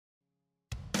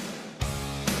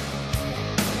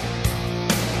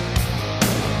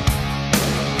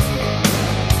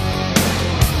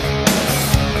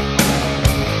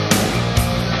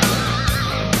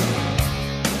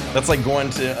That's like going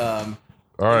to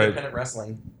All right. independent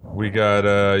wrestling. We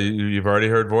got, you've already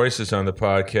heard voices on the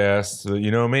podcast. You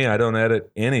know me, I don't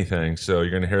edit anything, so you're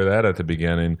going to hear that at the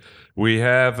beginning. We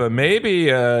have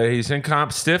he's in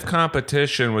stiff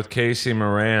competition with Casey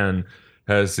Moran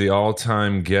as the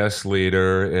all-time guest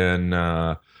leader in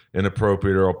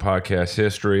Inappropriate Earl podcast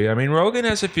history. I mean, Rogan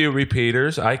has a few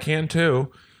repeaters. I can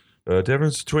too. The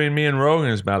difference between me and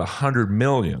Rogan is about 100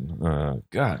 million.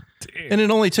 God damn. And it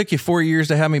only took you 4 years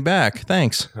to have me back.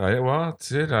 Thanks.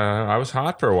 That's it. I was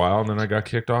hot for a while, and then I got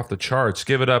kicked off the charts.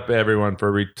 Give it up, everyone,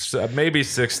 for maybe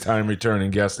six-time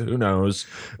returning guest. Who knows?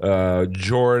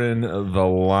 Jordan the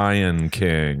Lion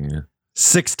King.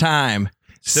 Six-time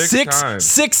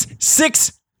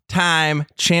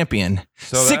champion.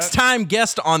 So Six-time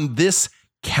guest on this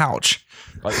couch.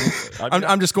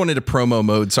 I'm just going into promo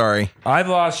mode. Sorry. I've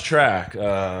lost track.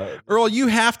 Earl, you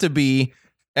have to be,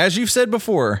 as you've said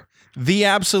before, the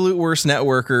absolute worst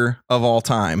networker of all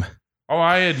time. Oh,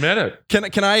 I admit it.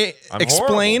 Can I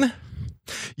explain? Horrible.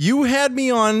 You had me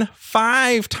on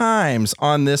 5 times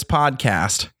on this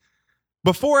podcast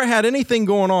before I had anything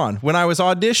going on. When I was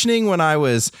auditioning, when I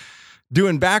was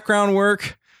doing background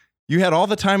work, you had all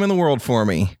the time in the world for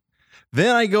me.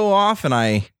 Then I go off and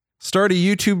I start a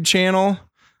YouTube channel.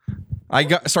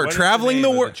 Start traveling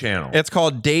the world. It's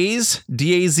called Daze,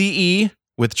 Daze,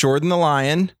 with Jordan the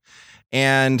Lion.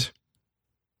 And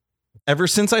ever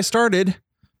since I started,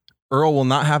 Earl will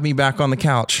not have me back on the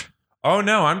couch. Oh,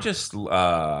 no, I'm just,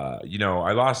 I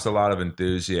lost a lot of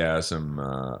enthusiasm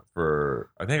I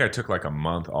think I took like a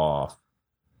month off.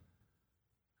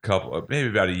 Maybe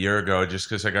about a year ago, just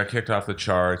because I got kicked off the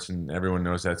charts, and everyone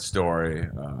knows that story.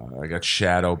 I got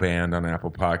shadow banned on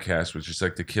Apple Podcasts, which is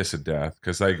like the kiss of death.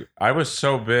 Because I was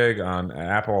so big on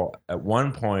Apple at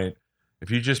one point,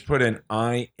 if you just put in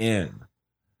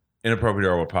Inappropriate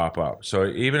Earl would pop up. So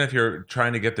even if you're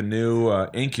trying to get the new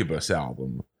Incubus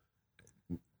album,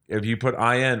 if you put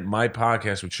IN, my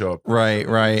podcast would show up.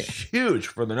 Right. Huge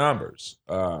for the numbers.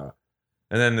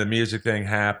 And then the music thing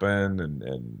happened,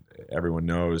 and everyone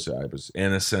knows I was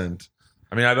innocent.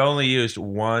 I mean, I've only used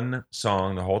one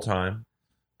song the whole time.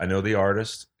 I know the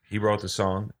artist. He wrote the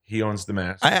song. He owns the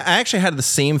master. I actually had the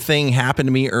same thing happen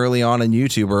to me early on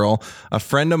YouTube, Earl. A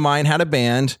friend of mine had a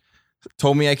band,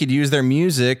 told me I could use their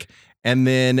music, and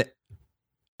then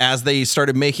as they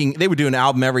started they would do an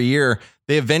album every year.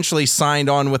 They eventually signed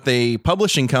on with a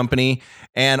publishing company,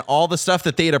 and all the stuff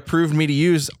that they had approved me to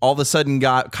use all of a sudden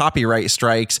got copyright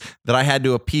strikes that I had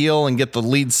to appeal and get the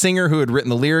lead singer who had written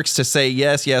the lyrics to say,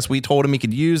 yes, we told him he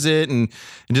could use it, and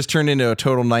it just turned into a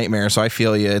total nightmare. So I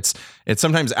feel you. It's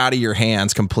sometimes out of your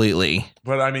hands completely.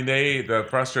 But I mean, the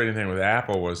frustrating thing with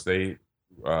Apple was they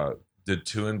did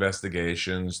 2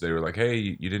 investigations. They were like, hey,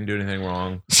 you didn't do anything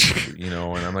wrong, and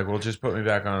I'm like, well, just put me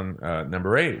back on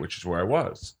number 8, which is where I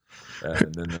was.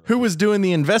 And then who was doing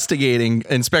the investigating?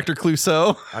 Inspector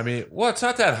Clouseau? I mean, well, it's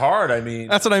not that hard. I mean,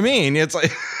 that's what I mean. It's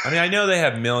like, I know they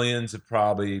have millions of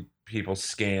probably people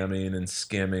scamming and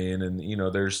skimming, and I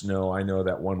know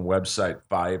that one website,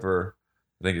 Fiverr.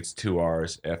 I think it's 2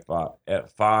 R's,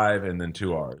 F5, and then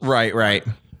 2 R's. Right.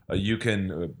 You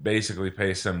can basically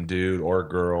pay some dude or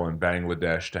girl in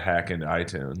Bangladesh to hack into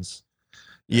iTunes.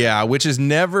 Yeah, which is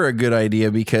never a good idea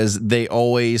because they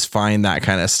always find that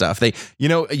kind of stuff.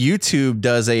 YouTube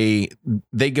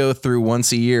they go through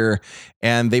once a year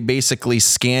and they basically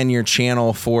scan your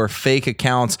channel for fake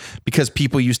accounts because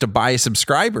people used to buy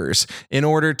subscribers in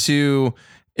order to,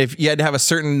 if you had to have a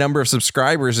certain number of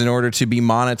subscribers in order to be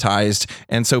monetized.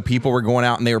 And so people were going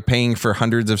out and they were paying for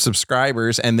hundreds of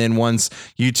subscribers. And then once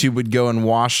YouTube would go and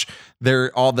wash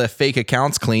all the fake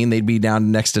accounts clean, they'd be down to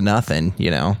next to nothing,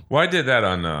 Well, I did that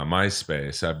on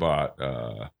MySpace. I bought,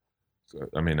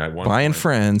 buying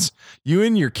friends, you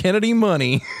and your Kennedy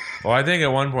money. Well, I think at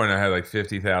one point I had like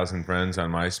 50,000 friends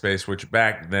on MySpace, which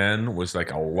back then was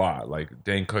like a lot. Like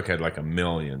Dane Cook had like 1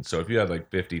 million. So if you had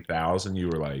like 50,000, you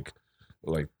were like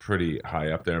pretty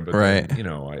high up there. But right. Then,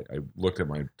 I looked at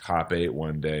my top 8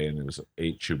 one day and it was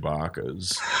 8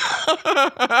 Chewbaccas. So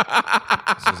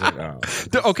I was like,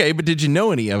 oh. Okay, but did you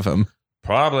know any of them?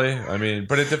 Probably. I mean,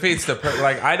 but it defeats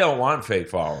I don't want fake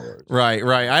followers. Right.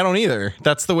 I don't either.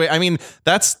 That's the way. I mean,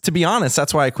 to be honest,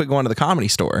 that's why I quit going to the Comedy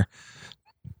Store.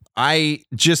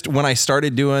 When I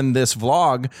started doing this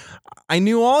vlog, I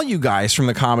knew all you guys from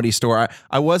the Comedy Store.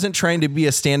 I wasn't trying to be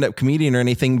a stand-up comedian or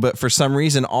anything, but for some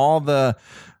reason, all the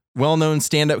well-known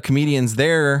stand-up comedians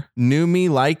there knew me,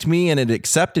 liked me, and had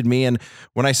accepted me. And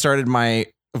when I started my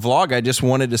vlog, I just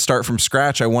wanted to start from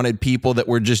scratch. I wanted people that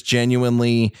were just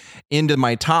genuinely into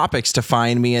my topics to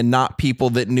find me and not people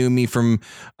that knew me from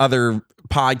other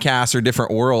podcasts or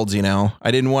different worlds, you know.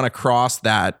 I didn't want to cross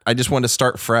that. I just wanted to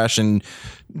start fresh, and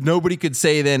nobody could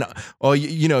say then, oh,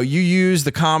 you know, you use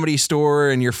the Comedy Store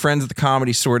and your friends at the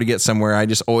Comedy Store to get somewhere. I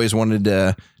just always wanted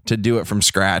to do it from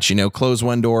scratch, you know, close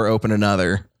one door, open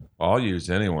another. I'll use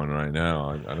anyone right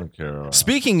now. I don't care.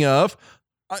 Speaking of,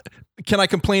 can I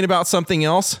complain about something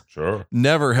else? Sure.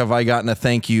 Never have I gotten a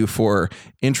thank you for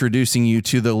introducing you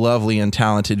to the lovely and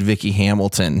talented Vicky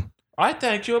Hamilton. I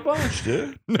thanked you a bunch,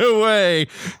 dude. No way.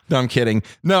 No, I'm kidding.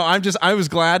 No, I was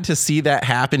glad to see that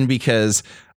happen because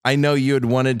I know you had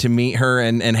wanted to meet her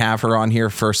and have her on here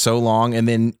for so long. And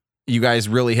then you guys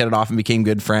really hit it off and became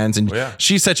good friends. And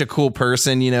she's such a cool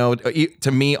person, you know,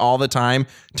 to me all the time.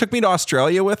 Took me to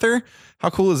Australia with her.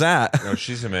 How cool is that? No,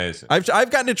 she's amazing. I've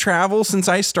gotten to travel since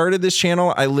I started this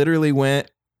channel. I literally went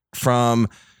from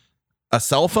a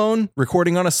cell phone,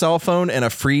 recording on a cell phone, and a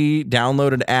free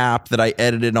downloaded app that I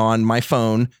edited on my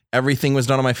phone. Everything was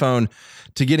done on my phone,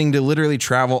 to getting to literally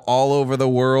travel all over the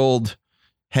world,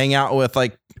 hang out with,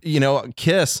 like, you know,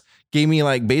 Kiss gave me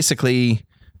like basically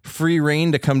free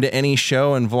reign to come to any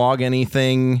show and vlog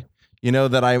anything, you know,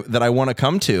 that I want to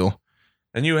come to.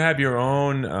 And you have your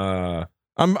own.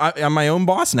 I'm my own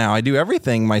boss now. I do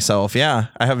everything myself. Yeah,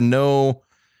 I have no,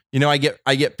 you know, I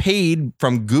get paid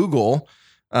from Google.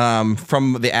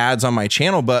 From the ads on my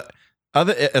channel, but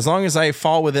as long as I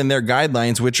fall within their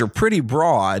guidelines, which are pretty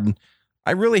broad,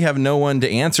 I really have no one to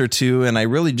answer to, and I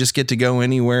really just get to go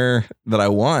anywhere that I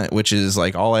want, which is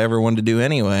like all I ever wanted to do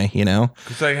anyway, you know?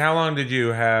 It's like, how long did you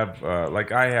have,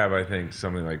 like I have, I think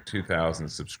something like 2,000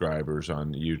 subscribers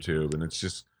on YouTube, and it's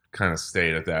just kind of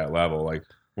stayed at that level. Like,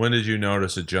 when did you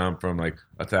notice a jump from like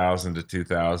 1,000 to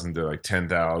 2,000 to like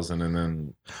 10,000 and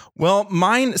then? Well,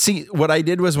 mine, see, what I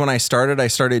did was when I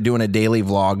started doing a daily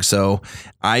vlog. So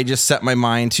I just set my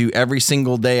mind to every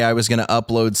single day I was going to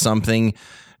upload something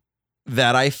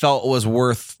that I felt was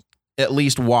worth at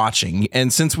least watching.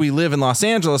 And since we live in Los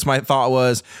Angeles, my thought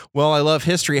was, well, I love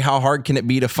history. How hard can it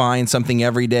be to find something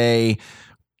every day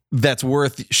that's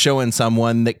worth showing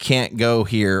someone that can't go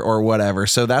here or whatever?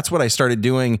 So that's what I started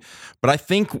doing. But I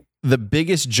think the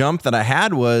biggest jump that I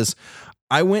had was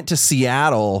I went to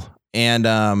Seattle and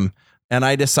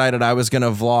I decided I was going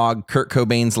to vlog Kurt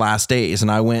Cobain's last days. And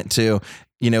I went to,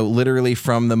 you know, literally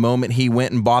from the moment he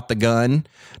went and bought the gun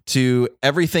to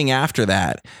everything after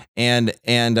that, and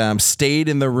stayed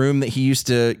in the room that he used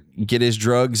to get his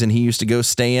drugs and he used to go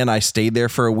stay in. I stayed there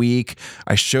for a week.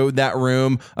 I showed that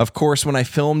room. Of course, when I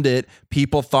filmed it,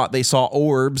 people thought they saw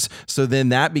orbs. So then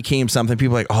that became something.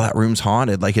 People were like, oh, that room's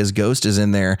haunted. Like his ghost is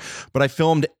in there. But I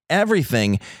filmed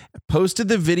everything, posted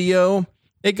the video.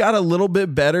 It got a little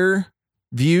bit better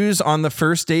views on the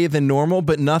first day than normal,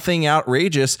 but nothing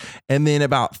outrageous. And then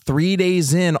about 3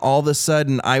 days in, all of a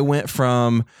sudden I went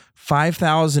from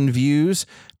 5,000 views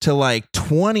to like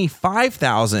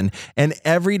 25,000. And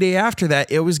every day after that,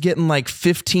 it was getting like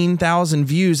 15,000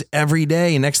 views every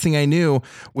day. And next thing I knew,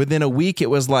 within a week, it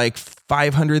was like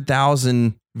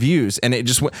 500,000 views. And it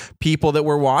just went, people that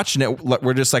were watching it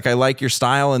were just like, I like your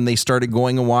style. And they started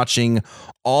going and watching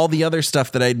all the other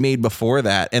stuff that I'd made before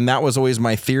that. And that was always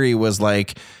my theory, was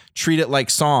like, treat it like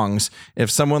songs.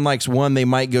 If someone likes one, they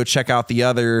might go check out the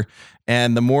other.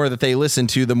 And the more that they listen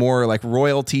to, the more like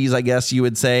royalties, I guess you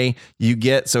would say, you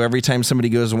get. So every time somebody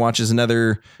goes and watches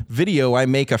another video, I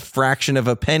make a fraction of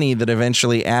a penny that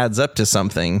eventually adds up to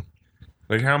something.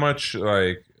 Like how much,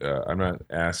 like, I'm not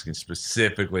asking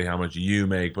specifically how much you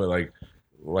make, but like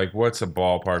what's a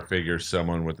ballpark figure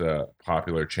someone with a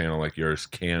popular channel like yours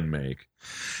can make?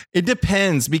 It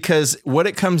depends, because what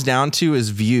it comes down to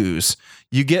is views.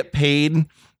 You get paid,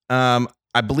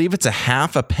 I believe it's a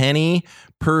half a penny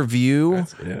per view.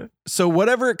 So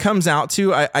whatever it comes out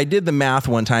to, I did the math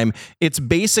one time. It's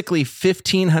basically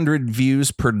 1,500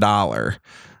 views per dollar.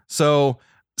 So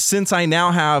since I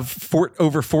now have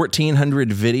over 1,400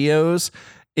 videos,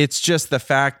 it's just the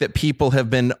fact that people have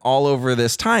been all over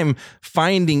this time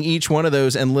finding each one of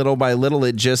those, and little by little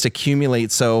it just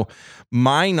accumulates. So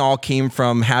mine all came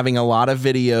from having a lot of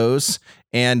videos,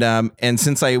 and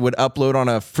since I would upload on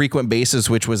a frequent basis,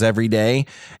 which was every day,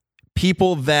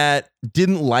 people that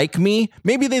didn't like me,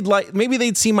 maybe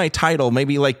they'd see my title,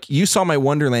 maybe like you saw my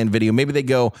Wonderland video, maybe they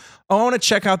go, oh, I want to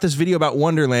check out this video about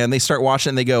Wonderland. They start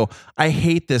watching and they go, I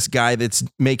hate this guy that's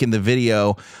making the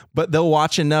video, but they'll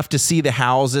watch enough to see the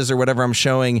houses or whatever I'm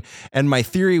showing. And my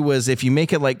theory was, if you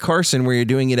make it like Carson, where you're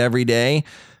doing it every day,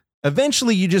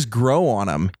 eventually you just grow on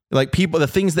them. Like the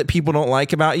things that people don't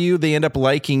like about you, they end up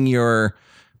liking your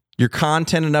You're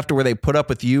content enough to where they put up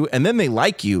with you, and then they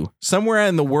like you somewhere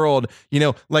in the world,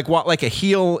 like a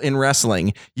heel in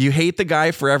wrestling. You hate the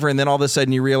guy forever, and then all of a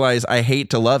sudden you realize I hate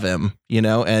to love him,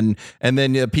 and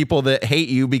then the people that hate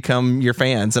you become your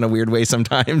fans in a weird way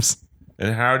sometimes.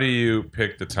 And how do you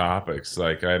pick the topics?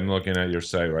 Like, I'm looking at your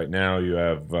site right now. You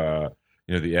have,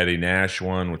 the Eddie Nash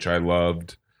one, which I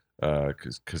loved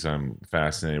because I'm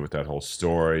fascinated with that whole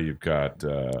story. You've got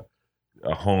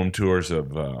home tours of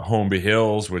Holmby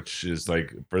Hills, which is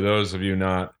like, for those of you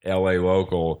not LA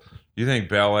local, you think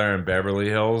Bel Air and Beverly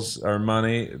Hills are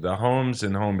money? The homes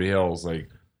in Holmby Hills, like,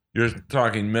 you're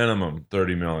talking minimum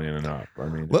 30 million and up. I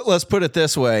mean, let's put it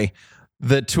this way.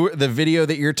 The video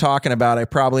that you're talking about, I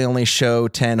probably only show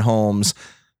 10 homes.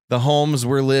 The homes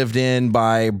were lived in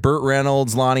by Burt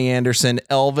Reynolds, Lonnie Anderson,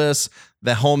 Elvis,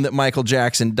 the home that Michael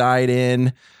Jackson died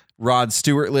in. Rod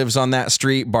Stewart lives on that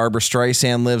street. Barbra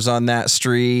Streisand lives on that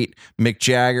street. Mick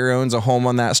Jagger owns a home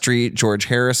on that street. George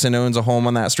Harrison owns a home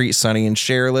on that street. Sonny and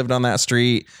Cher lived on that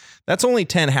street. That's only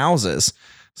 10 houses.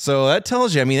 So that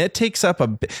tells you, it takes up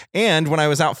and when I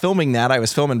was out filming that, I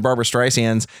was filming Barbra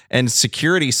Streisand's, and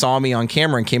security saw me on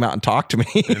camera and came out and talked to me.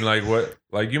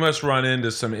 And you must run into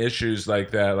some issues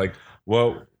like that. Like,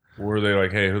 what were they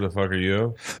like? Hey, who the fuck are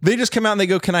you? They just come out and they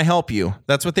go, "Can I help you?"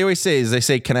 That's what they always say, is they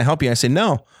say, "Can I help you?" I say,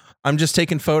 "No, I'm just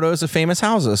taking photos of famous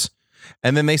houses."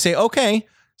 And then they say, "Okay."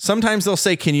 Sometimes they'll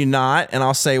say, "Can you not?" And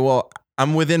I'll say, "Well,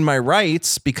 I'm within my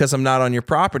rights because I'm not on your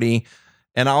property."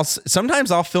 And sometimes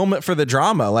I'll film it for the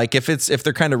drama. Like if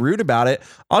they're kind of rude about it,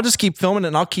 I'll just keep filming it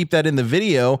and I'll keep that in the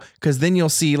video, because then you'll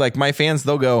see, like, my fans,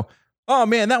 they'll go, "Oh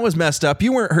man, that was messed up.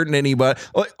 You weren't hurting anybody."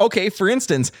 Okay, for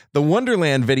instance, the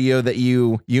Wonderland video that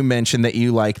you mentioned that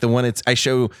you like, the one I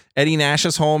show Eddie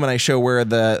Nash's home and I show where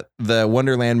the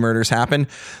Wonderland murders happen.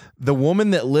 The woman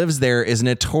that lives there is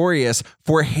notorious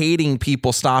for hating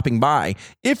people stopping by.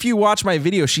 If you watch my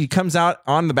video, she comes out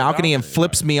on the balcony and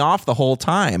flips me off the whole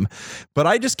time. But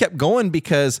I just kept going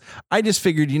because I just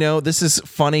figured, this is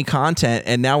funny content.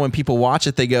 And now when people watch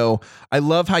it, they go, "I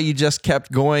love how you just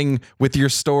kept going with your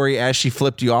story as she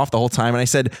flipped you off the whole time." And I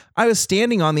said, I was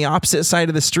standing on the opposite side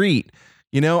of the street.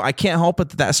 I can't help it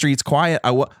that street's quiet.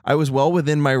 I was well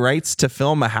within my rights to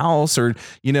film a house, or,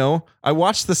 I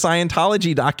watched the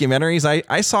Scientology documentaries.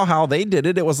 I saw how they did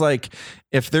it. It was like,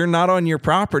 if they're not on your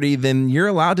property, then you're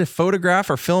allowed to photograph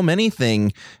or film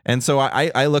anything. And so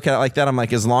I look at it like that. I'm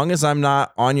like, as long as I'm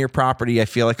not on your property, I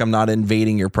feel like I'm not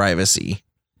invading your privacy.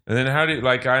 And then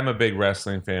I'm a big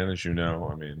wrestling fan, as you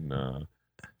know.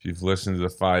 If you've listened to the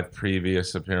 5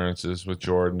 previous appearances with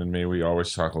Jordan and me, we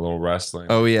always talk a little wrestling.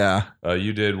 Oh, yeah.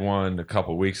 You did one a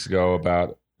couple weeks ago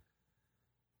about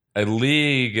a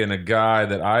league and a guy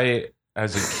that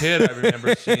as a kid, I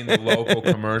remember seeing the local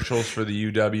commercials for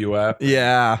the UWF.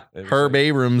 Yeah. Herb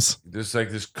Abrams. Just like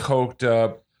this coked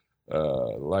up,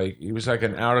 he was like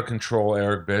an out of control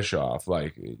Eric Bischoff.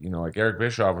 Like Eric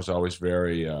Bischoff was always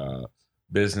very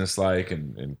businesslike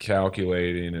and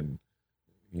calculating, and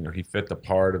he fit the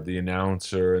part of the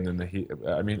announcer. And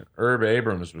then Herb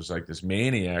Abrams was like this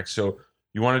maniac. So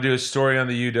you want to do a story on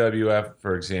the UWF,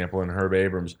 for example, and Herb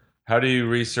Abrams. How do you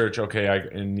research? Okay,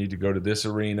 I need to go to this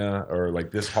arena or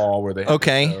like this hall where they have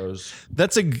those.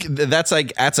 That's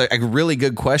a really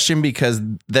good question, because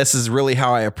this is really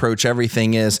how I approach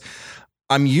everything. Is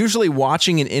I'm usually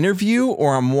watching an interview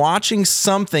or I'm watching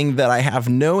something that I have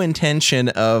no intention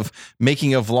of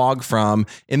making a vlog from.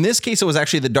 In this case, it was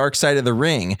actually the Dark Side of the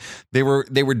Ring. They were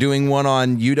doing one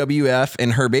on UWF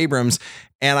and Herb Abrams,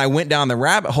 and I went down the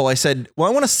rabbit hole. I said, well,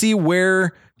 I want to see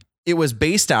where it was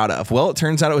based out of. Well, it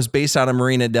turns out it was based out of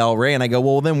Marina Del Rey. And I go,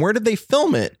 well, then where did they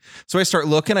film it? So I start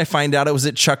looking, I find out it was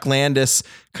at Chuck Landis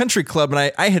Country Club.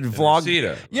 And I had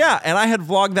vlogged. Yeah. And I had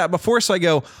vlogged that before. So I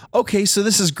go, okay, so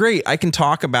this is great. I can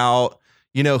talk about,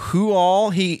 who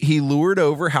all he lured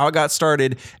over, how it got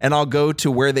started. And I'll go to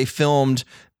where they filmed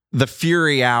the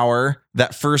Fury Hour,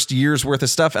 that first year's worth of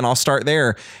stuff, and I'll start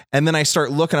there. And then I start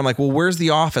looking, I'm like, well, where's the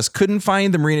office? Couldn't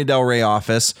find the Marina Del Rey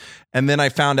office. And then I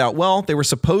found out, well, they were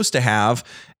supposed to have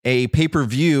a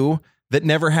pay-per-view that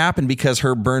never happened because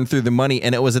Herb burned through the money,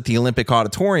 and it was at the Olympic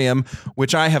Auditorium,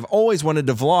 which I have always wanted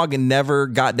to vlog and never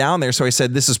got down there. So I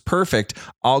said, this is perfect.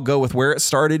 I'll go with where it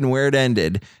started and where it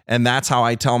ended. And that's how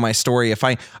I tell my story.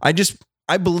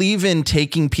 I believe in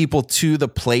taking people to the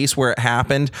place where it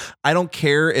happened. I don't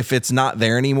care if it's not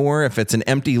there anymore, if it's an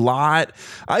empty lot.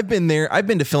 I've been there. I've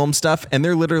been to film stuff, and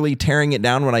they're literally tearing it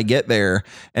down when I get there.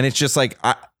 And it's just like,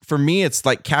 for me, it's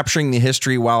like capturing the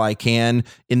history while I can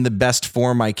in the best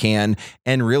form I can,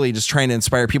 and really just trying to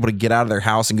inspire people to get out of their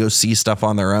house and go see stuff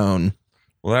on their own.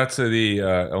 Well, that's the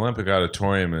Olympic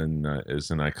Auditorium, and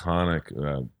is an iconic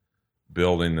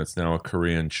building that's now a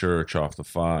Korean church off the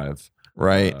 5.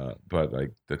 Right. But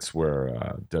like that's where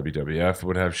WWF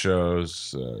would have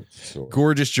shows.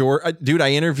 Gorgeous George, dude.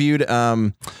 I interviewed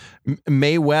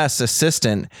Mae West's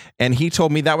assistant, and he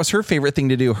told me that was her favorite thing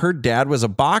to do. Her dad was a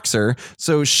boxer,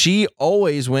 so she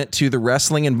always went to the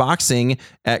wrestling and boxing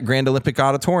at Grand Olympic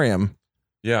Auditorium.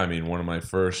 Yeah, I mean, one of my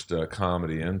first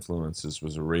comedy influences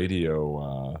was a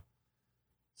radio.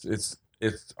 It's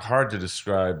hard to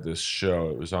describe this show.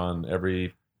 It was on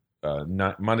every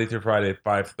Monday through Friday at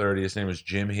 5:30. His name was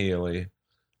Jim Healy,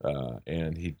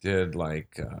 and he did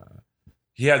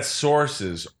he had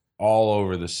sources all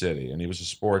over the city, and he was a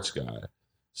sports guy.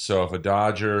 So if a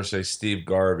Dodger, say Steve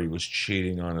Garvey, was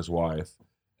cheating on his wife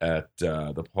at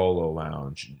the Polo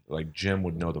Lounge, like Jim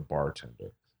would know the bartender,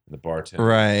 and the bartender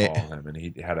would call him, and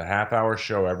he had a half-hour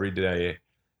show every day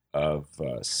of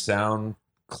sound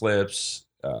clips.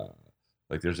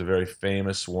 Like there's a very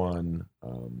famous one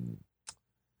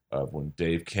of when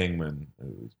Dave Kingman,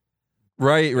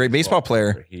 right, baseball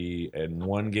player, he in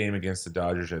one game against the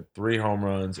Dodgers had 3 home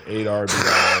runs, 8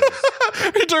 RBIs.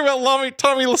 Are you talking about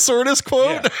Tommy Lasorda's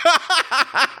quote?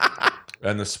 Yeah.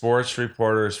 And the sports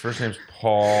reporter, his first name's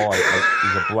Paul.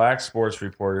 He's a black sports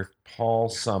reporter, Paul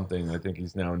something. I think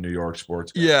he's now a New York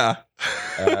sports guy. Yeah.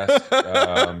 Asked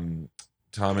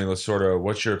Tommy Lasorda,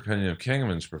 what's your opinion of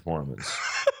Kingman's performance?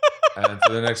 And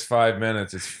for the next 5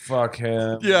 minutes, it's fuck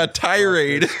him. Yeah,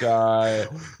 tirade. This guy.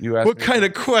 You ask what kind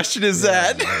of question is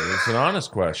that? It's an honest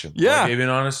question. Yeah. I gave you an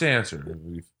honest answer.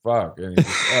 Fuck. And he's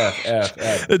just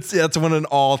F. That's an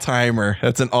all-timer.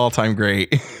 That's an all-time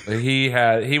great.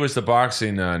 He was the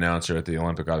boxing announcer at the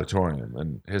Olympic Auditorium.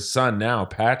 And his son now,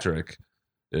 Patrick,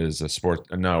 is a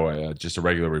just a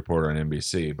regular reporter on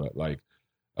NBC. But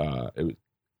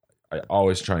I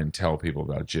always try and tell people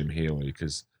about Jim Healy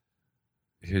because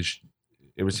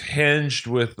it was hinged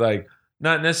with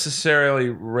not necessarily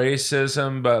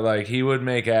racism, but he would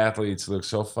make athletes look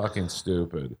so fucking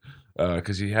stupid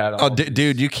because he had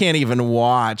dude, you can't even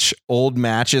watch old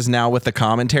matches now with the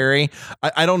commentary.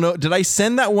 I don't know, did I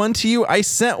send that one to you? I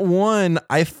sent one.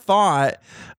 I thought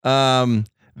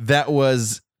that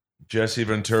was Jesse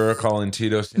Ventura calling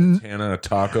Tito Santana a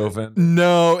taco vendor.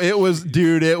 No, it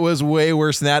was way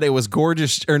worse than that. It was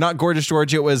not Gorgeous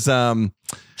George. It was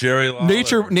Jerry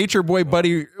Lawler. Nature Boy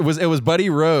Buddy. It was Buddy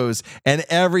Rose, and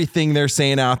everything they're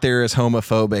saying out there is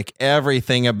homophobic.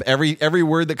 Everything, every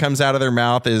word that comes out of their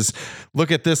mouth is,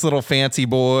 look at this little fancy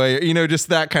boy, just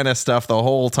that kind of stuff the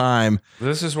whole time.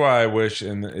 This is why I wish,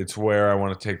 and it's where I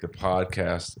want to take the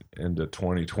podcast into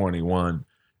 2021,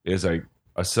 is a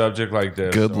subject like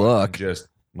this. Good luck.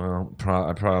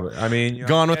 Probably. I mean,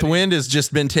 Gone with the Wind has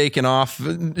just been taken off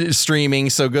streaming,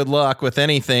 so good luck with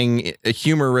anything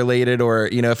humor related, or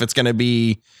if it's going to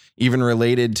be even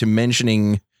related to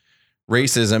mentioning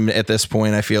racism at this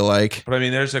point. I feel like. But I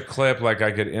mean, there's a clip I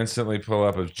could instantly pull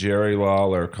up of Jerry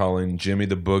Lawler calling Jimmy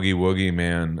the Boogie Woogie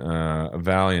Man a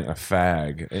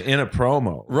fag in a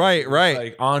promo.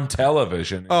 Right. On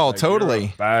television. Oh, totally. You're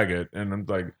a faggot, and I'm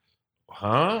like.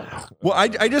 Huh? Well,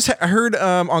 I just heard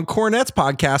on Cornette's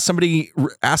podcast somebody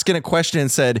asking a question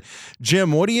and said,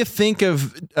 Jim, what do you think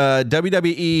of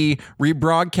WWE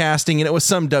rebroadcasting? And it was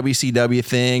some WCW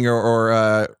thing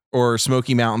or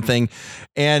Smoky Mountain thing,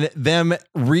 and them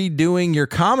redoing your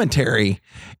commentary.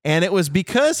 And it was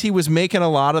because he was making a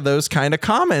lot of those kind of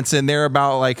comments in there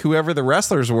about whoever the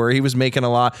wrestlers were. He was making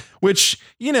a lot, which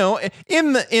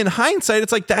in hindsight,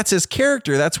 it's that's his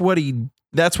character. That's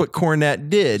what Cornette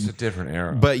did. It's a different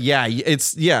era. But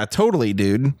yeah, totally,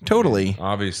 dude. Totally.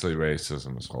 Obviously,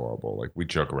 racism is horrible. We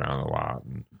joke around a lot.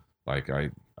 And I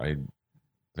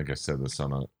think I said this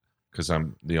because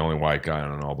I'm the only white guy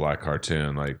on an all black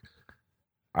cartoon.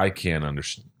 I can't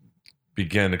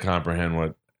begin to comprehend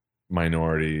what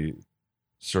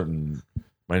certain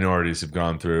minorities have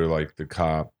gone through, the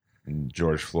cop and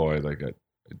George Floyd.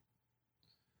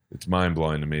 It's mind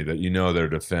blowing to me that, their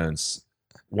defense.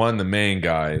 One, the main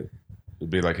guy would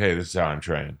be like, hey, this is how I'm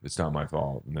trained. It's not my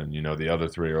fault. And then, the other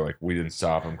 3 are we didn't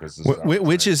stop him because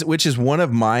which is one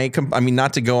of my,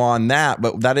 not to go on that,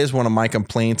 but that is one of my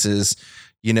complaints is,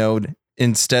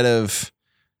 instead of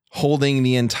holding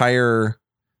the entire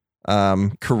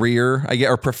career,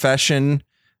 or profession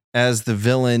as the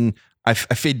villain, I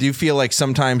do feel like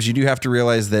sometimes you do have to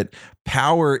realize that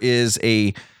power is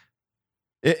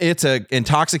it's a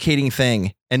intoxicating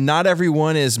thing, and not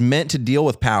everyone is meant to deal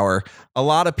with power. A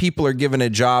lot of people are given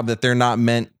a job that they're not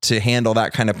meant to handle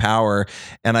that kind of power.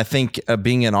 And I think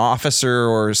being an officer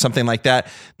or something like that,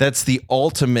 that's the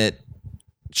ultimate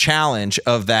challenge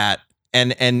of that.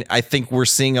 And I think we're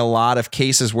seeing a lot of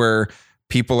cases where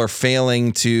people are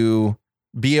failing to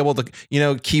be able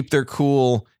to, keep their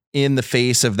cool in the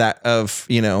face of that, of,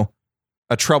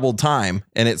 a troubled time.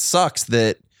 And it sucks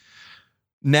that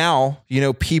now,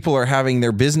 people are having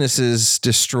their businesses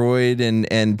destroyed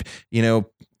and,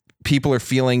 people are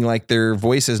feeling like their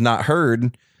voice is not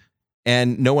heard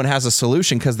and no one has a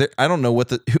solution. Cause I don't know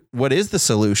what is the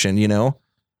solution,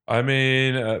 I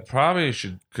mean, probably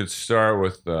could start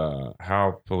with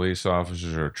how police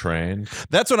officers are trained.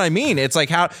 That's what I mean. It's like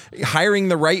hiring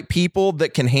the right people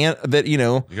that can you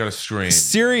got to screen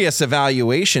serious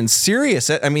evaluation, serious.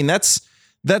 I mean, that's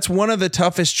one of the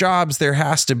toughest jobs there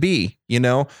has to be,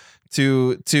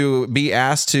 to be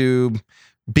asked to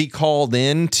be called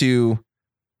in to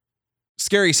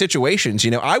scary situations.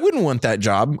 I wouldn't want that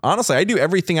job. Honestly, I do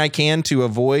everything I can to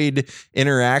avoid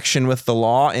interaction with the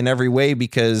law in every way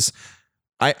because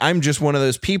I'm just one of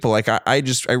those people. Like I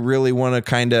really want to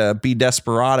kind of be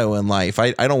desperado in life.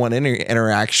 I don't want any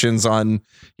interactions on,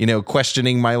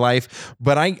 questioning my life,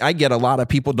 but I get a lot of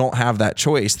people don't have that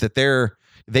choice, that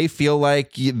they feel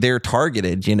like they're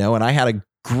targeted, and I had a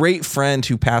great friend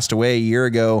who passed away a year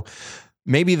ago,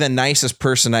 maybe the nicest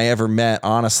person I ever met,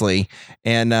 honestly.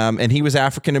 And he was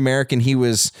African-American. He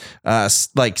was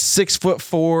like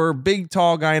 6'4", big,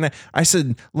 tall guy. And I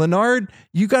said, Leonard,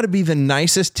 you got to be the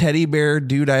nicest teddy bear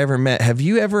dude I ever met. Have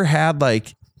you ever had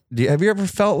have you ever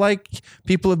felt like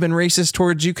people have been racist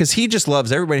towards you? Cause he just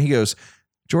loves everybody. He goes,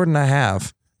 Jordan, I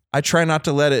have. I try not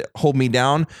to let it hold me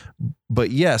down, but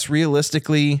yes,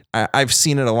 realistically, I've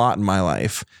seen it a lot in my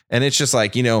life. And it's just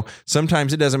like,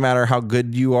 sometimes it doesn't matter how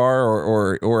good you are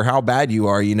or how bad you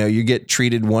are, you get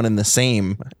treated one and the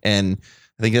same. And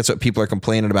I think that's what people are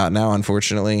complaining about now,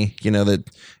 unfortunately, that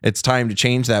it's time to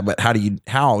change that. But how do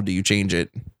you change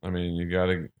it? I mean, you got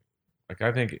to,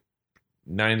 I think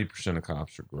 90% of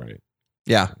cops are great.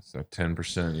 Yeah. So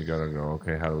 10%, you got to go,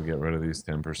 okay, how do we get rid of these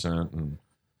 10%? And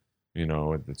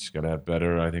it's got to have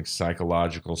better, I think,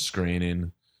 psychological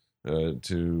screening. There's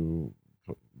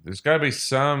got to be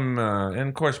some, and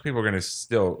of course, people are going to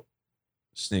still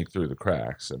sneak through the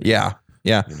cracks. I mean,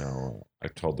 yeah. I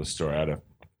told the story. I had a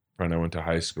friend I went to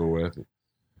high school with.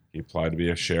 He applied to be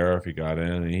a sheriff. He got in,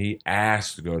 and he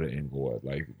asked to go to Inglewood.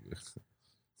 Like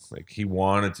he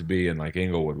wanted to be in like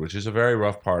Inglewood, which is a very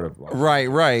rough part of life.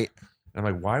 Right. I'm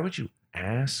like, why would you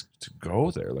ask to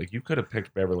go there? Like, you could have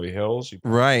picked Beverly Hills.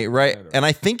 Right. And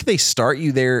I think they start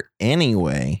you there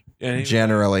anyway,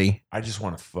 generally. I just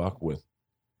want to fuck with.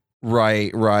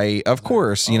 Right. Of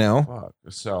course, Fuck.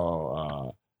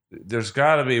 So there's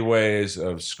got to be ways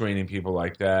of screening people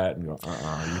like that. And go,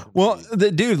 well,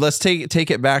 dude, let's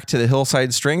take it back to the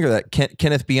Hillside Stringer, that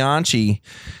Kenneth Bianchi.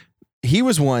 He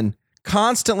was one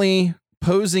constantly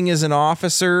posing as an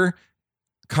officer,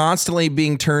 constantly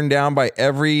being turned down by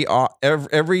every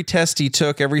test he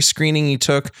took, every screening he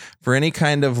took for any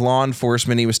kind of law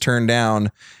enforcement, he was turned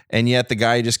down. And yet the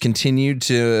guy just continued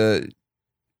to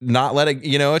not let it,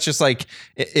 it's just like,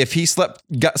 if he slipped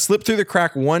through the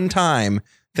crack one time,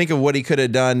 think of what he could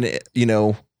have done,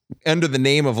 under the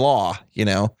name of law,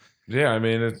 Yeah. I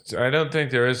mean, I don't think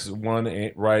there is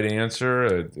one right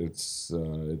answer. It's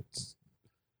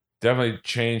definitely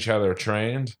change how they're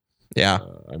trained. Yeah.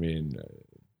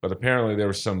 But apparently there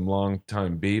was some long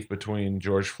time beef between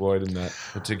George Floyd and that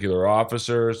particular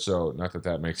officer. So not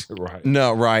that makes it right.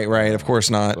 No, right. Of course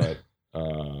not. But,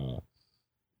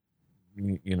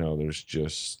 there's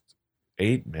just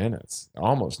 8 minutes,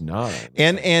 almost 9.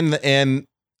 And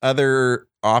other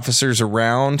officers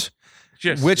around,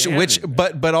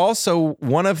 but also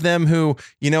one of them who,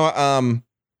 I'm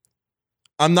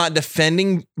not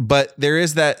defending, but there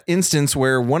is that instance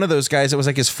where one of those guys, it was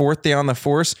like his 4th day on the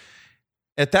force.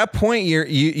 At that point,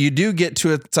 you do get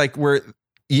to it's like where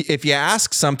if you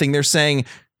ask something, they're saying,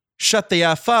 shut the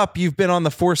F up. You've been on the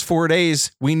force 4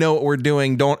 days. We know what we're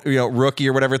doing. Don't, rookie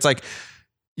or whatever. It's like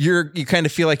you kind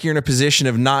of feel like you're in a position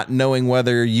of not knowing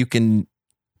whether you can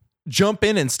jump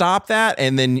in and stop that.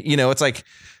 And then, it's like,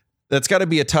 that's got to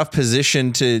be a tough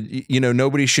position to,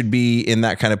 nobody should be in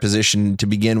that kind of position to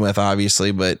begin with,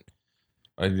 obviously. But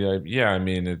yeah, I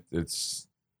mean, it's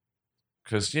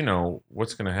because,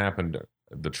 what's going to happen to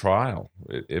the trial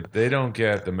if they don't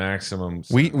get the maximum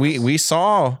sentence. We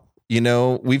saw,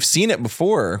 we've seen it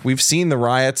before. We've seen the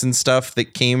riots and stuff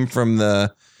that came from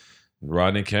the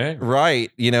Rodney King. Right.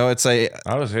 It's I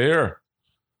was here.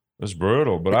 was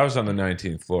brutal, but I was on the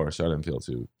 19th floor, so I didn't feel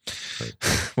too.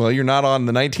 Well, you're not on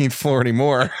the 19th floor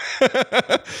anymore.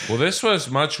 Well, this was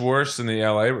much worse than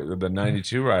the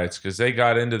 92 riots because they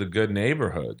got into the good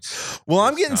neighborhoods.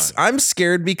 Well, I'm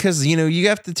scared because, you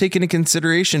have to take into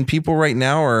consideration people right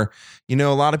now are, a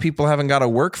lot of people haven't got to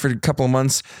work for a couple of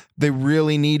months. They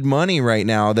really need money right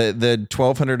now. The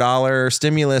 $1,200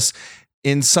 stimulus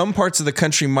in some parts of the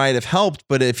country might have helped,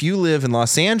 but if you live in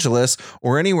Los Angeles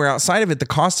or anywhere outside of it, the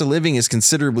cost of living is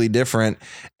considerably different.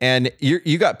 And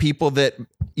you got people that,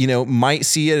 might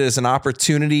see it as an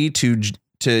opportunity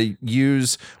to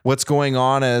use what's going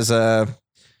on as a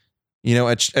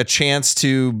chance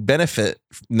to benefit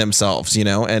themselves,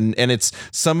 and it's,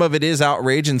 some of it is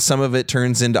outrage and some of it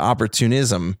turns into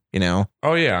opportunism,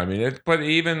 Oh yeah. I mean, but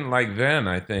even like then,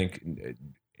 I think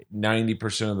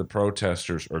 90% of the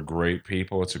protesters are great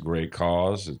people. It's a great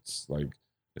cause. It's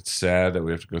sad that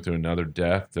we have to go through another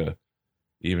death to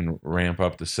even ramp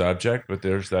up the subject, but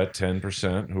there's that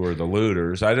 10% who are the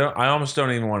looters. I almost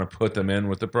don't even want to put them in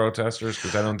with the protesters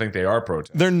because I don't think they are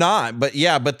protesters. They're not, but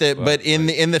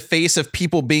in the face of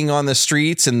people being on the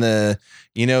streets and the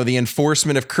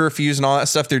enforcement of curfews and all that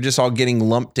stuff, they're just all getting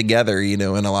lumped together, in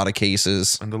a lot of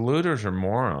cases. And the looters are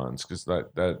morons because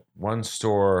that one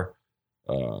store,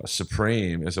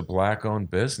 Supreme, is a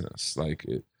black-owned business.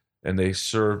 And they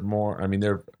serve more. I mean,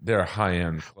 they're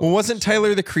high-end. Well, wasn't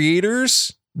Tyler the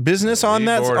Creator's business on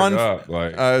that?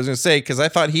 I was gonna say because I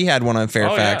thought he had one on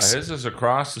Fairfax. Oh, yeah. His is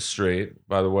across the street.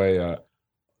 By the way,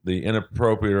 the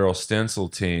Inappropriate Earl stencil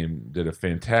team did a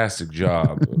fantastic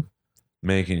job of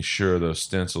making sure those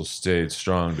stencils stayed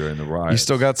strong during the riot. You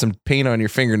still got some paint on your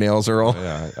fingernails, Earl.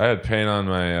 Yeah, I had paint on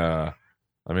my.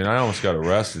 I almost got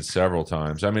arrested several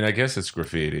times. I guess it's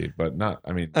graffiti, but not.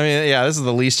 Yeah, this is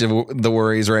the least of the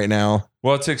worries right now.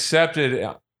 Well, it's accepted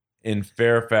in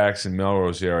Fairfax and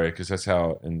Melrose area because that's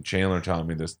how. And Chandler taught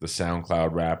me this. The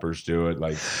SoundCloud rappers do it.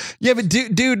 Yeah, but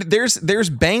dude, there's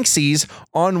Banksies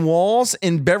on walls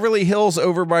in Beverly Hills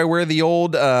over by where the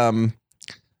old what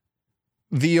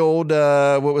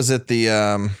was it,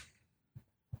 the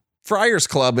Friars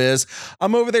Club is.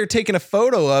 I'm over there taking a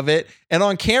photo of it, and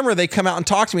on camera they come out and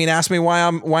talk to me and ask me why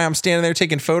I'm standing there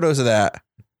taking photos of that.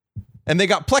 And they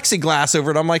got plexiglass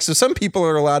over it. I'm like, so some people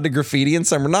are allowed to graffiti and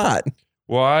some are not.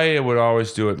 Well, I would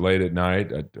always do it late at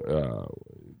night.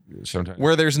 Sometimes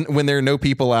when there are no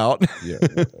people out. Yeah.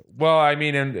 Well,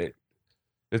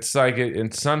 it's like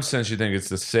in some sense you think it's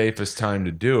the safest time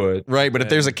to do it, right? But if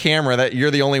there's a camera, that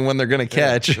you're the only one they're going to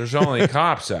catch. There's only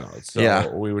cops out,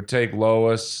 so we would take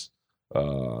Lois.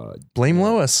 Blame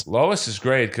Lois. Lois is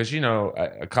great because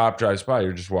a cop drives by,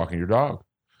 you're just walking your dog,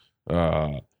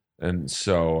 and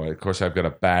so of course I've got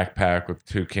a backpack with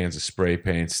 2 cans of spray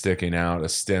paint sticking out, a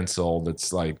stencil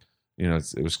that's like.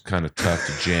 It was kind of tough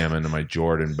to jam into my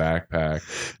Jordan backpack.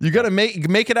 You got to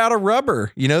make it out of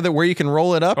rubber, that where you can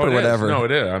roll it up or whatever. No,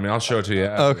 it is. I'll show it to you.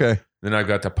 Okay. Then I've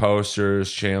got the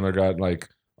posters. Chandler got like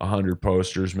 100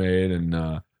 posters made, and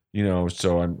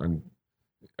so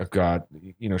I've got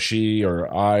she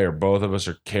or I or both of us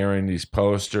are carrying these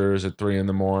posters at 3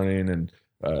 a.m, and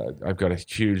I've got a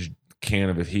huge can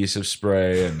of adhesive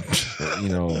spray, and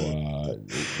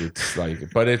it's like,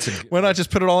 but it's why not just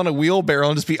put it all in a wheelbarrow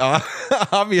and just be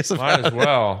obvious about it? Might as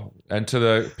well. And to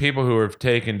the people who have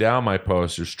taken down my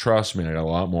posters, trust me, I got a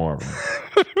lot more of them.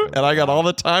 And I got all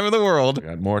the time in the world. I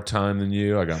got more time than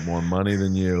you. I got more money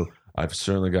than you. I've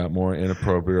certainly got more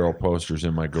Inappropriate posters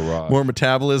in my garage. More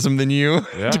metabolism than you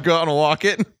to go out and walk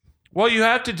it. Well, you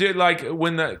have to do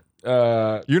when the.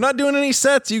 You're not doing any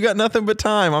sets. You got nothing but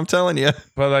time. I'm telling you.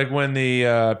 But when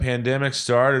the pandemic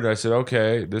started, I said,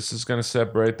 okay, this is going to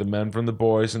separate the men from the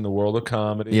boys in the world of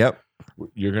comedy. Yep.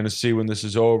 You're going to see when this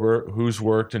is over who's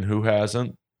worked and who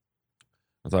hasn't.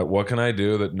 I thought, what can I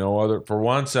do that no other? For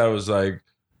once, I was like,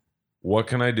 what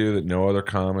can I do that no other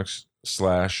comics /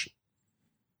 podcast?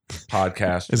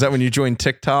 Is that when you joined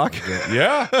TikTok?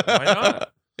 Yeah. Why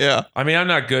not? Yeah. I'm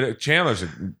not good at Chandler's.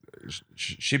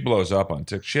 She blows up on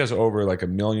TikTok. She has over like 1.5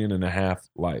 million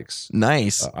likes.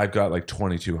 Nice. I've got like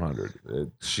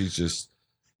 2,200. She's just.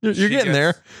 You're getting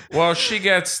there. Well, she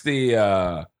gets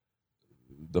the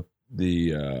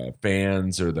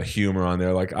fans or the humor on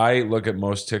there. Like I look at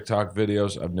most TikTok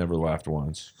videos, I've never laughed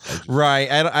once. Right.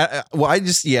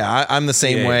 I'm the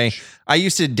same way. I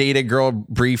used to date a girl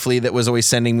briefly that was always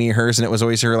sending me hers, and it was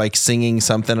always her like singing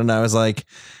something, and I was like,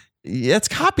 yeah, it's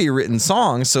copywritten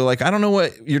songs. So like, I don't know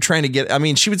what you're trying to get. I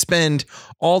mean, she would spend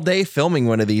all day filming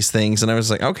one of these things. And I was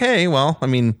like, okay, well,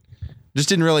 just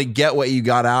didn't really get what you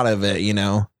got out of it,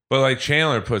 But like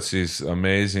Chandler puts these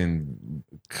amazing,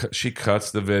 she cuts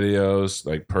the videos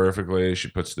like perfectly. She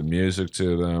puts the music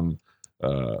to them.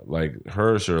 like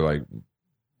hers are like,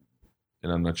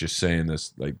 and I'm not just saying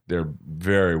this, like they're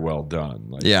very well done.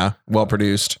 Like, Yeah, well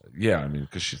produced. yeah, I mean,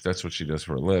 because that's what she does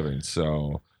for a living.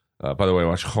 So, by the way,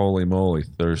 watch Holy Moly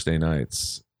Thursday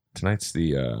nights. Tonight's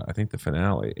the I think the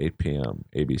finale, 8 p.m.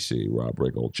 ABC. Rob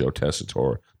Riggle, Joe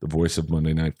Tessitore, the voice of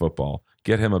Monday Night Football.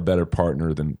 Get him a better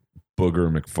partner than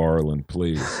Booger McFarland,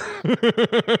 please.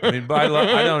 I mean,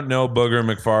 I don't know Booger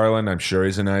McFarland. I'm sure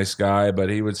he's a nice guy, but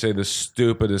he would say the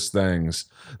stupidest things.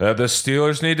 The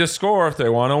Steelers need to score if they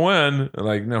want to win.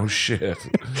 Like, no shit.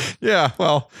 Yeah,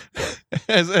 well,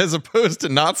 as opposed to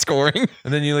not scoring.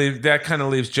 And then that kind of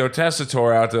leaves Joe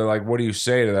Tessitore out there. Like, what do you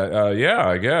say to that? Yeah,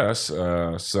 I guess.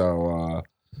 Joe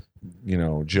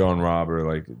and Rob are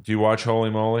like, do you watch Holy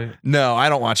Moly? No, I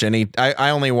don't watch any. I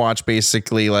only watch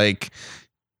basically like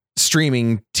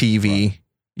streaming TV, right.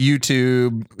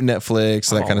 YouTube, Netflix,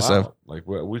 that kind of stuff. Like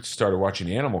we started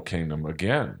watching Animal Kingdom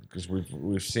again because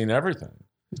we've seen everything.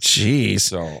 Jeez.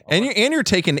 So you're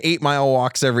taking 8 mile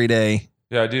walks every day.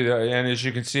 Yeah, I do. And as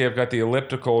you can see, I've got the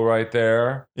elliptical right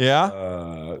there. Yeah.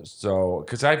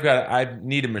 Because I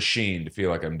need a machine to feel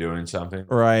like I'm doing something.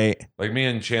 Right. Like me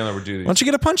and Chandler would do these. Why don't you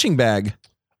get a punching bag?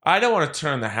 I don't want to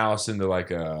turn the house into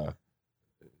like a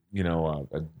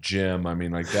gym. I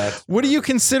mean, like that. What do you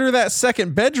consider that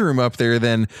second bedroom up there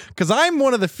then? Because I'm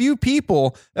one of the few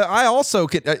people. I also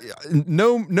could.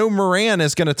 No Moran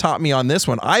is going to top me on this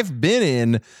one. I've been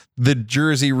in the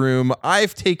Jersey room.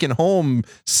 I've taken home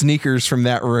sneakers from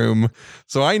that room,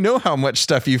 so I know how much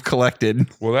stuff you've collected.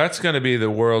 Well, that's going to be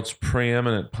the world's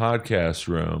preeminent podcast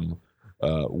room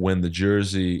when the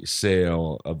Jersey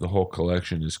sale of the whole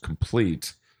collection is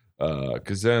complete.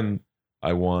 Because then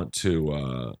I want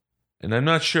to. And I'm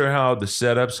not sure how the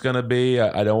setup's going to be.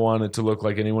 I don't want it to look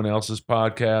like anyone else's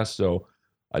podcast, so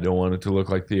I don't want it to look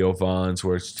like Theo Vaughn's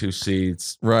where it's 2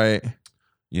 seats. Right.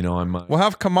 We'll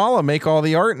have Kamala make all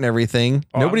the art and everything.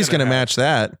 Nobody's going to match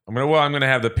that. I'm going to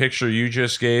have the picture you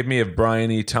just gave me of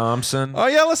Brian E. Thompson. Oh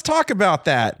yeah, let's talk about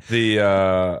that.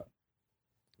 The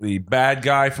bad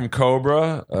guy from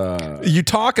Cobra. You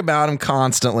talk about him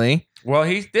constantly. Well,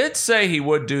 he did say he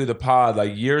would do the pod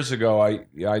like years ago.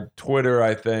 I Twitter,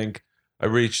 I think. I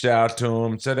reached out to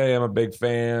him, said, "Hey, I'm a big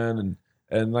fan,"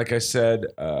 and like I said,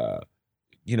 I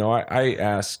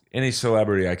ask any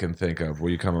celebrity I can think of, "Will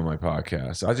you come on my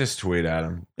podcast?" I just tweet at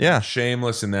him. Yeah,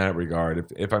 shameless in that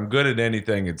regard. If I'm good at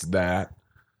anything, it's that.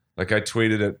 Like I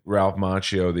tweeted at Ralph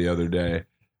Macchio the other day,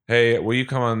 "Hey, will you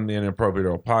come on the Inappropriate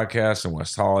Earl podcast in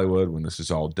West Hollywood when this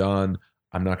is all done?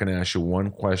 I'm not going to ask you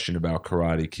one question about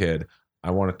Karate Kid.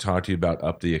 I want to talk to you about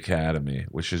Up the Academy,"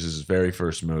 which is his very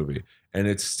first movie. And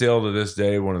it's still to this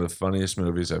day one of the funniest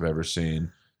movies I've ever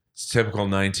seen. It's typical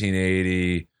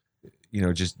 1980,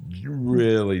 just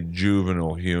really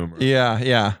juvenile humor.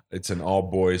 Yeah. It's an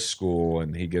all-boys school,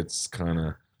 and he gets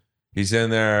he's in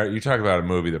there. You talk about a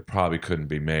movie that probably couldn't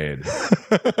be made.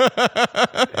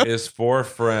 His 4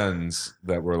 friends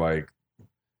that were like,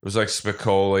 it was like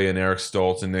Spicoli and Eric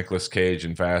Stoltz and Nicolas Cage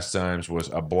in Fast Times, was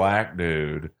a black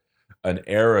dude, an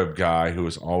Arab guy who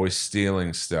was always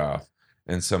stealing stuff,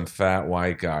 and some fat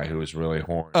white guy who was really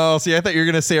horny. Oh, see, I thought you were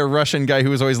going to say a Russian guy who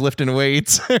was always lifting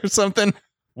weights or something.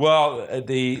 Well,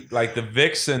 the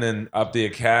vixen in Up the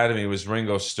Academy was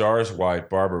Ringo Starr's wife,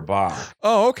 Barbara Bach.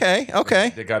 Oh, okay.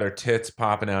 They got her tits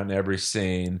popping out in every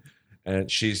scene, and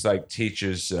she's like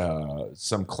teaches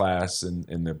some class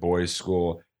in the boys'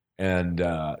 school. And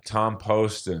Tom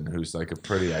Poston, who's like a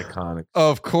pretty iconic.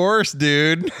 Of course,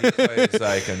 dude. He plays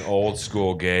like an old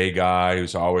school gay guy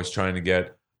who's always trying to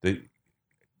get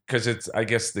because it's, I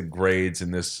guess, the grades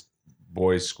in this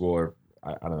boys' school are,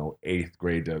 I don't know, 8th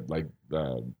grade to like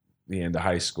the end of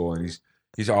high school. And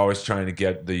he's always trying to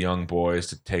get the young boys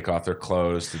to take off their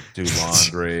clothes to do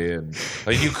laundry, and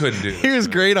like you couldn't do. He was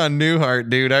great on Newhart,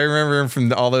 dude. I remember him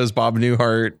from all those Bob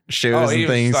Newhart shows and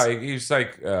things. He was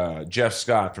like Jeff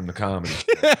Scott from the comedy.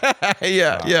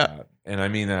 Yeah. And I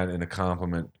mean that in a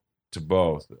compliment to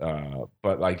both.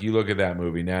 But like you look at that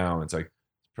movie now, it's like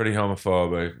pretty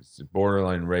homophobic, it's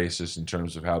borderline racist in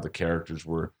terms of how the characters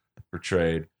were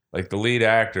portrayed. Like the lead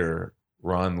actor,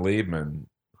 Ron Liebman,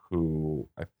 who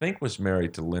I think was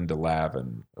married to Linda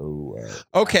Lavin.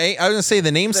 Okay, I was gonna say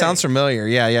the name sounds familiar.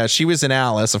 Yeah. She was in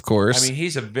Alice, of course. I mean,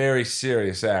 he's a very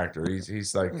serious actor.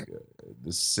 He's like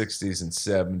the 60s and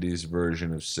 70s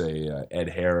version of, say, Ed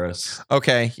Harris.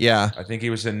 Okay, yeah. I think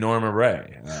he was in Norma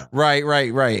Ray.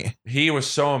 Right. He was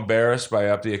so embarrassed by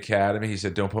Up the Academy, he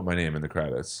said, "Don't put my name in the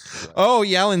credits." So, oh,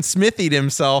 Alan Smithied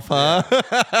himself, huh?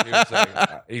 Yeah. He was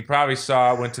like, he probably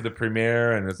went to the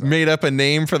premiere and made up a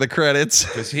name for the credits.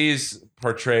 Because he's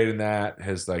portrayed in that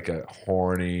as like a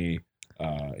horny,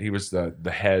 he was the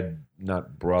head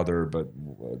not brother, but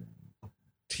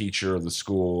teacher of the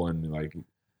school, and like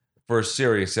for a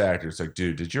serious actor, it's like,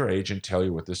 dude, did your agent tell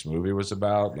you what this movie was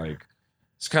about? Like,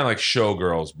 it's kind of like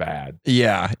Showgirls bad.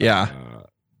 Yeah.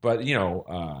 But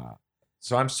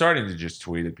so I'm starting to just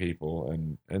tweet at people,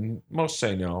 and most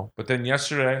say no. But then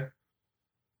yesterday,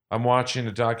 I'm watching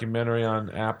a documentary on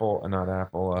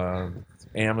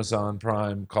Amazon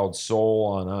Prime called Soul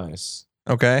on Ice.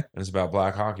 Okay. And it's about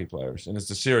black hockey players, and it's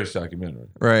a serious documentary.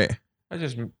 Right. I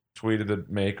just tweeted the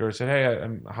maker, said, "Hey,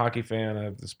 I'm a hockey fan. I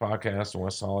have this podcast in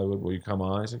West Hollywood. Will you come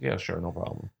on?" He's like, "Yeah, sure, no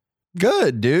problem."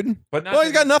 Good, dude. But well,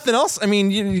 he's got nothing else. I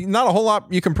mean, not a whole lot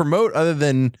you can promote other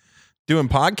than doing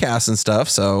podcasts and stuff.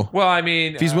 So, well, I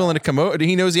mean, if he's willing to come over,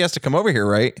 he knows he has to come over here,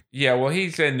 right? Yeah. Well,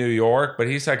 he's in New York, but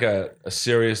he's like a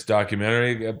serious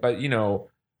documentary. But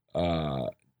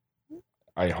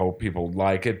I hope people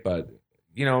like it. But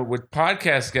with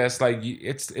podcast guests, like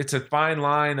it's a fine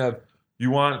line of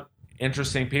you want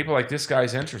interesting people. Like this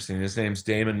guy's interesting. His name's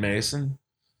Damon Mason.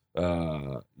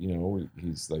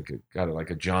 He's got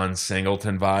a John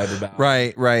Singleton vibe about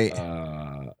right.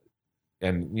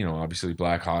 And obviously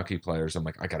black hockey players. I'm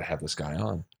like, I gotta have this guy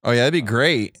on. Oh yeah, that'd be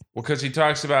great. Well, because he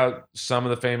talks about some of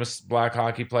the famous black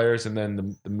hockey players, and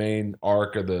then the main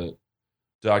arc of the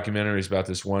documentary is about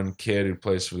this one kid who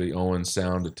plays for the Owen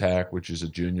Sound Attack, which is a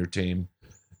junior team,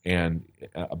 and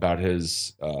about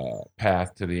his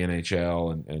path to the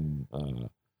NHL, and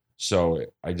so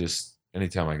I just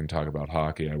anytime I can talk about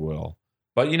hockey, I will.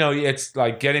 But it's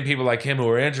like getting people like him who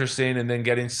are interesting, and then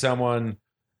getting someone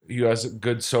who has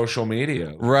good social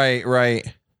media. Right.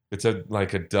 It's a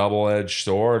double-edged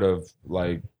sword of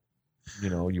like,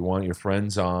 you want your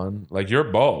friends on. Like you're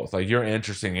both. Like you're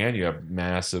interesting and you have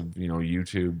massive,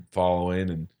 YouTube following,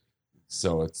 and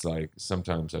so it's like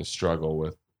sometimes I struggle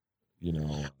with.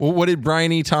 Well, what did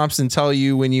Brian E. Thompson tell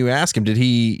you when you asked him? Did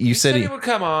he said he would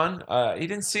come on. He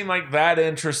didn't seem like that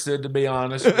interested, to be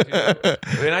honest with you.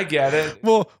 I mean, I get it.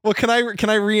 Well, can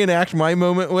I reenact my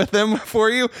moment with him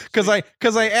for you? Because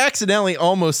I accidentally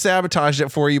almost sabotaged it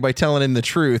for you by telling him the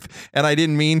truth, and I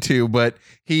didn't mean to. But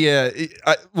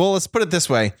let's put it this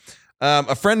way.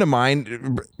 A friend of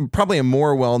mine, probably a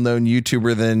more well-known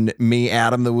YouTuber than me,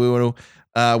 Adam the Woo,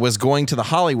 was going to the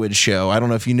Hollywood show. I don't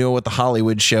know if you know what the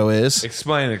Hollywood show is.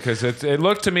 Explain it, because it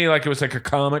looked to me like it was like a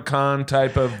Comic-Con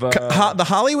type of... The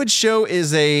Hollywood show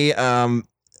is a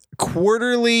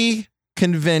quarterly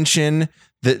convention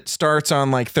that starts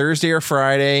on like Thursday or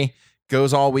Friday,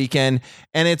 goes all weekend,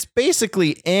 and it's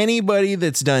basically anybody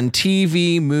that's done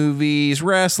TV, movies,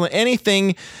 wrestling,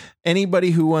 anything,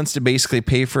 anybody who wants to basically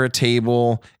pay for a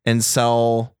table and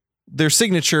sell their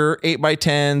signature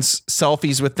 8x10s,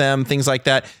 selfies with them, things like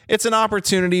that. It's an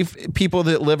opportunity for people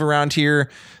that live around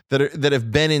here that have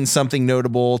been in something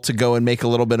notable to go and make a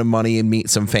little bit of money and meet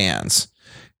some fans.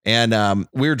 And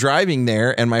we're driving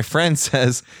there, and my friend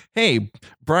says, "Hey,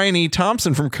 Brian E.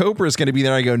 Thompson from Cobra is going to be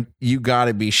there." I go, "You got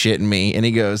to be shitting me." And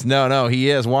he goes, No, he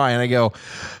is. Why? And I go,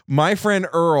 "My friend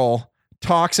Earl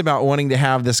talks about wanting to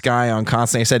have this guy on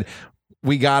constantly." I said,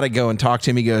 "We got to go and talk to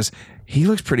him." He goes, "He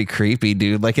looks pretty creepy,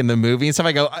 dude, like in the movie and stuff."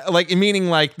 I go, like, meaning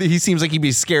like he seems like he'd be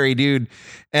a scary dude.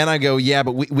 And I go, "Yeah,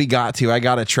 but we got to. I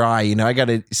got to try. I got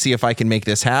to see if I can make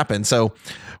this happen." So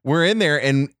we're in there,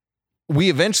 and we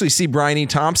eventually see Brian E.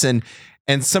 Thompson,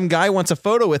 and some guy wants a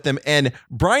photo with him. And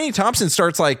Brian E. Thompson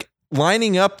starts like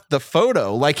lining up the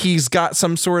photo like he's got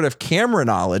some sort of camera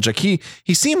knowledge. Like he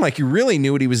seemed like he really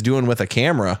knew what he was doing with a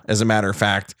camera, as a matter of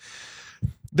fact.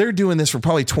 They're doing this for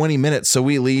probably 20 minutes. So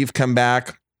we leave, come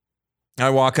back.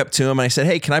 I walk up to him and I said,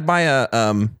 "Hey, can I buy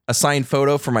a signed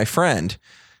photo for my friend?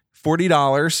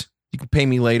 $40. You can pay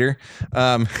me later."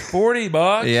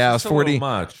 $40? Yeah, it was That's a little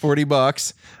much.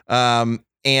 $40.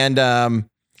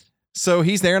 So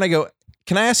he's there and I go,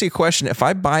 "Can I ask you a question? If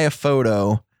I buy a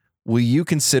photo, will you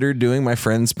consider doing my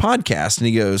friend's podcast?" And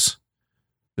he goes,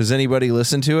 "Does anybody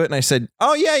listen to it?" And I said,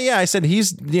 "Oh yeah." I said,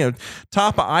 "He's,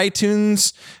 top of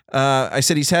iTunes." I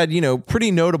said, "He's had,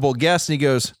 pretty notable guests." And he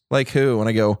goes, "Like who?" And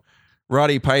I go,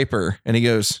 "Roddy Piper." And he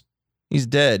goes, "He's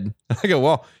dead." I go,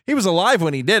 "Well, he was alive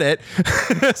when he did it."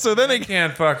 So then I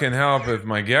can't fucking help if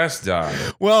my guest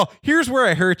died. Well, here's where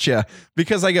I hurt you,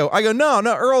 because I go, no,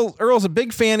 Earl's a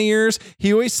big fan of yours.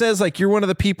 He always says like you're one of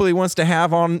the people he wants to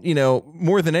have on,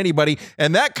 more than anybody.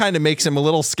 And that kind of makes him a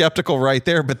little skeptical right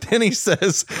there. But then he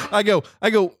says,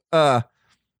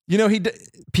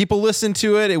 people listen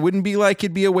to it. It wouldn't be like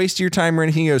it'd be a waste of your time or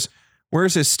anything. He goes,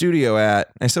 "Where's his studio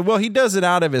at?" I said, "Well, he does it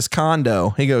out of his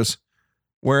condo." He goes,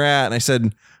 "Where at?" And I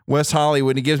said, "West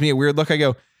Hollywood." And he gives me a weird look. I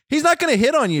go, "He's not going to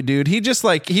hit on you, dude. He just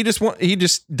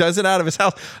does it out of his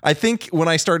house." I think when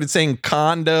I started saying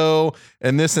condo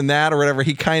and this and that or whatever,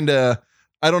 he kind of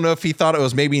I don't know if he thought it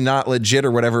was maybe not legit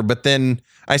or whatever, but then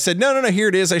I said, no, here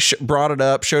it is. I brought it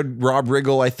up, showed Rob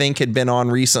Riggle, I think had been on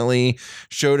recently,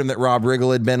 showed him that Rob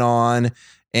Riggle had been on.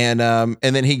 And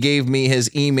then he gave me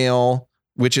his email,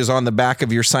 which is on the back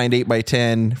of your signed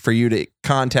 8x10 for you to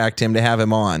contact him to have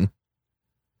him on.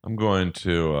 I'm going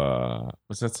to,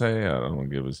 what's that say? I don't want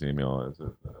to give his email. Is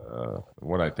it,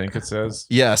 what I think it says?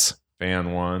 Yes.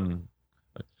 Fan one.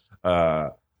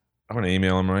 I'm going to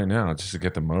email him right now just to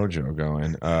get the mojo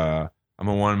going. I'm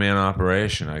a one-man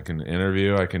operation. I can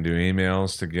interview. I can do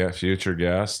emails to get future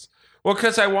guests. Well,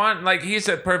 because I want, like, he's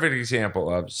a perfect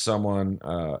example of someone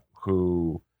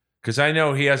who, because I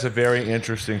know he has a very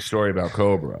interesting story about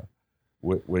Cobra,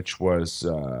 which was,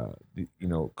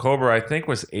 Cobra, I think,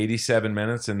 was 87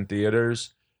 minutes in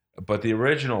theaters, but the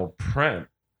original print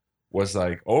was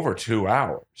like over 2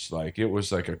 hours. Like, it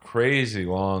was like a crazy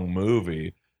long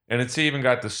movie. And it's even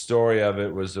got the story of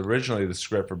it was originally the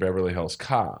script for Beverly Hills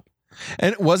Cop.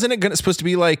 And wasn't it supposed to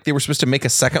be like they were supposed to make a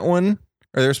second one?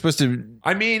 Or they were supposed to...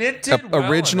 I mean, it did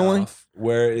originally enough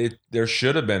where there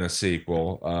should have been a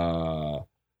sequel.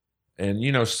 And,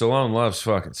 Stallone loves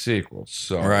fucking sequels.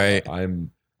 So right.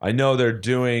 I know they're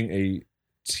doing a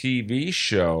TV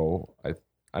show.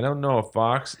 I don't know if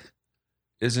Fox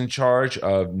is in charge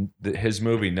of his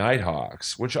movie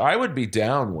Nighthawks, which I would be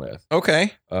down with.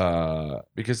 Okay.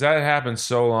 Because that happened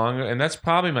so long ago, and that's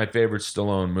probably my favorite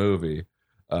Stallone movie.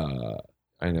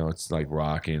 I know it's like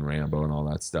Rocky and Rambo and all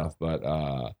that stuff, but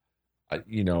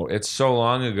it's so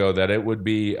long ago that it would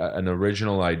be an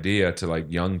original idea to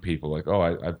like young people, like, oh,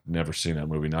 I've never seen that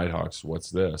movie Nighthawks.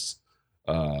 What's this?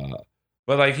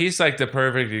 But like he's like the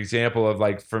perfect example of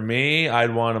like, for me,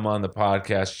 I'd want him on the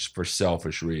podcast just for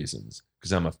selfish reasons.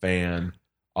 Because I'm a fan.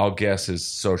 I'll guess his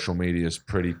social media is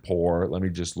pretty poor. Let me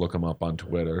just look him up on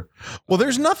Twitter. Well,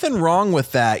 there's nothing wrong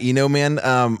with that,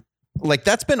 man. Like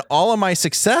that's been all of my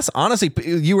success. Honestly,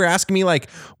 you were asking me like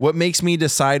what makes me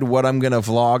decide what I'm going to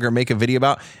vlog or make a video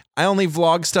about. I only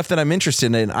vlog stuff that I'm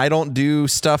interested in. I don't do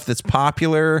stuff that's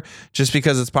popular just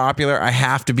because it's popular. I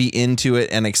have to be into it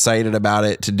and excited about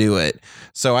it to do it.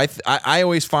 So I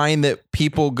always find that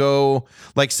people go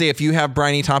like, say, if you have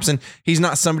Brian E. Thompson, he's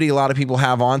not somebody a lot of people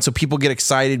have on. So people get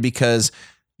excited because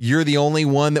you're the only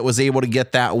one that was able to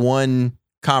get that one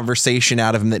conversation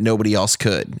out of him that nobody else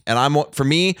could. And for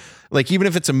me, like, even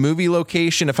if it's a movie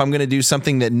location, if I'm going to do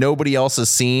something that nobody else has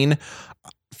seen,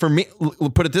 for me,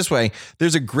 put it this way,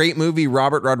 there's a great movie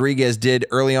Robert Rodriguez did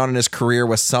early on in his career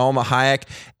with Salma Hayek,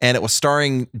 and it was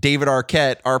starring David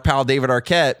Arquette, our pal David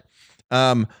Arquette.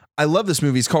 I love this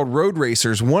movie. It's called Road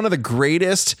Racers. One of the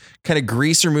greatest kind of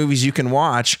greaser movies you can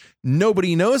watch.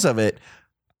 Nobody knows of it.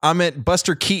 I'm at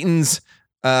Buster Keaton's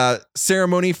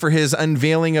ceremony for his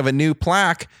unveiling of a new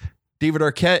plaque. David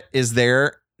Arquette is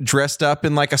there dressed up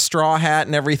in like a straw hat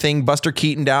and everything, Buster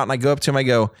Keaton out. And I go up to him, I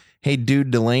go, "Hey,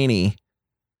 dude, Delaney."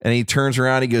 And he turns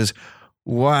around, he goes,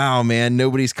 "Wow, man,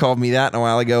 nobody's called me that in a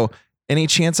while." I go, "Any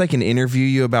chance I can interview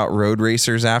you about Road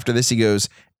Racers after this?" He goes,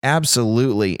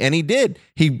 "Absolutely." And he did.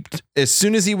 As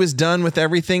soon as he was done with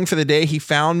everything for the day, he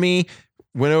found me,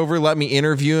 went over, let me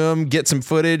interview him, get some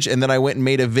footage. And then I went and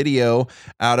made a video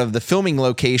out of the filming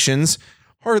locations.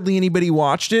 Hardly anybody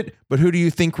watched it, but who do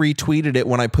you think retweeted it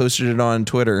when I posted it on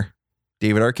Twitter?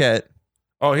 David Arquette.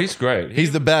 Oh, he's great.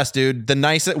 He's the best, dude.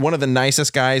 One of the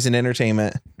nicest guys in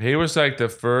entertainment. He was like the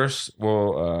first.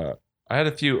 Well, I had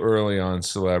a few early on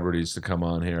celebrities to come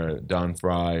on here. Don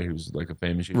Fry, who's like a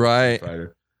famous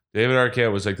fighter. David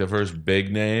Arquette was like the first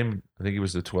big name. I think he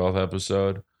was the 12th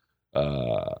episode.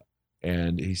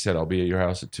 And he said, "I'll be at your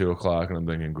house at 2:00." And I'm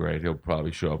thinking, great, he'll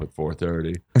probably show up at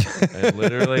 4:30. And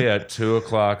literally at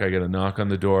 2:00, I get a knock on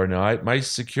the door. Now,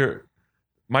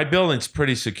 my building's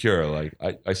pretty secure. Like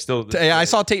I still, I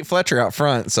saw Tate Fletcher out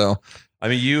front. So, I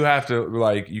mean, you have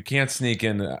to you can't sneak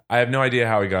in. I have no idea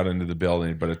how he got into the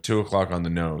building, but at 2:00 on the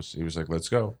nose, he was like, "Let's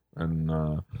go." And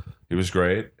he was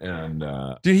great. And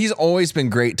dude, he's always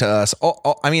been great to us.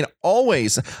 I mean,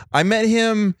 always. I met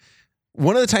him.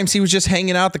 One of the times he was just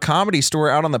hanging out at the Comedy Store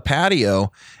out on the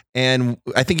patio, and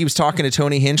I think he was talking to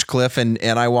Tony Hinchcliffe, and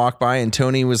I walked by, and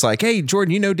Tony was like, "Hey,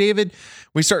 Jordan, you know David?"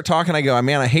 We start talking. I go,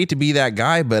 "Man, I hate to be that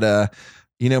guy, but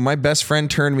my best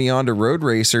friend turned me on to Road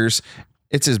Racers.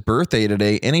 It's his birthday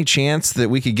today. Any chance that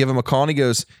we could give him a call?" And he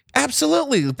goes,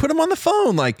 "Absolutely. Put him on the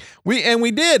phone." Like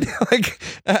we did. Like,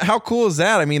 how cool is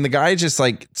that? I mean, the guy is just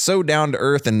like so down to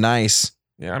earth and nice.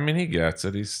 Yeah, I mean, he gets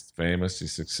it. He's famous.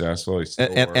 He's successful.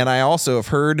 And I also have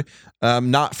heard,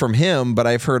 not from him, but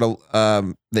I've heard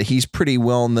that he's pretty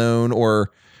well known, or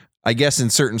I guess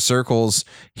in certain circles,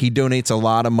 he donates a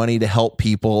lot of money to help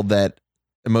people that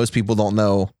most people don't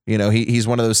know. You know, he's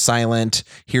one of those silent,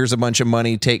 here's a bunch of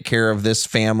money, take care of this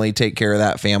family, take care of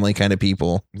that family kind of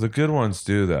people. The good ones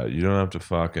do that. You don't have to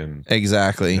fucking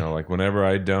exactly. You know, like whenever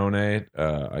I donate,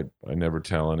 I never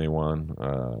tell anyone.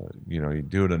 You know, you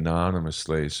do it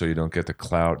anonymously so you don't get the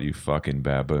clout, you fucking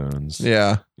baboons.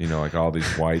 Yeah. You know, like all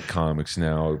these white comics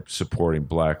now supporting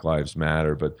Black Lives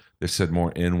Matter, but they said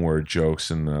more N-word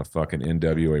jokes in the fucking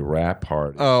NWA rap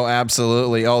party. Oh,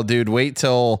 absolutely. Oh, dude, wait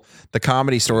till the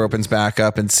Comedy Store opens back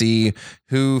up and see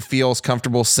who feels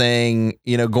comfortable saying,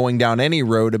 you know, going down any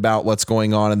road about what's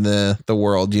going on in the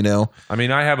world, you know? I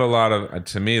mean, I have a lot of,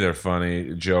 to me, they're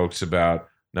funny jokes about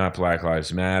not Black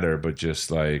Lives Matter, but just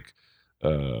like, you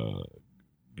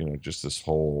know, just this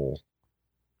whole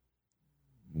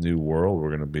new world we're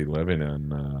going to be living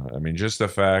in. I mean, just the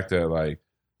fact that like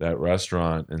that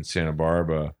restaurant in Santa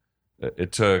Barbara,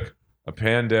 it took a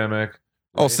pandemic.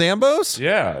 Oh, Sambo's?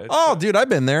 Yeah. Oh, dude, I've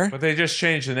been there. But they just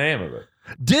changed the name of it.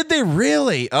 Did they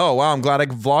really? Oh, wow. I'm glad I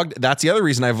vlogged. That's the other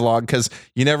reason I vlog, because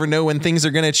you never know when things are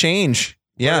going to change.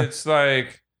 Yeah. But it's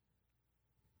like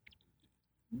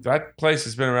that place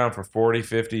has been around for 40,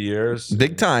 50 years.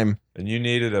 Big time. And you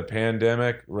needed a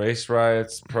pandemic, race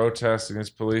riots, protests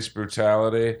against police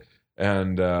brutality,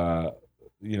 and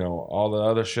you know, all the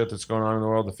other shit that's going on in the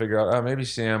world to figure out, oh, maybe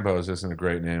Sambo's isn't a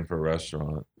great name for a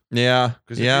restaurant. Yeah.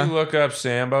 Because if you look up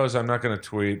Sambo's, I'm not going to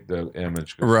tweet the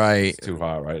image. Right. It's too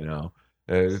hot right now.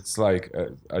 It's like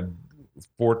a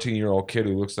 14-year-old kid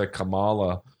who looks like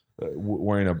Kamala,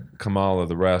 wearing a Kamala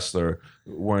the wrestler,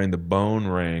 wearing the bone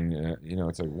ring. You know,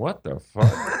 it's like, what the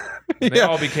fuck? They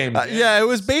all became yeah, it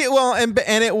was well, and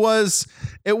it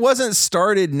wasn't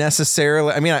started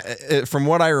necessarily. I mean, from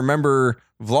what I remember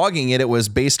vlogging it was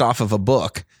based off of a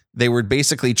book. They were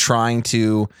basically trying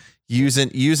to use an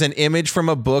image from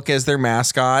a book as their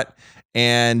mascot,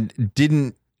 and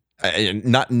didn't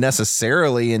not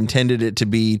necessarily intended it to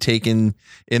be taken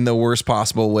in the worst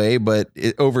possible way, but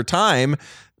over time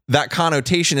that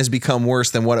connotation has become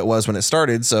worse than what it was when it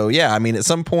started. So yeah, I mean, at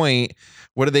some point,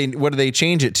 what do they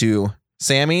change it to?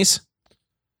 Sammy's?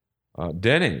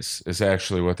 Denny's is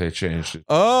actually what they changed it.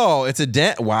 Oh, it's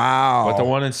a Wow. But the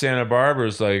one in Santa Barbara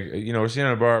is like, you know,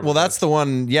 Santa Barbara. Well, that's the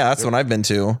one. Yeah, that's the one I've been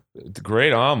to. The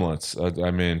great omelets.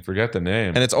 I mean, forget the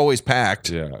name. And it's always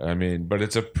packed. Yeah, I mean, but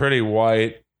it's a pretty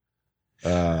white.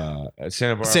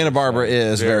 Santa Barbara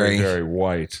is very, very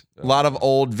white. A lot of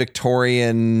old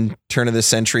Victorian turn of the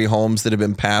century homes that have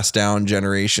been passed down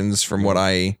generations from what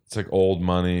I. It's like old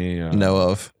money. Know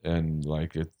of. And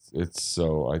like it's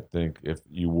so I think if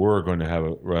you were going to have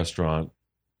a restaurant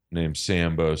named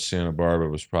Sambo's, Santa Barbara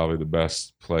was probably the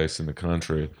best place in the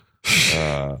country.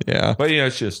 Yeah. But you know,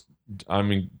 it's just, I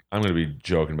mean, I'm going to be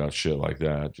joking about shit like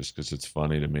that just because it's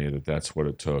funny to me that that's what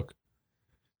it took.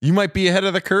 You might be ahead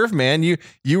of the curve, man. You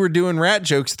were doing rat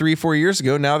jokes 3-4 years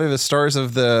ago. Now they're the stars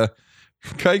of the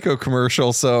Geico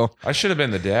commercial. So I should have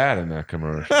been the dad in that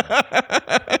commercial.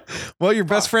 Well, you're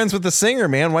best friends with the singer,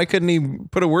 man. Why couldn't he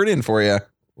put a word in for you?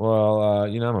 Well,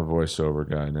 you know, I'm a voiceover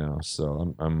guy now,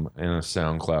 so I'm in a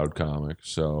SoundCloud comic.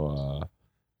 So,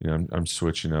 you know, I'm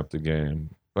switching up the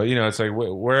game. But, you know, it's like,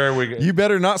 where are we? You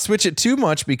better not switch it too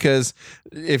much, because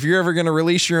if you're ever going to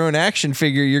release your own action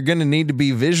figure, you're going to need to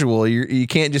be visual. You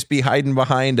can't just be hiding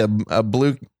behind a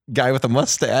blue guy with a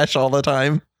mustache all the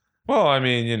time. Well, I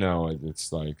mean, you know,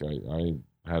 it's like I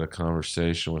had a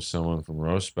conversation with someone from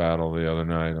Roast Battle the other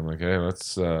night. I'm like, hey,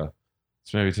 let's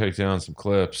maybe take down some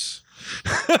clips.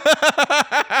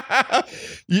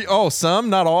 Some,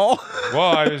 not all.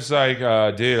 Well, I was like,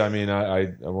 dude, I mean,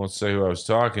 I won't say who I was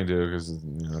talking to because,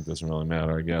 you know, it doesn't really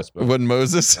matter, I guess. But wasn't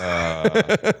Moses?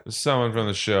 Someone from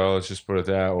the show, let's just put it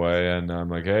that way. And I'm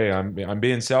like, hey, I'm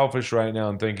being selfish right now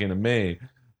and thinking of me.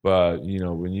 But, you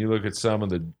know, when you look at some of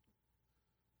the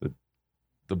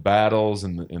battles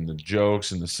and the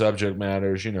jokes and the subject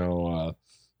matters, you know,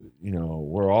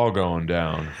 we're all going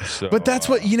down. So, but that's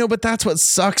what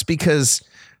sucks, because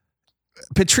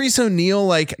Patrice O'Neal,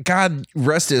 like, God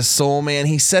rest his soul, man.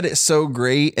 He said it so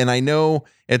great. And I know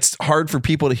it's hard for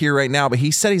people to hear right now, but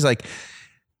he's like,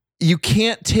 you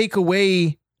can't take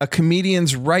away a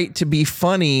comedian's right to be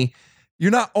funny.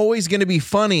 You're not always going to be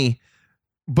funny,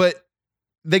 but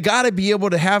they got to be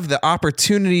able to have the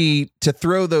opportunity to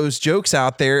throw those jokes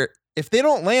out there. If they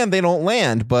don't land, they don't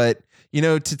land. But, you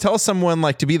know, to tell someone,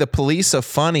 like, to be the police of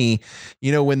funny,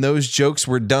 you know, when those jokes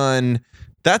were done,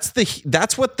 that's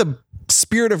what the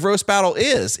spirit of Roast Battle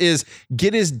is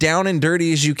get as down and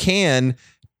dirty as you can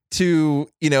to,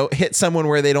 you know, hit someone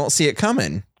where they don't see it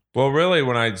coming. Well, really,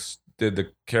 when I did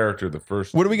the character the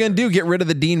first. What are we going to do? Get rid of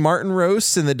the Dean Martin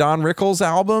roasts and the Don Rickles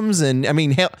albums? And I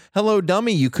mean, Hello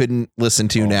Dummy, you couldn't listen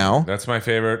to now. That's my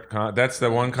favorite. That's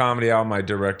the one comedy album I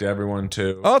direct everyone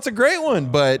to. Oh, it's a great one,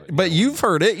 but you've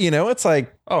heard it. It's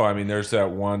like, oh, I mean, there's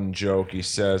that one joke he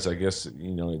says. I guess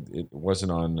it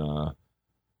wasn't on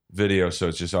video, so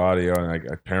it's just audio.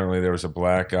 And apparently there was a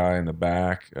black guy in the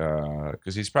back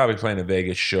because he's probably playing a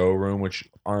Vegas showroom, which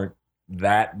aren't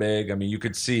that big. I mean, you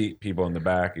could see people in the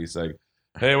back. He's like,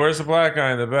 hey, where's the black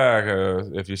guy in the back?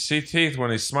 If you see teeth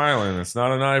when he's smiling, it's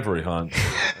not an ivory hunt.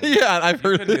 Yeah, I've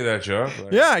heard do that joke.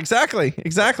 Yeah, exactly.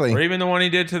 Or even the one he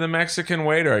did to the Mexican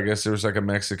waiter. I guess there was like a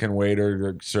Mexican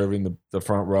waiter serving the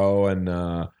front row,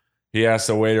 and he asked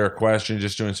the waiter a question,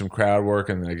 just doing some crowd work,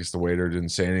 and I guess the waiter didn't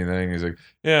say anything. He's like,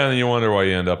 yeah, and you wonder why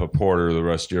you end up a porter the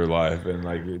rest of your life. And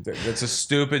like, it's a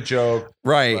stupid joke.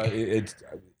 Right.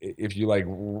 If you like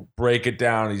break it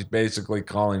down, he's basically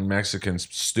calling Mexicans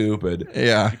stupid.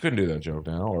 Yeah. You couldn't do that joke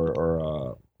now.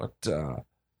 Or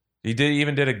he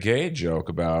did a gay joke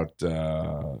about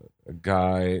a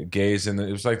guy, gays in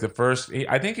it was like the first,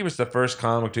 I think he was the first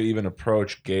comic to even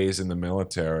approach gays in the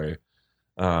military.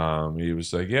 He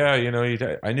was like, yeah,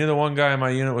 I knew the one guy in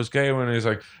my unit was gay when he was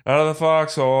like, out of the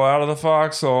foxhole.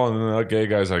 And then that gay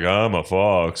guy's like, I'm a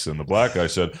fox. And the black guy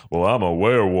said, well, I'm a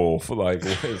werewolf. Like,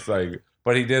 it's like,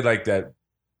 but he did like that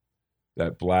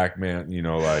black man,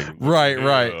 like,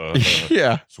 right.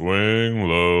 Yeah. Swing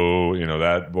low,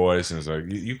 that voice. And it's like,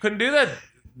 you couldn't do that,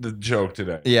 the joke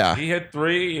today. Yeah. He had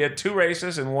two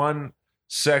races and one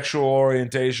sexual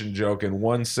orientation joke in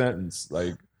one sentence.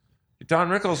 Like, Don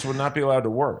Rickles would not be allowed to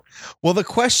work. Well, the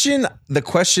question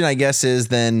I guess is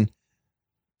then,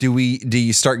 do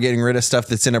you start getting rid of stuff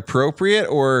that's inappropriate,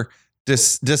 or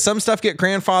does some stuff get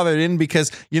grandfathered in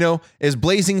because, is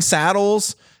Blazing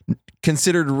Saddles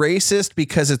considered racist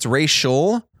because it's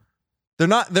racial?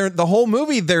 They're the whole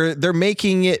movie. They're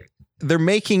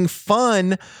making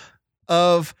fun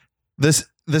of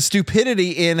the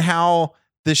stupidity in how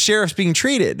the sheriff's being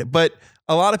treated, but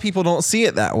a lot of people don't see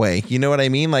it that way. You know what I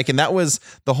mean? Like, and that was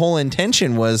the whole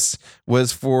intention was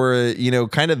for,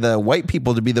 kind of the white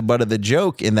people to be the butt of the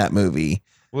joke in that movie.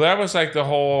 Well, that was like the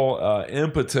whole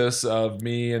impetus of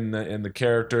me and the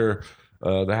character,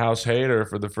 the House Hater,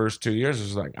 for the first 2 years. It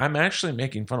was like, I'm actually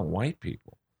making fun of white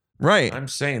people. Right. I'm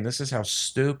saying this is how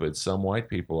stupid some white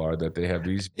people are, that they have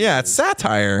these. Yeah, it's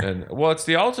satire. And well, it's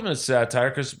the ultimate satire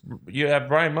because you have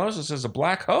Brian Moses as a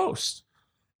black host.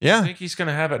 Yeah. I think he's going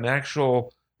to have an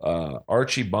actual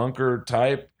Archie Bunker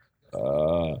type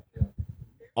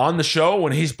on the show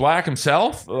when he's black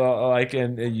himself. So,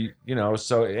 and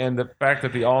the fact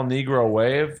that the all Negro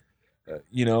wave,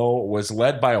 was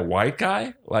led by a white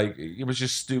guy, like, it was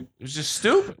just stupid. It was just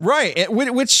stupid. Right.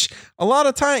 Which a lot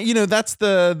of time, that's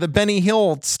the Benny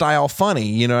Hill style funny.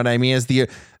 You know what I mean? Is the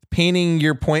painting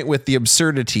your point with the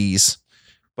absurdities.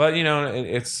 But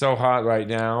it's so hot right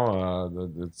now.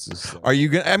 It's just, are you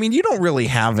gonna? I mean, you don't really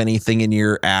have anything in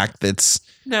your act that's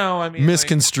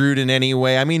misconstrued in any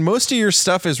way. I mean, most of your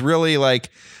stuff is really like,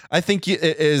 I think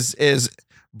is as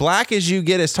black as you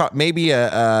get. Is taught maybe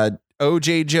a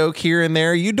OJ joke here and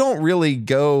there. You don't really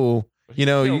go.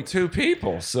 Two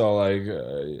people. So like,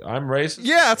 I'm racist.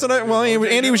 Yeah, that's what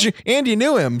Andy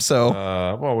knew him. So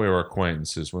well, we were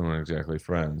acquaintances. We weren't exactly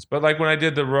friends. But like when I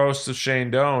did the roast of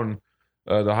Shane Doan,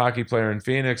 the hockey player in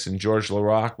Phoenix, and George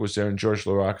Laraque was there, and George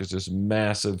Laraque is this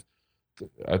massive,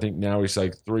 I think now he's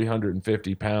like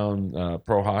 350-pound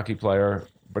pro hockey player,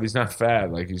 but he's not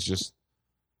fat. Like,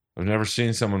 I've never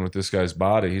seen someone with this guy's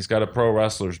body. He's got a pro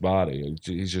wrestler's body.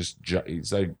 He's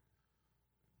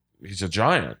a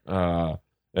giant. And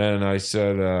I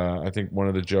said, I think one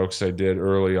of the jokes I did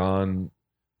early on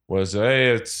was,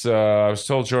 hey, I was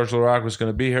told George Laraque was going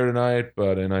to be here tonight,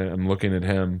 I'm looking at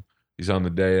him. He's on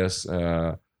the dais,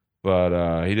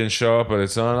 but he didn't show up. But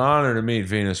it's an honor to meet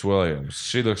Venus Williams.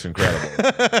 She looks incredible.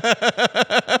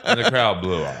 And the crowd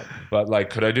blew up. But like,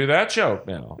 could I do that joke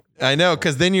now? I know,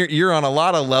 because then you're on a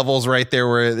lot of levels right there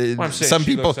where I'm saying some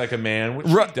she people looks like a man, which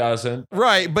she doesn't.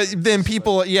 Right, but then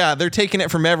people, they're taking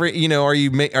it from every. Are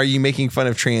you making fun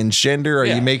of transgender? Are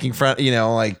you making fun?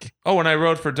 Like. Oh, when I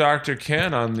wrote for Dr.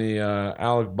 Ken on the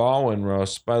Alec Baldwin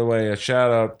roast. By the way, a shout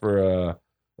out for.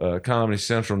 Comedy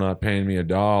Central not paying me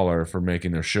 $1 for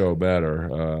making their show better.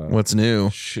 What's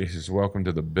new? Jesus, welcome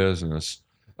to the business.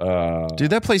 Dude,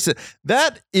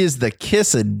 that is the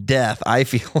kiss of death, I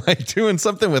feel like, doing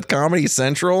something with Comedy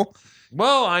Central.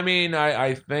 Well, I mean,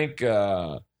 I think...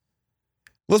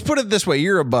 let's put it this way.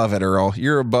 You're above it, Earl.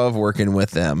 You're above working with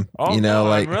them. Oh, no,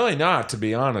 like, I'm really not, to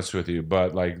be honest with you.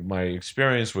 But like, my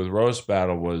experience with Roast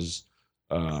Battle was...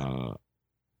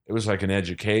 it was like an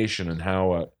education in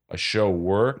how a show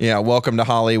worked. Yeah, welcome to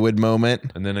Hollywood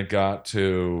moment. And then it got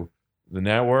to the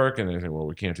network, and they think, well,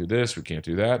 we can't do this, we can't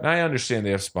do that. And I understand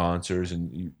they have sponsors,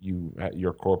 and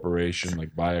your corporation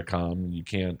like Viacom, you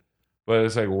can't. But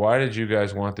it's like, why did you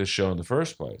guys want this show in the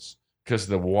first place? Because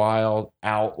the wild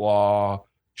outlaw,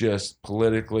 just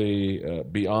politically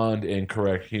beyond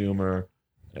incorrect humor,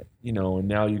 and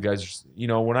now you guys,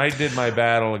 when I did my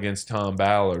battle against Tom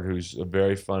Ballard, who's a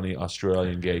very funny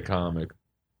Australian gay comic.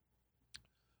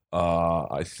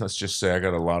 Let's just say I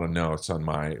got a lot of notes on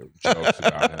my jokes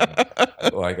about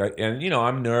him.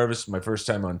 I'm nervous. My first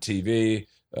time on TV.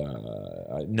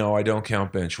 No, I don't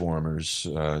count bench warmers.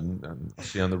 See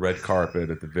on the red carpet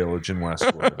at the Village in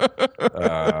Westwood.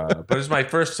 But it's my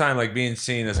first time being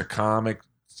seen as a comic,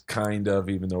 kind of,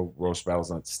 even though Roast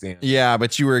Battle's not standing. Yeah,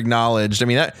 but you were acknowledged. I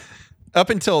mean, that up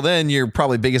until then, your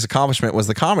probably biggest accomplishment was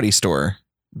the Comedy Store.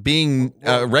 Being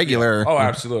regular. Yeah. Oh,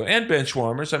 absolutely. And bench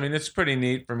warmers. I mean, it's pretty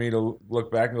neat for me to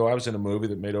look back and go, I was in a movie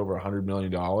that made over $100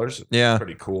 million. Yeah.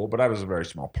 Pretty cool, but I was a very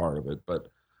small part of it. But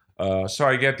so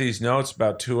I get these notes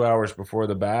about 2 hours before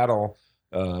the battle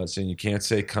saying you can't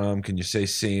say cum. Can you say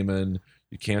semen?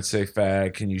 You can't say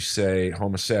fag. Can you say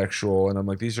homosexual? And I'm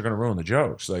like, these are going to ruin the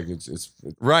jokes. It's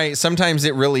right. Sometimes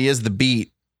it really is the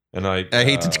beat. And I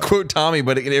hate to quote Tommy,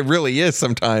 but it really is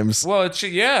sometimes. Well,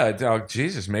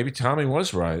 Jesus, maybe Tommy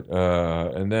was right.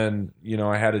 And then,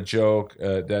 I had a joke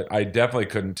that I definitely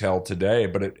couldn't tell today,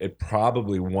 but it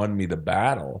probably won me the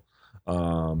battle.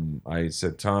 I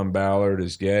said, Tom Ballard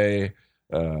is gay.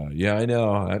 Yeah, I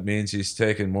know. That means he's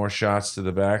taken more shots to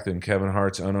the back than Kevin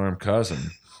Hart's unarmed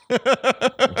cousin.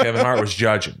 And Kevin Hart was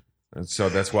judging. And so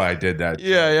that's why I did that.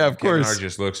 Yeah, of Kevin course. Hart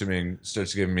just looks at me and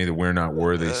starts giving me the "we're not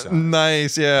worthy" sign.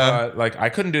 Nice, yeah. I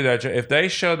couldn't do that if they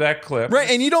showed that clip. Right,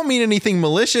 and you don't mean anything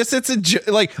malicious. It's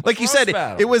a like you said,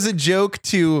 it was a joke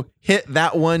to hit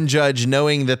that one judge,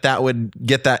 knowing that would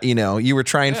get that. You were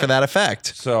trying for that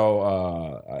effect. So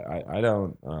I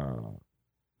don't.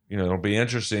 It'll be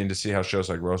interesting to see how shows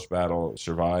like Roast Battle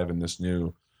survive in this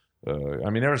new.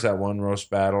 There was that one Roast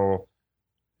Battle.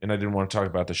 And I didn't want to talk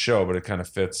about the show, but it kind of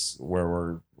fits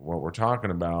what we're talking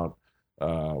about,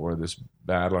 where this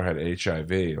battler had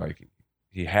HIV,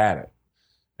 he had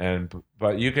it,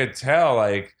 but you could tell,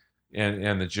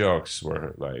 and the jokes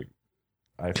were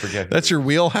I forget. That's your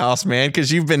wheelhouse, man,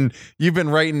 because you've been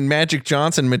writing Magic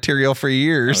Johnson material for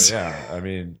years. Oh,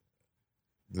 yeah,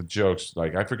 the jokes,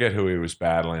 I forget who he was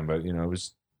battling, but it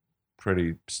was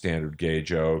pretty standard gay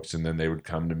jokes, and then they would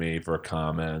come to me for a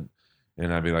comment.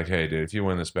 And I'd be like, hey, dude, if you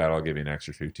win this battle, I'll give you an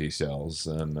extra few T cells.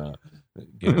 And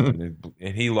and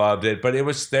he loved it. But it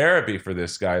was therapy for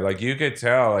this guy. You could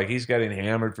tell, he's getting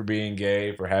hammered for being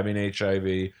gay, for having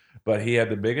HIV. But he had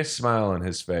the biggest smile on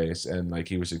his face. And,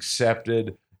 he was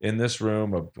accepted in this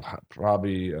room of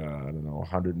probably,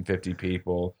 150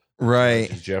 people. Right.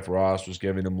 Jeff Ross was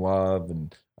giving him love.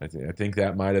 And I think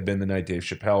that might have been the night Dave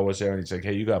Chappelle was there. And he's like,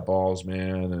 hey, you got balls,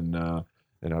 man.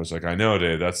 And I was like, I know,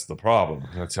 Dave. That's the problem.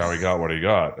 That's how he got what he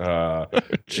got.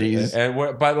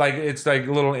 Jeez. But it's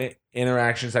little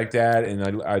interactions like that,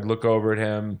 and I'd look over at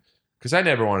him because I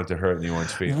never wanted to hurt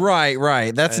anyone's feelings.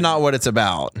 Right. That's not what it's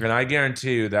about. And I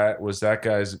guarantee you that was that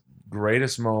guy's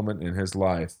greatest moment in his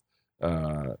life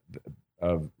of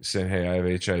saying, "Hey, I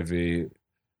have HIV,"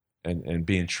 and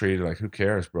being treated like, "Who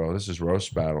cares, bro? This is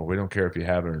Roast Battle. We don't care if you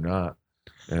have it or not."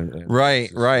 And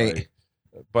right.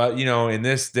 But in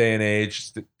this day and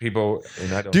age, people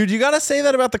and I don't. Dude, you got to say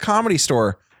that about the Comedy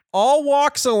Store. All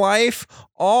walks of life,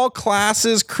 all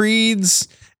classes, creeds,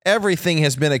 everything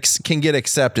can get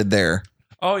accepted there.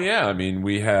 Oh yeah,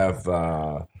 we have,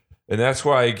 and that's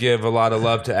why I give a lot of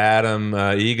love to Adam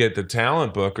Egget, the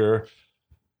talent booker.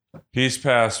 He's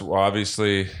passed,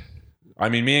 obviously.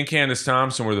 Me and Candace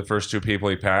Thompson were the first two people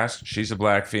he passed. She's a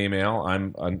black female.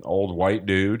 I'm an old white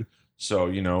dude. So,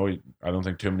 I don't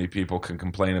think too many people can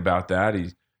complain about that.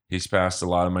 He's passed a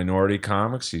lot of minority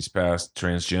comics. He's passed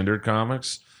transgendered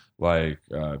comics.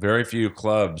 Very few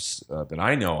clubs that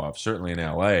I know of, certainly in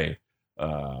LA.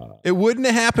 It wouldn't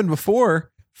have happened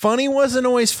before. Funny wasn't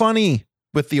always funny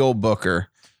with the old booker.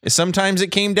 Sometimes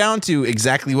it came down to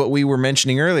exactly what we were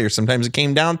mentioning earlier. Sometimes it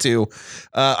came down to,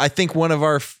 I think one of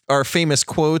our famous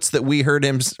quotes that we heard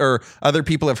him or other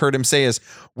people have heard him say is,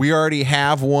 "We already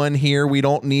have one here. We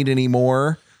don't need any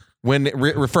more." When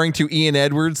referring to Ian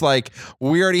Edwards,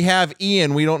 we already have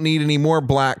Ian. We don't need any more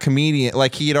black comedian.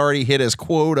 He had already hit his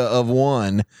quota of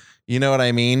one. You know what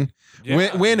I mean?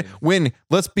 Yeah. When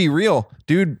let's be real,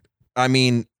 dude.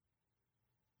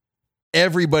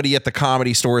 Everybody at the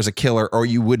Comedy Store is a killer or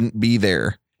you wouldn't be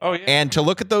there. Oh, yeah. And to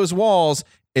look at those walls,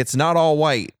 it's not all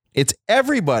white. It's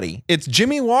everybody. It's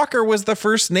Jimmy Walker was the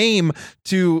first name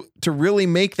to really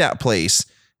make that place.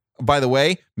 By the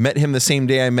way, met him the same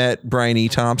day I met Brian E.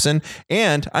 Thompson,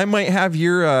 and I might have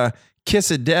your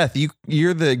kiss of death.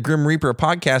 You're the Grim Reaper of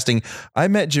podcasting. I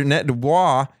met Jeanette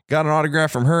Dubois, got an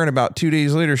autograph from her, and about 2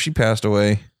 days later, she passed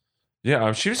away.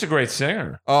 Yeah, she was a great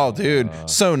singer. Oh, dude,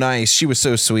 so nice. She was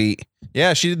so sweet.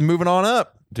 Yeah, she's moving on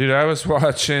up. Dude, I was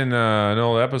watching an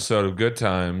old episode of Good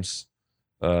Times.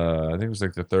 I think it was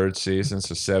like the 3rd season,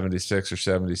 so 76 or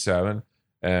 77.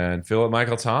 And Philip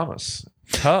Michael Thomas.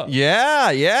 Tough.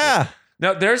 Yeah.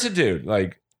 Now, there's a dude,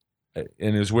 like, and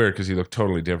it was weird because he looked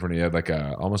totally different. He had like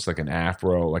almost like an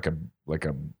afro, like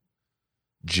a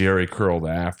Jerry curled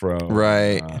afro.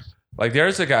 Right. Like,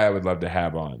 there's a guy I would love to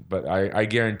have on, but I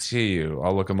guarantee you,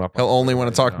 I'll look him up. He'll only want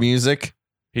to talk music.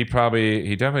 He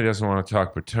definitely doesn't want to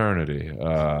talk paternity.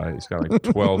 He's got like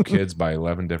 12 kids by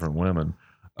 11 different women.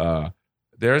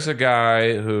 There's a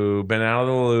guy who been out of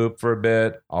the loop for a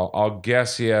bit. I'll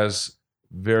guess he has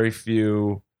very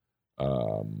few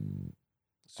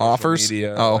offers.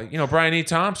 Media. Brian E.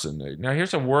 Thompson. Now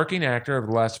here's a working actor of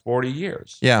the last 40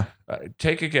 years. Yeah.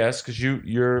 Take a guess, because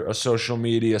you're a social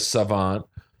media savant.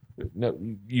 No,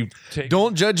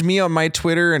 don't judge me on my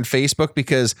Twitter and Facebook,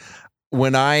 because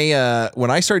when I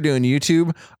started doing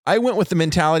YouTube, I went with the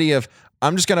mentality of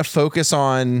I'm just going to focus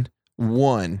on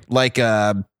one. Like,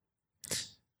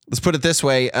 let's put it this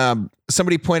way.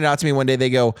 Somebody pointed out to me one day, they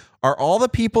go, are all the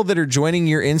people that are joining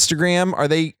your Instagram, are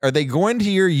they going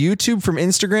to your YouTube from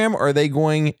Instagram, or are they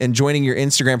going and joining your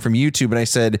Instagram from YouTube? And I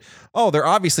said, oh, they're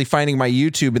obviously finding my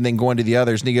YouTube and then going to the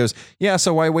others. And he goes, yeah,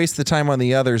 so why waste the time on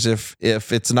the others if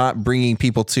it's not bringing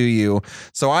people to you?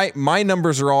 So my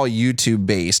numbers are all YouTube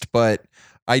based, but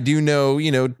I do know,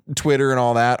 Twitter and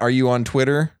all that. Are you on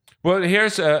Twitter? Well,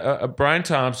 here's Brian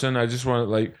Thompson. I just want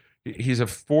to he's a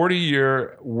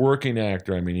 40-year working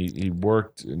actor. I mean, he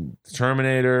worked in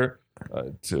Terminator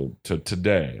to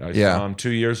today. I saw him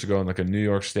 2 years ago in like a New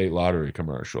York State lottery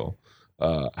commercial.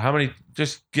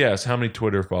 Just guess, how many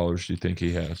Twitter followers do you think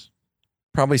he has?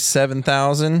 Probably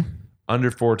 7,000. Under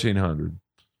 1,400.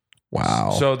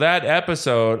 Wow. So that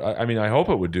episode, I mean, I hope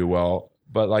it would do well,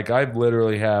 but like I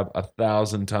literally have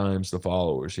 1,000 times the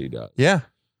followers he does. Yeah.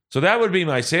 So that would be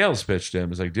my sales pitch to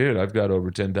him. It's like, dude, I've got over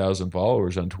 10,000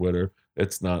 followers on Twitter.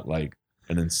 It's not like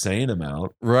an insane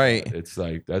amount. Right. It's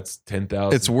like, that's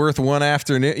 10,000. It's worth one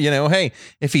afternoon. Hey,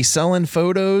 if he's selling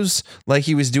photos like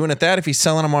he was doing at that, if he's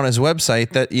selling them on his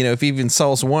website, that, if he even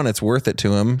sells one, it's worth it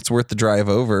to him. It's worth the drive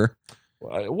over.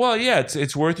 Well, yeah,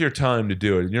 it's worth your time to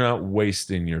do it. You're not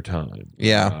wasting your time.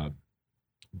 Yeah.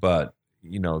 But,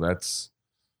 that's...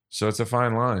 So it's a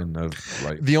fine line of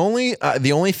like the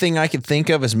only thing I could think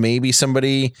of is maybe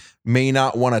somebody may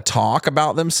not want to talk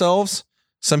about themselves.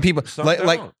 Some people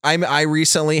I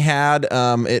recently had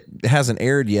it hasn't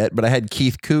aired yet, but I had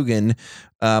Keith Coogan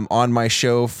on my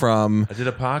show from. I did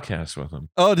a podcast with him.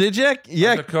 Oh, did you?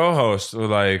 Yeah, I'm the co-host with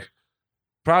like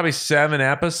probably 7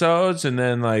 episodes, and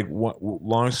then like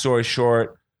long story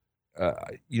short,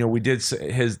 we did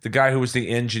the guy who was the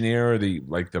engineer, the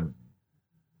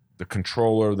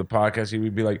controller of the podcast, he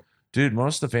would be like, dude,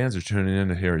 most of the fans are tuning in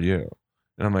to hear you.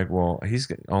 And I'm like, well, he's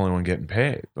the only one getting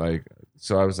paid. Like,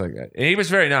 so I was like, and he was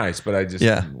very nice, but I just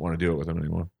didn't want to do it with him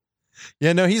anymore.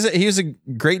 Yeah, no, he was a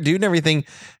great dude and everything.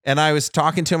 And I was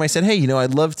talking to him. I said, hey,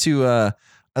 I'd love to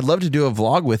do a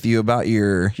vlog with you about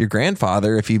your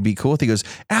grandfather if you'd be cool with it. He goes,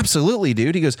 absolutely,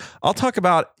 dude. He goes, I'll talk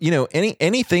about,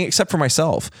 anything except for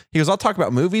myself. He goes, I'll talk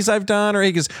about movies I've done, or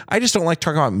he goes, I just don't like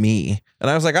talking about me. And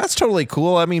I was like, that's totally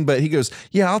cool. I mean, but he goes,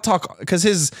 yeah, I'll talk, because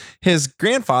his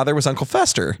grandfather was Uncle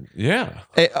Fester. Yeah.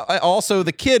 Also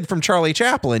the kid from Charlie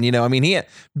Chaplin, he had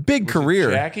big career.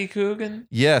 Jackie Coogan?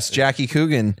 Yes, Jackie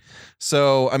Coogan.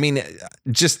 So, I mean,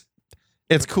 just...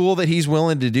 It's cool that he's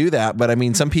willing to do that, but I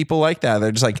mean, some people like that.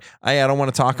 They're just like, I don't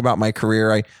want to talk about my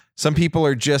career. Some people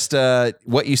are just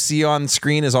what you see on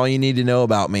screen is all you need to know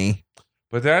about me.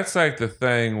 But that's like the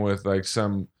thing with like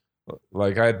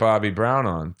I had Bobby Brown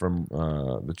on from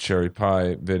the Cherry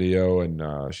Pie video,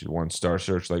 and she won Star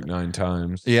Search like 9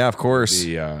 times. Yeah, of course.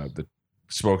 The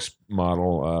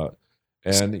spokesmodel.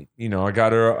 And, I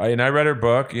got her, and I read her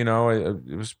book, it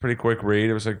was a pretty quick read.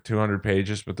 It was like 200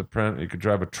 pages, but the print, you could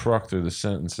drive a truck through the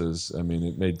sentences. I mean,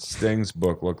 it made Sting's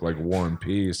book look like War and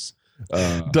Peace.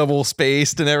 Double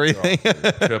spaced and everything.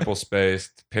 Triple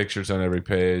spaced, pictures on every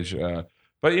page.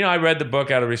 But, I read the book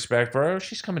out of respect for her.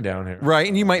 She's coming down here. Right.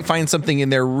 And you might find something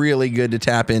in there really good to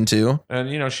tap into.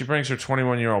 And, she brings her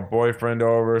 21-year-old boyfriend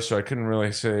over. So I couldn't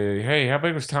really say, hey, how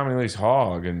big was Tommy Lee's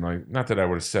hog? And like, not that I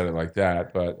would have said it like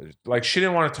that, but like she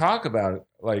didn't want to talk about it,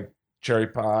 like Cherry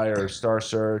Pie or Star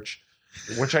Search.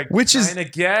 which I Which is- kind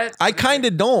of get. I kind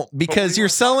of don't, because do you're you wanna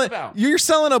selling talk about? you're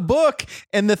selling a book,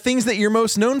 and the things that you're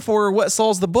most known for are what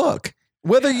sells the book.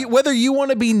 Whether you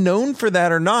want to be known for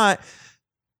that or not.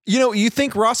 You know, you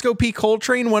think Roscoe P.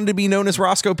 Coltrane wanted to be known as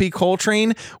Roscoe P.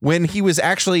 Coltrane when he was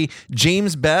actually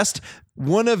James Best,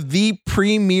 one of the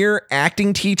premier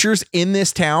acting teachers in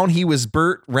this town. He was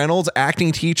Burt Reynolds'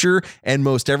 acting teacher and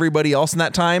most everybody else in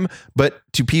that time. But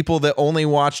to people that only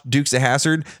watch Dukes of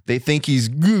Hazzard, they think he's,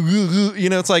 you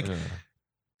know, it's like,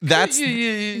 that's,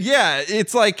 yeah,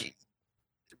 it's like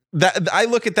that. I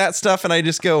look at that stuff and I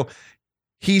just go,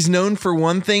 he's known for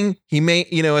one thing. He may,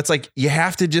 you know, it's like you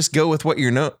have to just go with what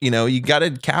you're known. You know, you got to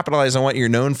capitalize on what you're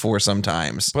known for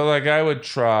sometimes. But like I would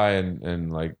try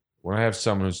and like when I have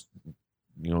someone who's,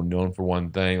 you know, known for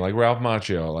one thing, like Ralph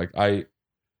Macchio, like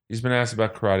he's been asked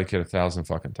about Karate Kid 1,000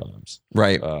 fucking times.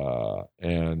 Right.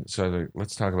 And so I was like,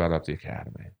 let's talk about Up the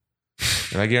Academy.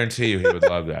 And I guarantee you he would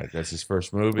love that. That's his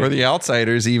first movie. Or The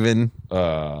Outsiders even.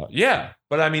 Yeah.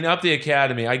 But I mean, Up the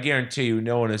Academy, I guarantee you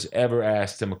no one has ever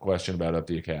asked him a question about Up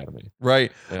the Academy.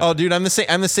 Right. Yeah. Oh, dude, I'm the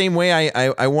same way.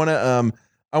 I want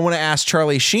to ask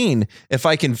Charlie Sheen if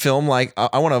I can film, like,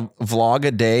 I want to vlog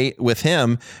a day with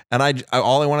him. And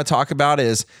all I want to talk about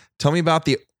is, tell me about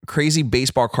the crazy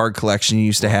baseball card collection you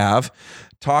used to have.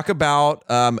 Talk about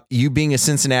you being a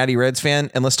Cincinnati Reds fan,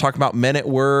 and let's talk about Men at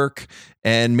Work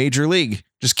and Major League.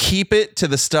 Just keep it to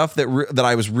the stuff that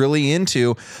I was really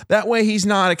into. That way he's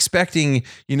not expecting,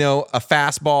 you know, a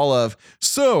fastball of,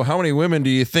 so how many women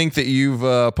do you think that you've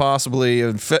possibly,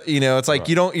 you know, it's like,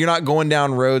 right. you're not going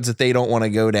down roads that they don't want to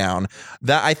go down.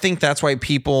 That, I think that's why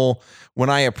people,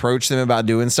 when I approach them about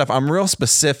doing stuff, I'm real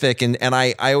specific. And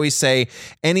I always say,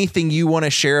 anything you want to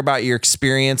share about your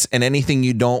experience and anything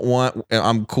you don't want,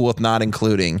 I'm cool with not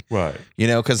including. Right. You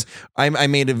know, because I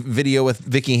made a video with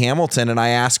Vicky Hamilton and I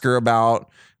asked her about,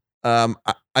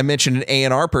 I mentioned an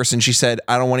A&R person. She said,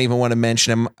 I don't even want to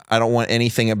mention him. I don't want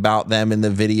anything about them in the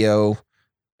video.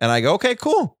 And I go, okay,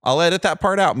 cool. I'll edit that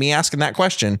part out. Me asking that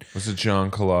question. Was it John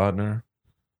Kalodner?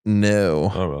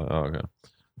 No. Oh, really? Oh, okay.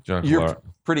 John You're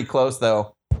pretty close,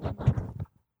 though.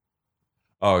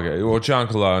 Oh, okay. Well, John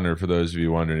Kalodner, for those of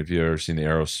you wondering if you've ever seen the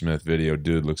Aerosmith video,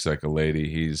 dude looks like a lady.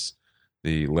 He's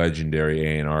the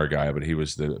legendary A&R guy, but he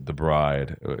was the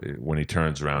bride. When he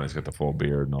turns around, he's got the full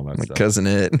beard and all that My stuff. cousin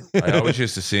it. I always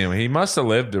used to see him. He must have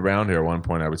lived around here at one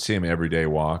point. I would see him every day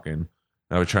walking.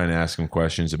 I would try and ask him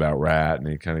questions about Rat, and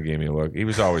he kind of gave me a look. He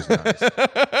was always nice.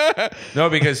 No,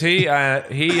 because he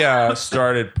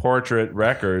started Portrait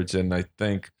Records, and I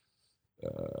think I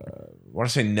want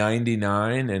to say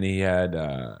 99, and he had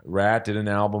Rat did an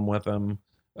album with him.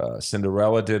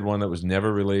 Cinderella did one that was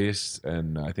never released,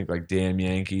 and I think like Damn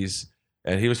Yankees.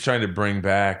 And he was trying to bring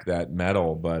back that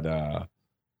metal, but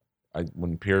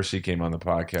when Piercy came on the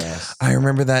podcast, I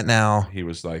remember that now. he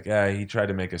was like, he tried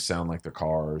to make us sound like the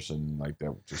Cars, and like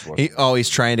that just wasn't. He's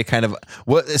trying to kind of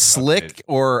slick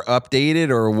or updated,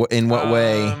 or in what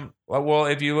way? Well,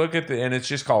 if you look at and it's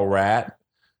just called Rat.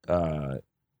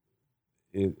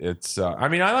 It's I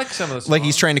mean, I like some of the songs. Like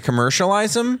he's trying to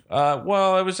commercialize them.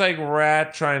 Well, it was like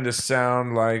Rat trying to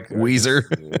sound like Weezer.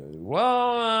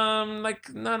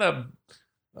 Like not a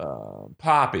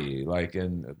poppy, like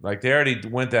they already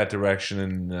went that direction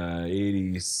in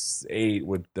 '88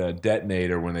 with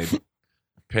Detonator when they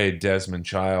paid Desmond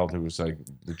Child, who was like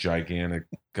the gigantic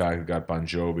guy who got Bon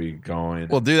Jovi going.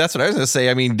 Well, dude, that's what I was going to say.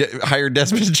 I mean, hired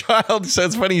Desmond Child. So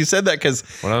it's funny you said that, because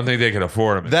I don't think they could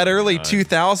afford him. That early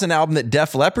 2000 album that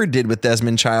Def Leppard did with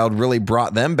Desmond Child really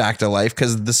brought them back to life,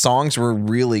 because the songs were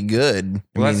really good.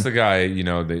 Well, that's the guy, you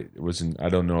know, I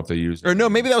don't know if they used. Or no,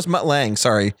 maybe that was Mutt Lange.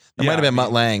 Sorry. That might have been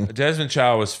Mutt Lange. Desmond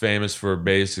Child was famous for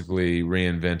basically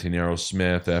reinventing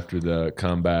Aerosmith after the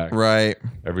comeback. Right.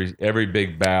 Every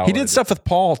big ballad. He did stuff with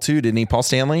Paul too, didn't he? Paul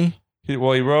Stanley? He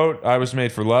wrote "I Was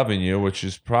Made for Loving You," which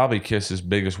is probably Kiss's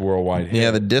biggest worldwide hit.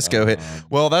 Yeah, the disco hit.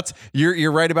 Well,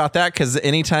 you're right about that, because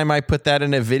anytime I put that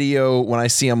in a video when I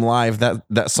see him live,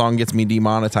 that song gets me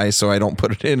demonetized, so I don't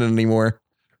put it in anymore.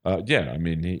 Yeah, I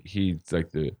mean he's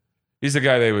the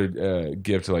guy they would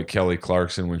give to like Kelly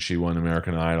Clarkson when she won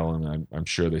American Idol, and I'm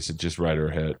sure they said just write her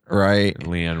a hit. Right. And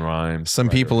Leanne Rimes. Some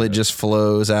people it just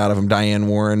flows out of them. Diane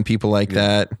Warren, people like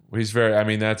that. He's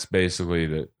that's basically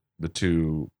the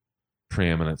two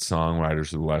preeminent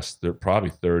songwriters of the last probably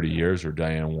 30 years are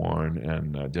Diane Warren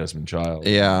and Desmond Child.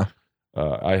 Yeah.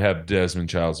 I have Desmond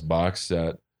Child's box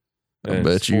set. I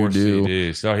bet you do.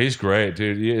 CDs. No, he's great,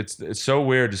 dude. It's so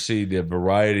weird to see the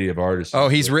variety of artists. Oh,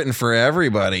 he's written for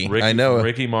everybody. I know.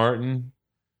 Ricky Martin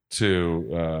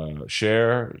to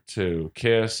Cher, to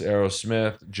Kiss,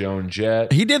 Aerosmith, Joan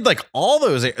Jett. He did like all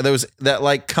those that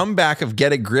like comeback of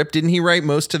Get a Grip. Didn't he write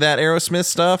most of that Aerosmith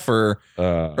stuff, or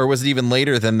was it even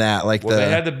later than that? Like they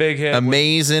had the big hit,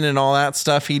 Amazing and all that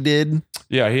stuff he did.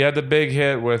 Yeah, he had the big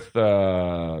hit with.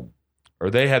 Or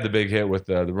they had the big hit with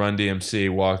the Run DMC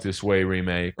Walk This Way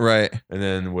remake, right? And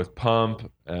then with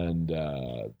Pump and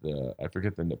I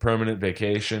forget the Permanent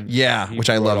Vacation. Yeah,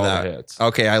 which I love that. Hits.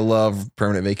 Okay, I love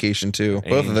Permanent Vacation too. Angel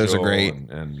Both of those are great.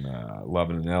 And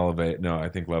Lovin' an Elevator. No, I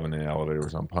think Lovin' an Elevator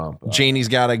was on Pump. Janie's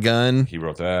Got a Gun. He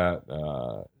wrote that.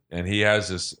 And he has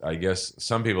this. I guess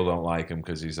some people don't like him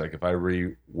because he's like, if I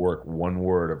rework one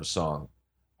word of a song,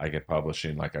 I get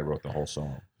publishing like I wrote the whole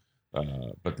song.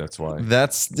 But that's why.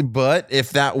 But if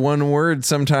that one word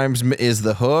sometimes is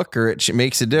the hook or it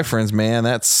makes a difference, man,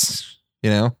 that's,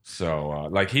 So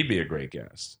like he'd be a great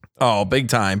guest. Oh, big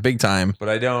time. But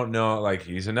I don't know. Like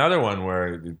he's another one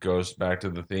where it goes back to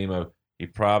the theme of he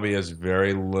probably has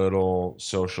very little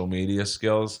social media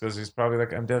skills because he's probably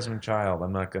like, I'm Desmond Child.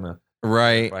 I'm not going to.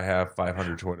 Right. If I have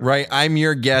 500 Twitter. Right. I'm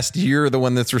your guest. You're the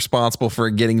one that's responsible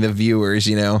for getting the viewers,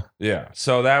 Yeah.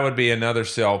 So that would be another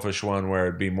selfish one where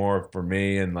it'd be more for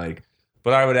me and like,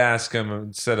 but I would ask him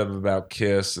instead of about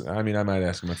Kiss. I mean, I might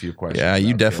ask him a few questions. Yeah,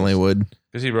 you definitely would.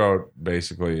 Because he wrote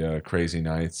basically Crazy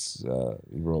Nights.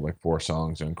 He wrote like 4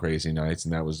 songs on Crazy Nights.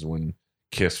 And that was when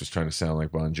Kiss was trying to sound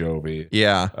like Bon Jovi.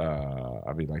 Yeah.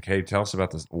 I'd be like, hey, tell us about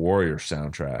this Warrior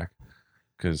soundtrack.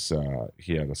 Because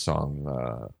he had a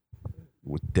song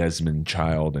with Desmond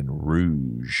Child and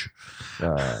Rouge.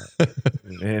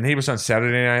 And he was on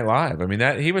Saturday Night Live. I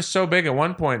mean, he was so big at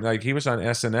one point, like he was on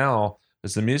SNL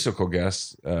as the musical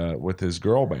guest with his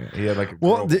girl band. He had like a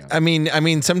girl band. I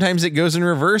mean, sometimes it goes in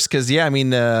reverse because, he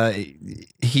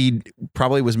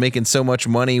probably was making so much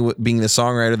money being the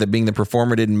songwriter that being the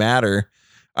performer didn't matter.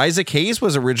 Isaac Hayes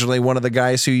was originally one of the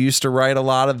guys who used to write a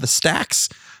lot of the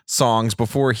Stax songs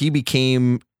before he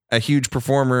became a huge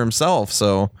performer himself.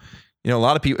 So, a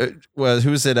lot of people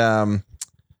who's it?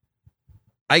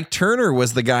 Ike Turner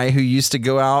was the guy who used to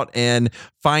go out and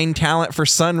find talent for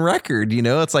Sun Record.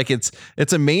 It's like, it's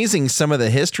amazing some of the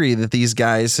history that these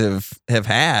guys have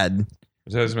had.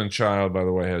 Desmond Child, by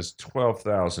the way, has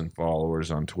 12,000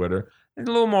 followers on Twitter. It's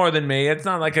a little more than me. It's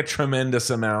not like a tremendous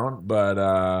amount, but,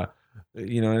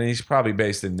 and he's probably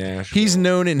based in Nashville. He's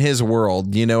known in his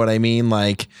world. You know what I mean?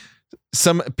 Like,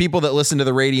 some people that listen to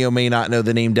the radio may not know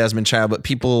the name Desmond Child, but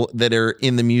people that are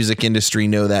in the music industry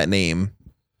know that name.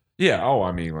 Yeah. Oh,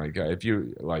 I mean,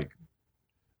 like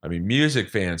music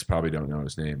fans probably don't know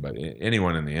his name, but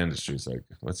anyone in the industry is like,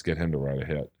 let's get him to write a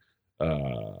hit.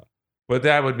 But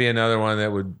that would be another one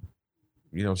that would,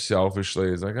 selfishly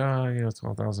is like,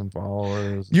 12,000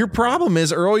 followers. Your problem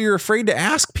is, Earl, you're afraid to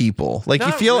ask people. Like,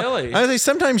 Not you feel, really. I say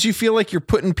sometimes you feel like you're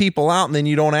putting people out and then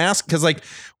you don't ask. Cause like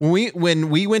when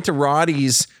we went to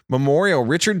Roddy's memorial,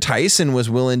 Richard Tyson was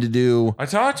willing to do. I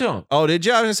talked to him. Oh, did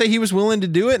you? I was gonna say he was willing to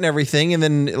do it and everything. And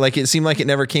then like, it seemed like it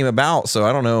never came about. So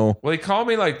I don't know. Well, he called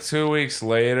me like 2 weeks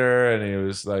later and he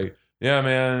was like, yeah,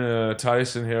 man,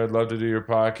 Tyson here. I'd love to do your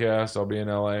podcast. I'll be in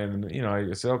LA. And,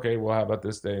 I said, okay, well, how about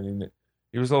this day? And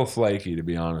he was a little flaky, to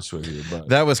be honest with you. But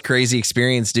that was crazy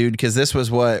experience, dude. Because this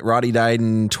was what Roddy died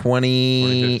in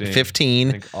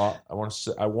 2015. I want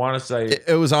to say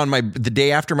it was on the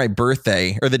day after my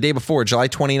birthday, or the day before, July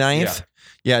 29th.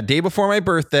 Yeah, day before my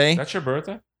birthday. That's your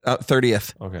birthday?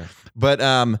 30th. Okay.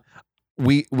 But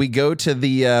we go to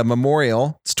the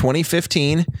memorial. It's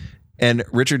 2015, and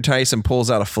Richard Tyson pulls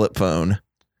out a flip phone.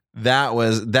 That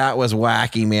was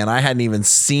wacky, man. I hadn't even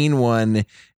seen one.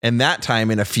 And that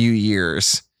time in a few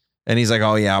years. And he's like,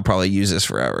 oh, yeah, I'll probably use this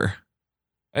forever.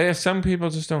 Hey, some people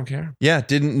just don't care. Yeah,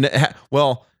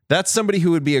 well, that's somebody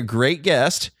who would be a great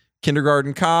guest.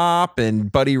 Kindergarten Cop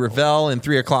and Buddy Revell and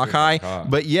 3 O'Clock High.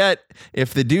 But yet,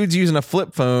 if the dude's using a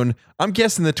flip phone, I'm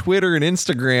guessing the Twitter and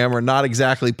Instagram are not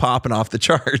exactly popping off the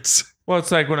charts. Well,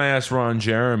 it's like when I asked Ron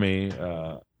Jeremy,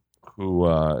 who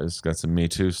has got some Me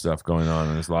Too stuff going on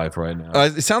in his life right now.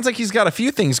 It sounds like he's got a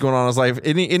few things going on in his life.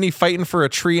 Isn't he fighting for a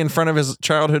tree in front of his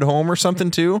childhood home or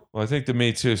something too? Well, I think the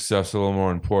Me Too stuff's a little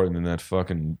more important than that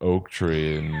fucking oak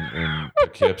tree in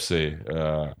Poughkeepsie.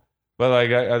 But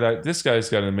like, this guy's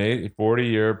got an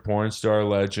 40-year porn star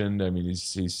legend. I mean,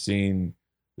 he's seen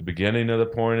the beginning of the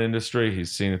porn industry.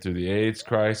 He's seen it through the AIDS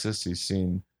crisis. He's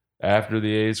seen after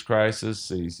the AIDS crisis.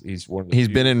 He's one of the He's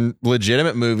been in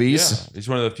legitimate movies. Yeah, he's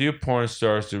one of the few porn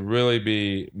stars to really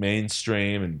be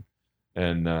mainstream.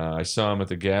 And I saw him at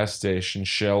the gas station,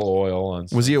 Shell Oil.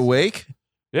 Was he awake?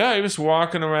 Yeah, he was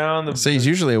walking around. So he's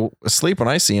usually asleep when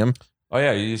I see him. Oh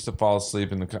yeah, he used to fall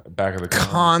asleep in the back of the car.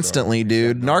 Constantly,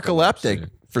 dude. Narcoleptic.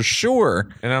 for sure.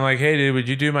 And I'm like, hey, dude, would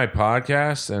you do my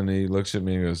podcast? And he looks at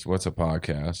me and goes, what's a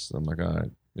podcast? I'm like, all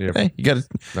right. Yeah, Hey, you got to.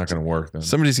 not going to work then.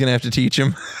 Somebody's gonna have to teach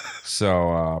him.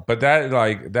 So, but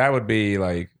that would be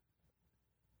like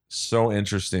so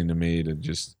interesting to me to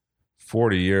just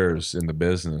 40 years in the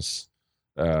business.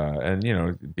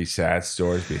 And be sad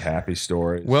stories, be happy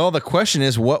stories. Well, the question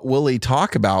is, what will he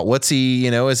talk about? What's he?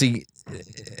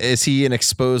 Is he an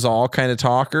expose all kind of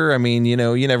talker? I mean, you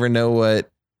never know what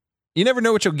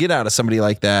you'll get out of somebody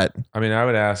like that. I mean, I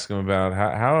would ask him about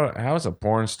how is a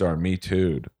porn star Me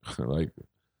Too'd? Like,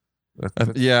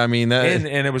 yeah, I mean that,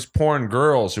 and it was porn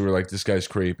girls who were like, this guy's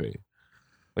creepy.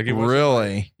 Like, it wasn't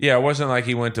really, yeah, it wasn't like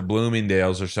he went to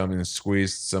Bloomingdale's or something and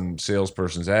squeezed some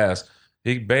salesperson's ass.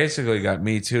 He basically got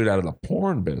Me Too'd out of the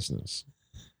porn business,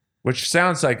 which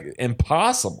sounds like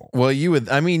impossible. Well, you would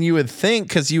think,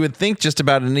 because you would think just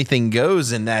about anything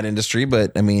goes in that industry,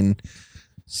 but I mean,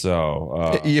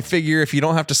 so you figure if you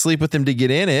don't have to sleep with him to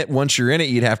get in it, once you're in it,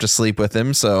 you'd have to sleep with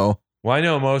him. So, well, I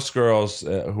know most girls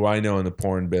who I know in the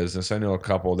porn business. I know a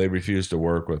couple. They refuse to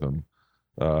work with him.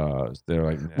 They're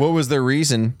like, nah. What was their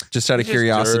reason? Just out of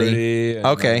curiosity.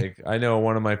 Okay. Like, I know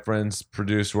one of my friends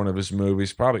produced one of his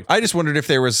movies. Probably. I just wondered if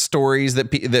there was stories that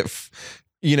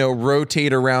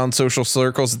rotate around social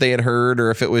circles that they had heard,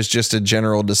 or if it was just a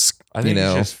general. I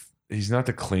think he's not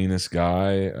the cleanest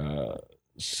guy.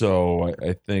 So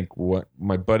I think what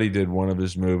my buddy did one of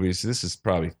his movies. This is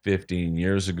probably 15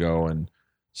 years ago, and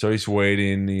so he's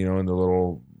waiting, in the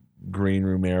little green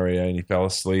room area, and he fell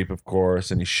asleep, of course,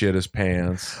 and he shit his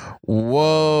pants.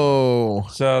 Whoa.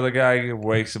 So the guy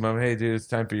wakes him up, hey dude, it's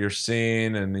time for your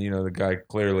scene. And the guy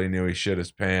clearly knew he shit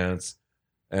his pants,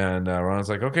 and Ron's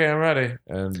like, okay, I'm ready.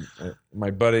 And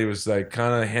my buddy was like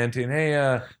kind of hinting,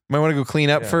 hey, might want to go clean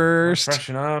up first,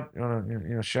 freshen up,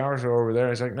 showers are over there.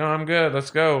 He's like, no, I'm good,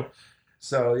 let's go.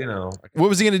 So what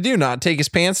was he gonna do, not take his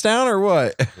pants down or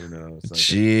what? Who knows?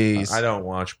 Jeez. I don't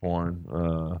watch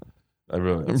porn. I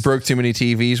really broke too many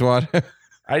TVs. What?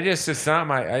 it's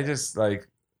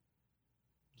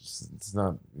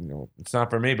not it's not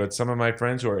for me. But some of my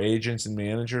friends who are agents and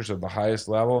managers of the highest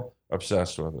level,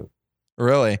 obsessed with it.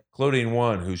 Really? Including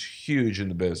one who's huge in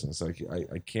the business. Like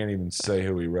I can't even say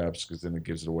who he reps because then it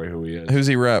gives it away who he is. Who's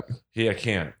he rep? I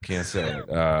can't say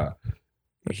it.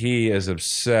 He is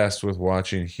obsessed with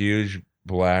watching huge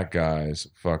black guys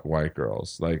fuck white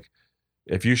girls. Like,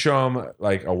 if you show him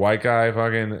like a white guy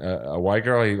fucking a white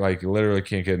girl, he like literally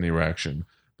can't get an erection.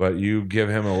 But you give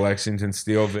him a Lexington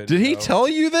Steel video. Did he tell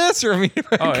you this? Or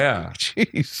oh yeah,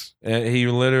 jeez. And he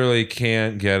literally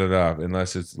can't get it up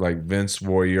unless it's like Vince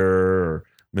Voyeur or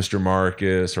Mr.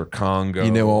 Marcus or Congo.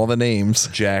 You know all the names.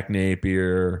 Jack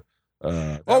Napier.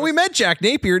 We met Jack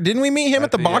Napier. Didn't we meet him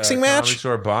at the boxing match? Comedy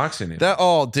Store boxing.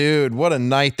 Dude, what a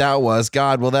night that was.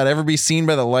 God, will that ever be seen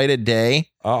by the light of day?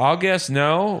 I'll guess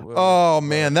no. Oh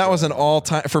man, that was an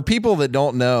all-time. For people that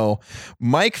don't know,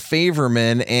 Mike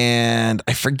Favorman and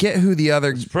I forget who the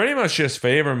other. It's pretty much just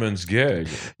Favorman's gig.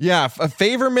 Yeah,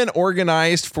 Favorman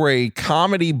organized for a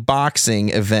comedy boxing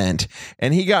event,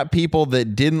 and he got people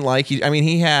that didn't like you. I mean,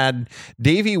 he had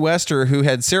Davey Wester, who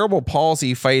had cerebral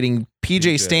palsy, fighting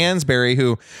PJ Stansberry,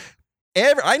 who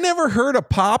I never heard a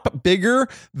pop bigger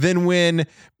than when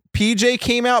PJ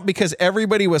came out, because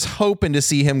everybody was hoping to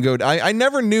see him go. I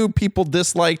never knew people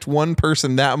disliked one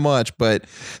person that much, but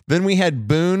then we had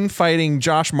Boone fighting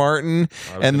Josh Martin,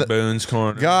 and Boone's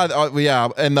corner. God, yeah,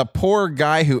 and the poor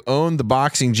guy who owned the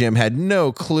boxing gym had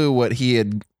no clue what he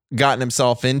had gotten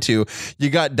himself into. You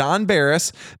got Don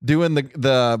Barris doing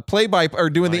the play-by or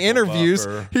doing the interviews.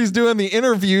 Buffer. He's doing the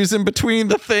interviews in between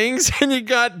the things, and you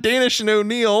got Danish and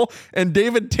O'Neill and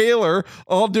David Taylor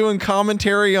all doing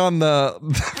commentary on the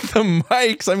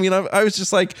mics. I mean, I was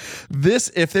just like, this,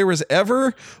 if there was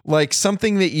ever like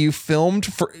something that you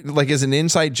filmed for like as an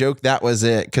inside joke, that was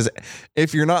it. Because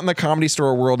if you're not in the Comedy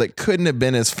Store world, it couldn't have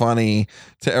been as funny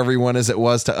to everyone as it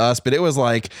was to us. But it was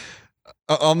like,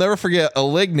 I'll never forget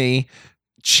Aligny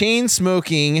chain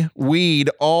smoking weed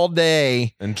all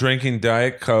day and drinking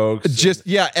Diet Coke. Just,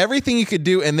 yeah, everything you could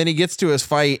do. And then he gets to his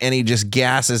fight and he just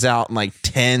gasses out in like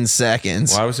 10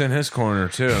 seconds. Well, I was in his corner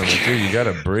too. I'm like, dude, you got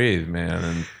to breathe,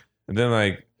 man. And then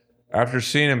like, after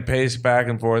seeing him pace back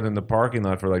and forth in the parking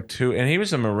lot for like 2, and he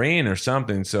was a Marine or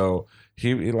something. So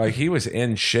he was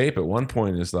in shape at one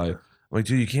point in his life. I'm like,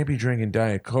 dude, you can't be drinking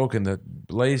Diet Coke in the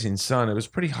blazing sun. It was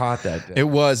pretty hot that day. It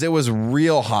was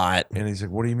real hot. And he's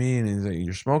like, what do you mean? And he's like,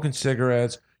 you're smoking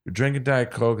cigarettes, you're drinking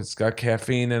Diet Coke, it's got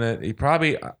caffeine in it. He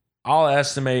probably, I'll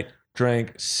estimate,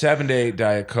 drank 7 to 8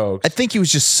 Diet Cokes. I think he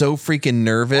was just so freaking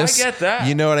nervous. I get that.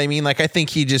 You know what I mean? Like, I think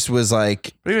he just was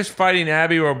like, But he was fighting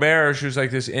Abby Robert. She was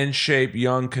like this in shape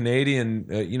young Canadian,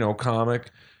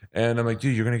 comic. And I'm like,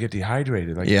 dude, you're gonna get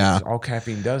dehydrated. Like, Yeah. all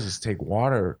caffeine does is take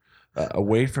water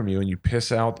away from you, and you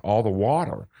piss out all the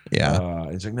water. yeah.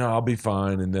 He's like, no, I'll be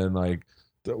fine. And then like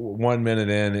 1 minute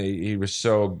in, he was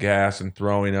so gassed and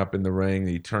throwing up in the ring,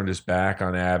 he turned his back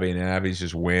on Abby, and Abby's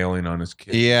just wailing on his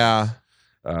kid. Yeah.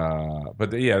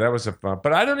 That was a fun.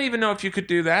 But I don't even know if you could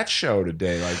do that show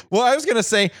today. Like, Well, I was gonna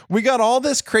say we got all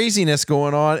this craziness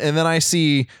going on, and then I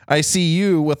see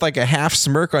you with like a half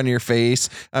smirk on your face.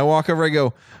 I walk over, I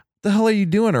go, "The hell are you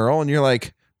doing, Earl?" And you're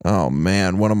like, "Oh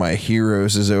man, one of my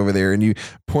heroes is over there." And you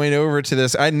point over to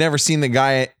this. I'd never seen the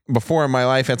guy before in my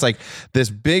life. It's like this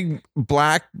big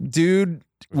black dude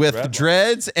with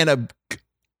dreads and a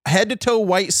head to toe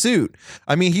white suit.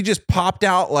 I mean, he just popped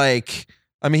out like.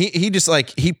 I mean, he just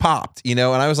like, he popped, and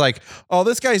I was like, oh,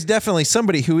 this guy's definitely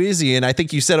somebody. Who is he? And I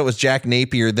think you said it was Jack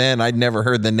Napier then. I'd never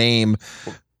heard the name.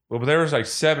 Well, but there was like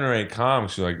 7 or 8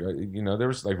 comics. Like, there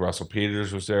was like Russell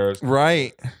Peters was there.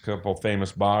 Right. A couple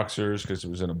famous boxers because it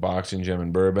was in a boxing gym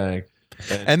in Burbank.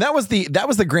 And that was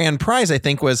the grand prize, I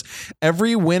think, was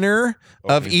every winner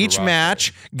of each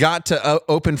match got to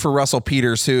open for Russell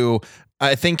Peters, who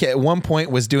I think at one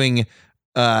point was doing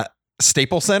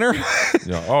Staples Center.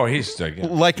 He's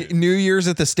like New Year's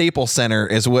at the Staples Center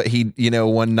is what he,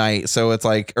 one night. So it's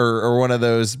like, or one of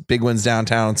those big ones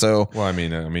downtown. So, well, I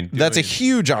mean, that's a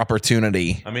huge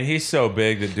opportunity. I mean, he's so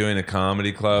big that doing a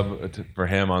comedy club for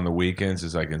him on the weekends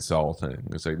is like insulting.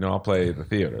 It's like, no, I'll play at the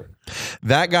theater.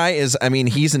 That guy is, I mean,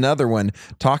 he's another one.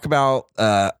 Talk about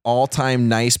all-time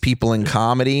nice people in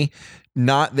comedy.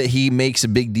 Not that he makes a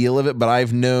big deal of it, but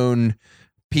I've known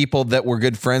people that were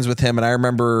good friends with him. And I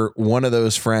remember one of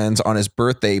those friends on his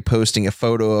birthday posting a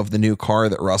photo of the new car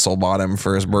that Russell bought him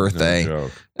for his birthday. No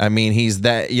joke. I mean, he's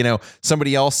that,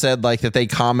 somebody else said like that they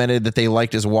commented that they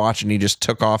liked his watch and he just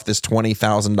took off this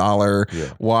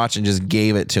 $20,000 watch and just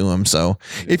gave it to him. So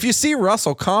if you see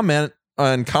Russell comment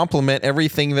and compliment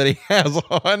everything that he has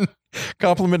on,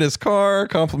 compliment his car,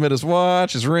 compliment his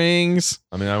watch, his rings.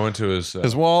 I mean, I went to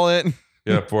his wallet.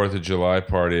 He had a 4th of July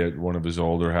party at one of his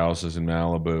older houses in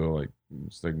Malibu.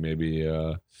 It's like maybe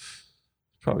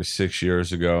probably 6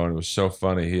 years ago, and it was so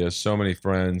funny. He has so many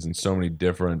friends and so many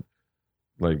different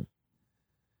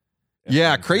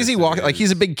crazy walk. Like he's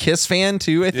a big Kiss fan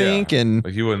too, I think. And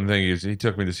like you wouldn't think he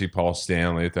took me to see Paul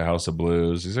Stanley at the House of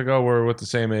Blues. He's like, oh, we're with the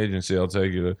same agency. I'll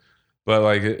take you to. But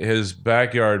like his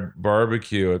backyard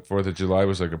barbecue at 4th of July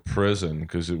was like a prison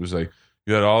because it was like.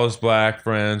 You had all his black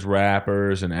friends,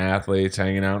 rappers, and athletes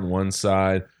hanging out on one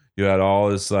side. You had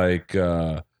all his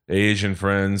Asian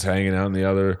friends hanging out in the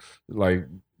other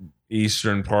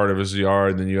eastern part of his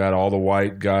yard. And then you had all the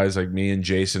white guys like me and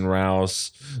Jason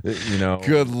Rouse.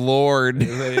 Good Lord,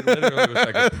 it literally was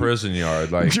like a prison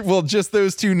yard. Well, just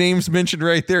those two names mentioned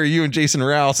right there, you and Jason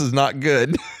Rouse, is not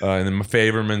good. And then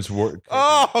Favorman's work.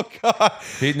 Oh God!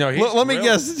 Let me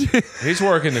guess. He's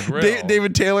working the grill.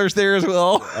 David Taylor's there as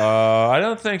well. I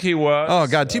don't think he was. Oh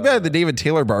God! Too bad the David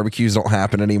Taylor barbecues don't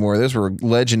happen anymore. Those were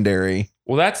legendary.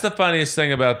 Well, that's the funniest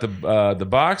thing about the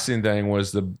boxing thing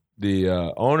was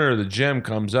the owner of the gym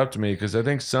comes up to me because I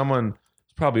think someone,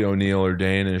 it's probably O'Neill or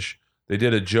Danish, they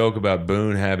did a joke about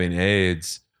Boone having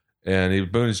AIDS,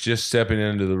 and Boone's just stepping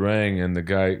into the ring, and the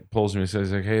guy pulls me and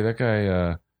says, like, hey, that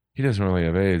guy, he doesn't really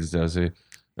have AIDS, does he? And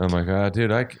I'm like,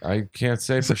 dude, I can't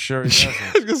say for sure he doesn't.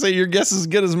 I was gonna say your guess is as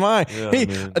good as mine. Yeah, hey,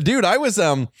 man. Dude, I was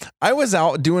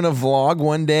out doing a vlog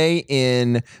one day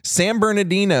in San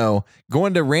Bernardino,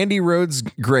 going to Randy Rhodes'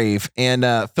 grave and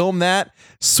film that.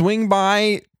 Swing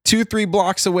by 2-3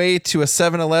 blocks away to a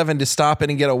 7-Eleven to stop in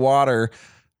and get a water.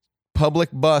 Public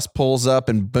bus pulls up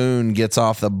and Boone gets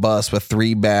off the bus with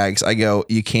 3 bags. I go,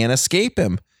 you can't escape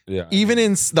him. Yeah. Even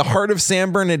in the heart of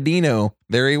San Bernardino,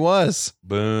 there he was.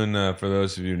 Boone, for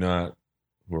those of you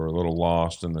who are a little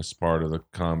lost in this part of the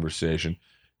conversation,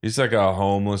 he's like a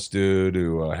homeless dude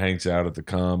who hangs out at the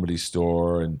Comedy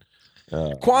Store and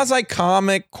quasi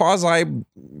comic, quasi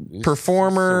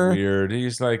performer. So weird.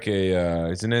 He's like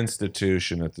he's an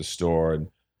institution at the store, and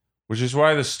which is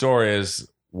why the store is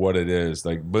what it is.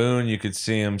 Like Boone, you could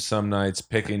see him some nights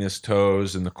picking his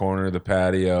toes in the corner of the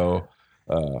patio,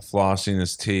 flossing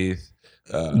his teeth.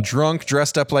 Drunk,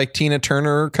 dressed up like Tina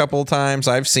Turner a couple of times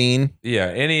I've seen. Yeah,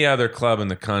 any other club in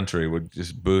the country would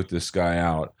just boot this guy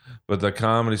out. But the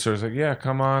Comedy Store is like, yeah,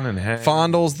 come on and hang.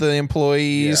 Fondles the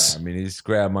employees. Yeah, I mean, he's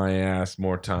grabbed my ass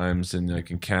more times than I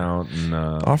can count. And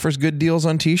offers good deals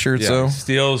on t-shirts. Yeah, so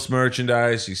steals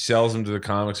merchandise. He sells them to the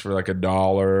comics for like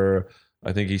 $1.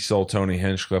 I think he sold Tony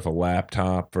Hinchcliffe a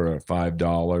laptop for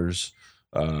 $5.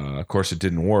 Of course, it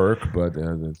didn't work, but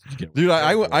dude,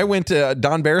 I went to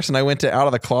Don Barris and I went to Out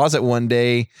of the Closet one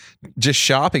day just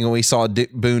shopping, and we saw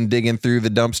Boone digging through the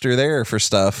dumpster there for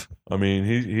stuff. I mean,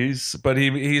 he's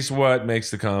what makes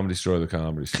the Comedy Store the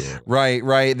Comedy Store.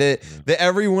 Right. That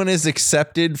everyone is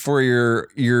accepted for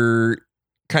your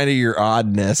kind of your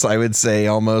oddness, I would say,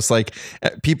 almost like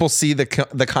people see the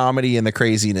comedy and the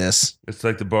craziness. It's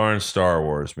like the bar in Star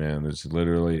Wars, man. There's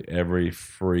literally every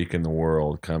freak in the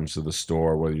world comes to the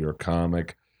store, whether you're a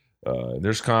comic.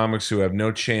 There's comics who have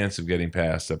no chance of getting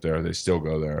past up there. They still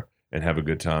go there and have a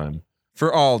good time.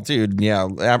 For all, dude, yeah,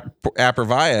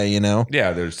 Apervaya, you know.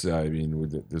 Yeah, there's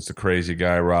the crazy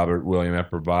guy, Robert William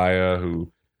Apervaya,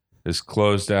 who has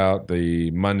closed out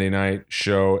the Monday night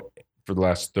show for the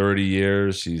last 30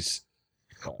 years. He's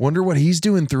wonder what he's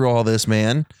doing through all this,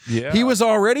 man. Yeah. He was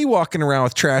already walking around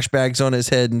with trash bags on his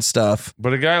head and stuff.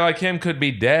 But a guy like him could be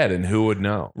dead, and who would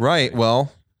know? Right.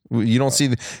 Well, you don't see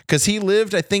because he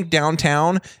lived, I think,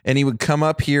 downtown, and he would come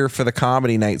up here for the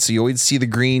comedy night. So you always see the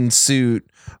green suit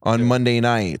on Monday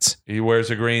nights. He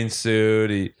wears a green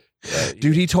suit.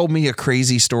 Dude, he told me a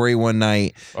crazy story one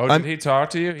night. Oh, did he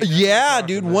talk to you? Yeah,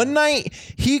 dude. One night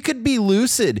he could be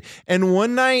lucid, and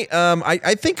one night,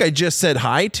 I think I just said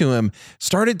hi to him.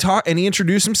 Started talk, and he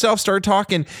introduced himself. Started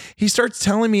talking. He starts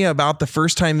telling me about the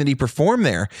first time that he performed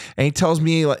there, and he tells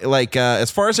me like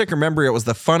as far as I can remember, it was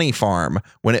the Funny Farm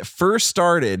when it first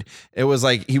started. It was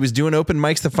like he was doing open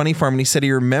mics, the Funny Farm, and he said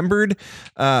he remembered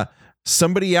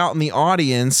somebody out in the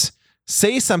audience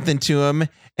say something to him.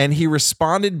 And he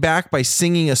responded back by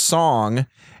singing a song,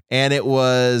 and it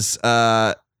was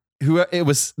the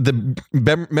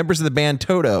members of the band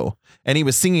Toto, and he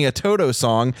was singing a Toto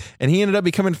song, and he ended up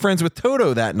becoming friends with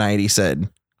Toto that night. He said,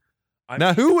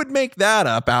 "Now who would make that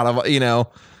up out of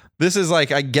This is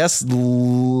like, I guess,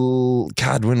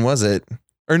 God, when was it?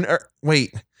 Or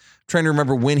wait, I'm trying to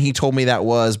remember when he told me that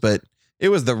was, but it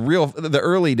was the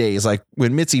early days, like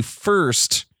when Mitzi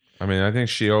first." I mean, I think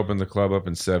she opened the club up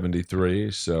in '73.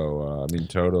 So,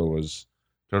 Toto's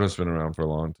been around for a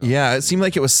long time. Yeah, it seemed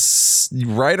like it was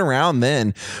right around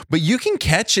then. But you can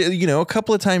catch it, a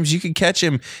couple of times you can catch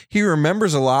him. He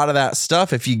remembers a lot of that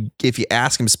stuff if you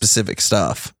ask him specific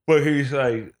stuff. But he's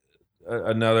like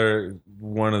another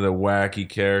one of the wacky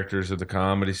characters at the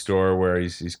Comedy Store where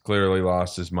he's clearly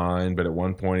lost his mind. But at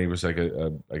one point he was like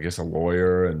I guess a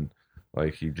lawyer, and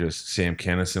like Sam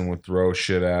Kinison would throw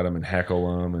shit at him and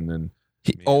heckle him, and then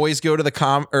he always go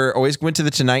to always went to the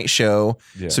Tonight Show.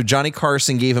 Yeah. So Johnny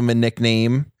Carson gave him a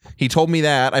nickname. He told me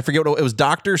that. I forget what it was,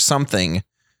 Dr. something.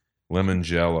 Lemon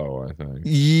Jello, I think.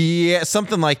 Yeah,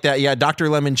 something like that. Yeah, Dr.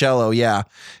 Lemon Jello, yeah.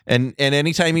 And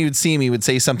anytime he would see him, he would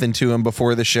say something to him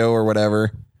before the show or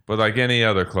whatever. But like any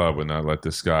other club would not let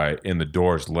this guy in the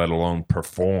doors, let alone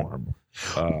perform.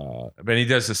 But he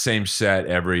does the same set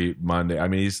every Monday. I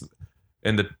mean, he's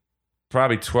in the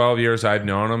probably 12 years I've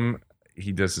known him,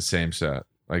 he does the same set.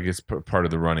 Like it's part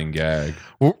of the running gag.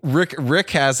 Well, Rick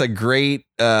has a great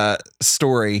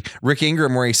story. Rick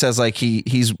Ingram, where he says like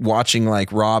he's watching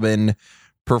like Robin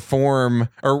perform,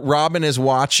 or Robin is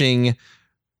watching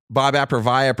Bob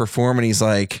Apervaya perform, and he's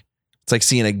like, it's like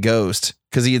seeing a ghost,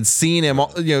 because he had seen him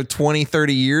 20,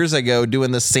 30 years ago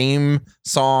doing the same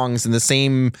songs and the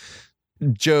same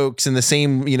jokes and the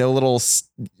same little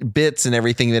bits and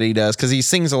everything that he does, because he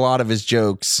sings a lot of his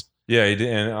jokes. Yeah, he did,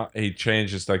 and he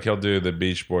changes, like he'll do the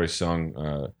Beach Boys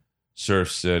song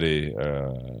Surf City,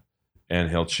 and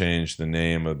he'll change the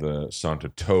name of the song to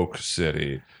Toke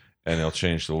City, and he'll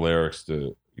change the lyrics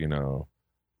to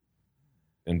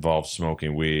involve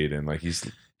smoking weed, and like he's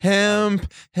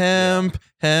hemp, dun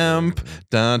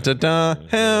dun dun,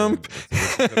 hemp.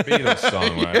 It's a Beatles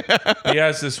song, right? Yeah. He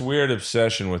has this weird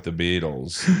obsession with the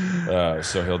Beatles,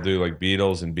 so he'll do like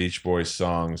Beatles and Beach Boys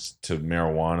songs to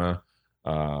marijuana.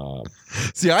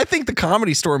 See, I think the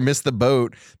Comedy Store missed the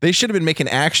boat. They should have been making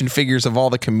action figures of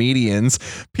all the comedians.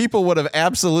 People would have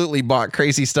absolutely bought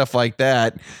crazy stuff like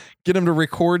that. Get them to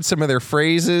record some of their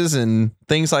phrases and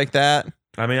things like that.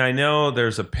 I mean, I know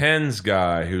there's a pens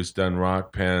guy who's done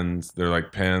rock pens. They're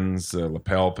like pens,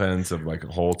 lapel pens of like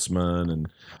Holtzman, and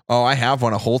I have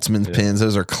one of Holtzman's pens.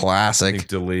 Those are classic. I think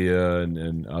D'Elia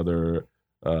and other.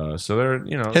 So they're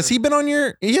Has he been on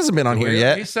your? He hasn't been on here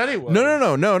yet. He said he was. No.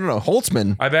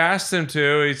 Holtzman. I've asked him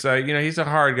to. He's like, he's a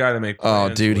hard guy to make. Oh,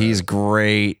 dude, with. He's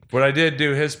great. But I did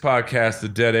do his podcast, the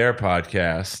Dead Air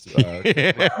podcast,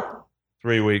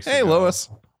 3 weeks. Hey, ago.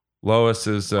 Lois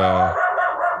is.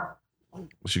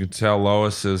 As you can tell,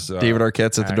 Lois is. David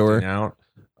Arquette's at the door. Out.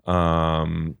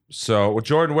 So,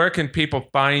 Jordan, where can people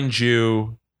find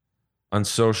you on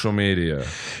social media?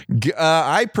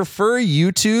 I prefer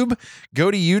YouTube. Go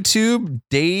to YouTube,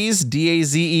 Daze,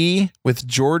 Daze, with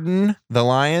Jordan the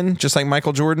Lion, just like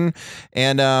Michael Jordan.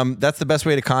 And that's the best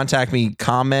way to contact me.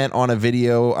 Comment on a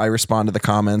video. I respond to the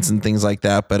comments and things like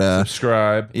that. But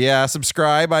Subscribe. Yeah,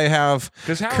 subscribe. I have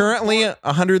currently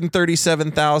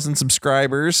 137,000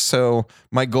 subscribers. So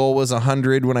my goal was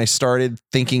 100 when I started,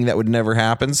 thinking that would never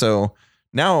happen. So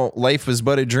now life was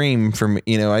but a dream for me.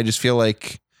 I just feel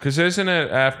like... Because isn't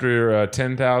it after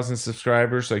 10,000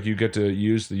 subscribers, like you get to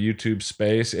use the YouTube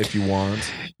space if you want?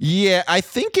 Yeah, I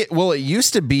think it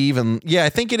used to be even. Yeah, I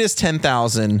think it is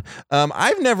 10,000.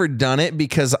 I've never done it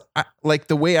because like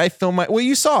the way I film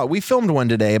you saw it. We filmed one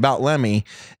today about Lemmy,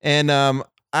 and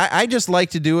I just like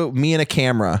to do it with me and a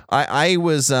camera. I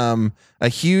was a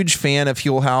huge fan of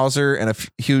Huell Hauser and a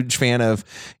huge fan of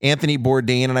Anthony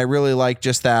Bourdain, and I really like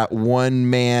just that one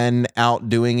man out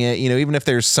doing it. Even if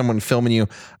there's someone filming you,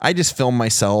 I just film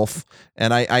myself,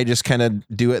 and I just kind of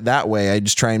do it that way. I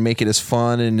just try and make it as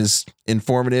fun and as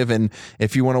informative, and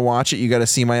if you want to watch it, you got to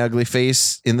see my ugly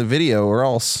face in the video or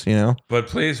else, But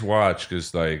please watch,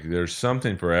 because like there's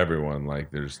something for everyone.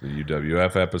 Like there's the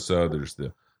UWF episode, there's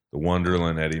the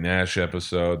Wonderland Eddie Nash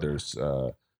episode. There's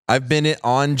I've been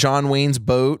on John Wayne's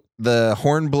boat, the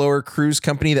Hornblower Cruise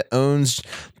Company that owns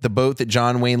the boat that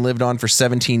John Wayne lived on for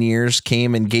 17 years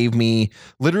came and gave me,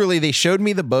 literally they showed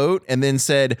me the boat and then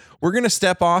said, we're going to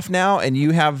step off now and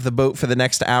you have the boat for the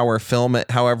next hour, film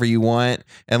it however you want,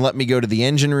 and let me go to the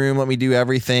engine room, let me do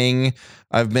everything.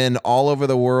 I've been all over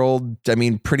the world. I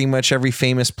mean, pretty much every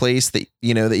famous place that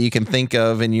that you can think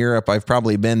of in Europe, I've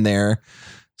probably been there.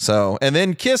 So, and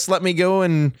then Kiss let me go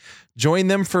and join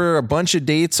them for a bunch of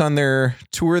dates on their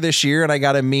tour this year. And I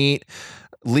got to meet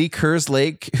Lee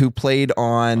Kerslake, who played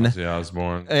on Ozzy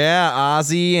Osbourne. Yeah,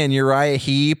 Ozzy and Uriah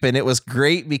Heep. And it was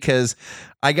great because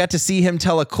I got to see him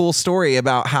tell a cool story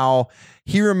about how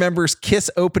he remembers Kiss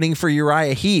opening for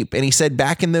Uriah Heep. And he said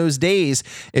back in those days,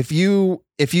 if you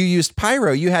used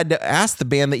pyro, you had to ask the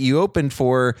band that you opened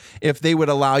for if they would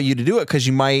allow you to do it, because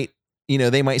you might,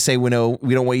 they might say, well, no,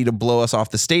 we don't want you to blow us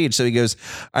off the stage. So he goes,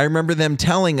 I remember them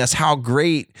telling us how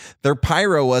great their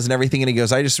pyro was and everything. And he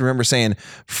goes, I just remember saying,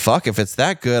 fuck, if it's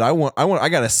that good, I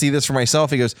got to see this for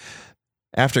myself. He goes,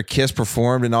 after Kiss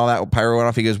performed and all that pyro went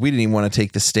off, he goes, we didn't even want to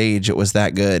take the stage. It was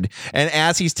that good. And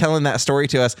as he's telling that story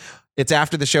to us, it's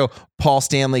after the show, Paul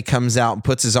Stanley comes out and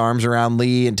puts his arms around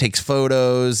Lee and takes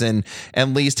photos. And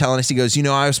Lee's telling us, he goes,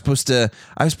 I was supposed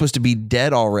to be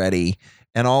dead already.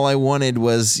 And all I wanted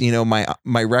was,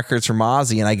 my records from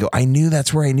Ozzy. And I go, I knew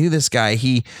that's where I knew this guy.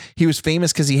 He was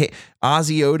famous because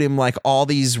Ozzy owed him like all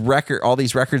these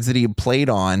records that he had played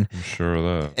on. I'm sure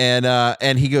of that.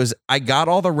 And he goes, I got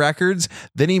all the records.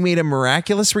 Then he made a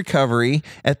miraculous recovery.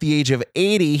 At the age of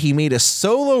 80, he made a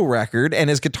solo record, and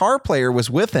his guitar player was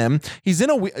with him.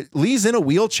 Lee's in a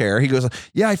wheelchair. He goes,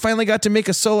 yeah, I finally got to make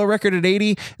a solo record at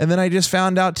 80, and then I just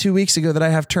found out 2 weeks ago that I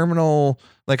have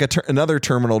another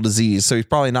terminal disease. So he's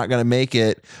probably not going to make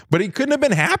it, but he couldn't have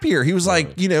been happier. He was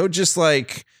like, just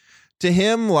like, to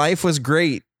him, life was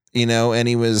great, and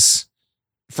he was,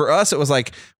 for us, it was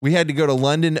like, we had to go to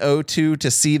London O2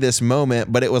 to see this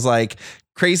moment, but it was like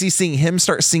crazy seeing him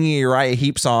start singing a Uriah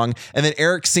Heep song. And then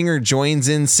Eric Singer joins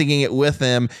in singing it with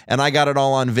him. And I got it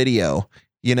all on video,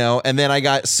 and then I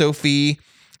got Sophie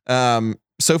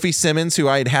Simmons, who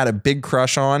I had a big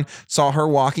crush on, saw her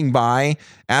walking by,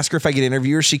 asked her if I could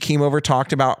interview her. She came over,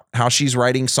 talked about how she's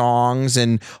writing songs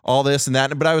and all this and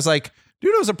that. But I was like,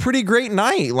 dude, it was a pretty great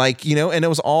night. And it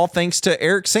was all thanks to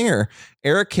Eric Singer.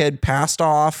 Eric had passed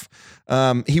off.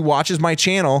 He watches my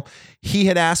channel. He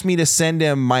had asked me to send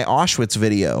him my Auschwitz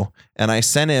video, and I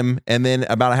sent him. And then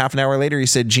about a half an hour later, he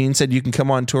said, Gene said, you can come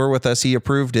on tour with us. He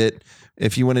approved it.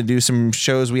 If you want to do some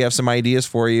shows, we have some ideas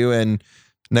for you. And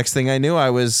next thing I knew, I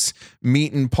was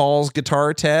meeting Paul's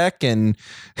guitar tech and,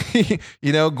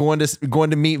 going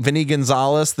to meet Vinny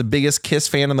Gonzalez, the biggest Kiss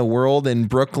fan in the world, in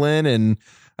Brooklyn. And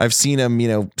I've seen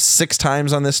him, 6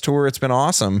 times on this tour. It's been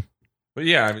awesome. But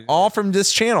yeah, I mean, all from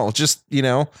this channel, just,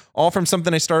 all from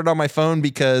something I started on my phone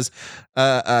because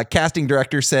a casting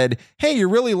director said, hey, you're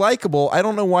really likable. I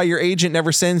don't know why your agent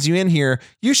never sends you in here.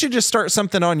 You should just start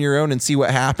something on your own and see what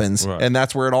happens. Right. And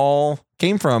that's where it all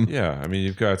came from. Yeah. I mean,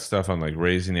 you've got stuff on like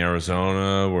Raising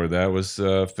Arizona where that was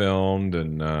filmed,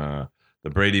 and the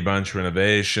Brady Bunch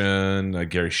renovation,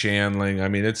 Gary Shandling. I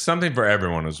mean, it's something for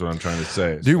everyone is what I'm trying to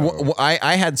say. Dude, So-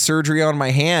 I had surgery on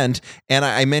my hand, and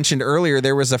I mentioned earlier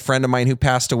there was a friend of mine who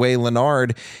passed away,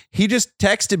 Leonard. He just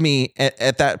texted me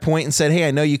at that point and said, "Hey,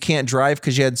 I know you can't drive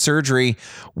because you had surgery.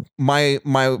 My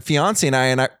fiance and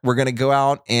I were going to go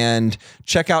out and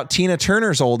check out Tina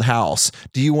Turner's old house.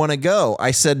 Do you want to go?"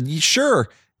 I said, "Sure."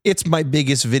 It's my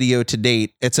biggest video to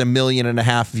date. It's 1.5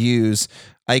 million views.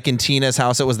 Ike and Tina's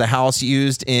house. It was the house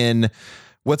used in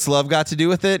What's Love Got to Do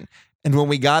with It? And when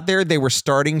we got there, they were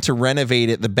starting to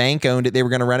renovate it. The bank owned it. They were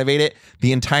going to renovate it.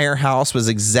 The entire house was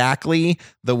exactly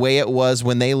the way it was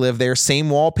when they lived there.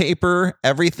 Same wallpaper,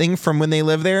 everything from when they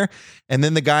lived there. And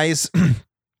then the guys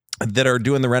that are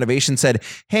doing the renovation said,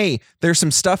 "Hey, there's some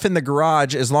stuff in the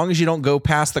garage. As long as you don't go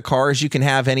past the cars, you can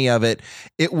have any of it."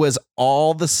 It was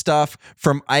all the stuff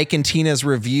from Ike and Tina's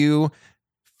review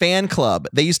fan club.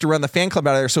 They used to run the fan club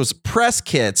out of there. So it's press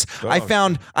kits. Oh.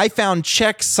 I found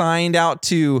checks signed out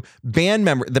to band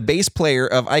member, the bass player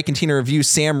of Ike and Tina Review,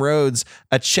 Sam Rhodes,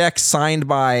 a check signed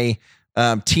by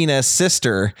Tina's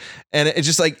sister. And it's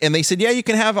just like, and they said, "Yeah, you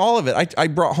can have all of it." I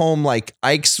brought home like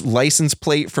Ike's license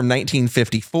plate from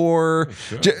 1954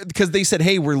 because they said,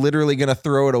 "Hey, we're literally going to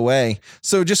throw it away."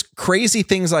 So just crazy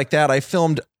things like that. I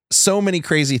filmed so many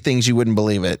crazy things you wouldn't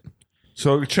believe it.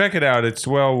 So check it out. It's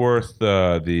well worth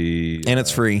the And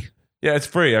it's free. Yeah, it's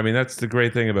free. I mean, that's the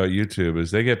great thing about YouTube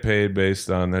is they get paid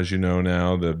based on, as you know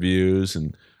now, the views,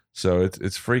 and so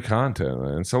it's free content.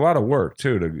 And it's a lot of work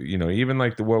too. To even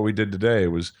like what we did today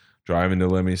was driving to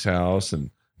Lemmy's house, and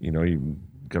you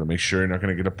got to make sure you're not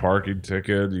going to get a parking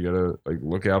ticket. You got to like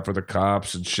look out for the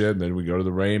cops and shit. And then we go to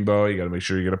the Rainbow. You got to make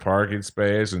sure you get a parking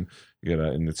space, and you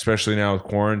gotta, and especially now with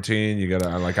quarantine, you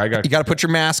gotta you gotta put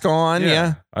your mask on.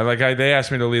 Yeah. They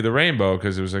asked me to leave the Rainbow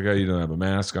because it was like, "Oh, you don't have a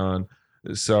mask on."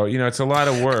 So, it's a lot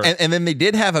of work. And then they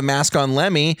did have a mask on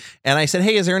Lemmy. And I said,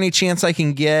 "Hey, is there any chance I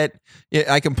can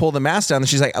pull the mask down?" And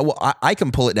she's like, "Well, I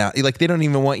can pull it down." Like, they don't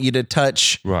even want you to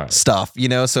touch stuff,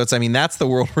 So it's, that's the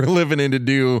world we're living in to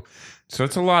do. So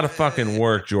it's a lot of fucking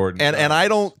work, Jordan. And I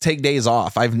don't take days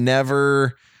off. I've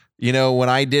never, when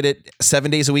I did it 7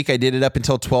 days a week, I did it up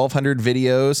until 1,200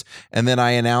 videos. And then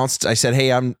I announced, I said,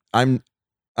 "Hey, I'm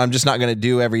just not going to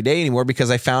do every day anymore," because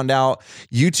I found out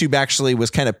YouTube actually was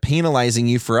kind of penalizing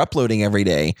you for uploading every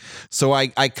day. So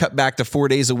I cut back to 4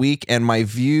 days a week, and my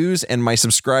views and my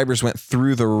subscribers went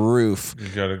through the roof. You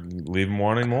got to leave them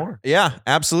wanting more. Yeah,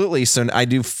 absolutely. So I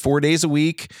do 4 days a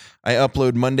week. I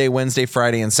upload Monday, Wednesday,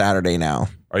 Friday, and Saturday now.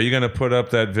 Are you going to put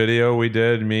up that video we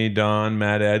did, me, Don,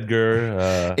 Matt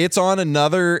Edgar? It's on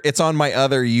my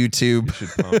other YouTube. You should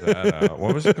pump that out.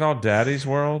 What was it called? Daddy's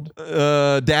World?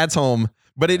 Dad's Home.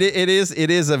 But it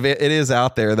is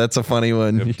out there. That's a funny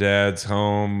one. If Dad's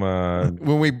Home.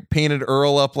 When we painted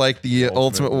Earl up like the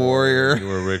Ultimate Warrior. You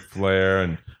were Ric Flair,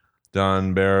 and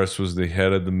Don Barris was the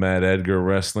head of the Matt Edgar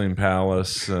Wrestling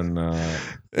Palace, and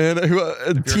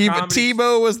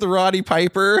Tebow was the Roddy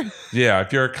Piper. Yeah,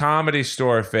 if you're a Comedy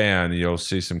Store fan, you'll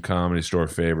see some Comedy Store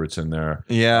favorites in there.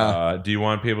 Yeah. Do you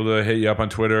want people to hit you up on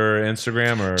Twitter or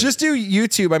Instagram, or just do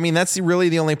YouTube? I mean, that's really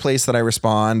the only place that I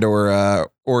respond or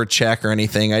check or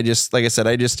anything. I just, like I said,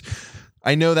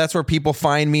 I know that's where people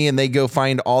find me, and they go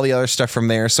find all the other stuff from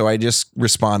there. So I just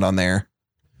respond on there.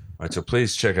 All right, so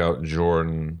please check out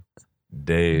Jordan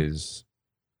Daze.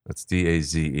 That's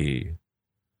DAZE,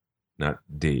 not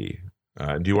D.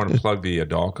 Do you want to plug the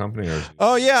doll company?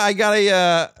 Oh yeah, I got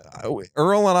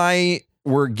Earl and I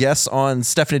were guests on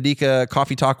Stefan Adika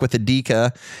Coffee Talk with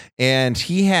Adika, and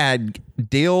he had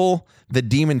Dale the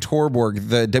Demon Torborg,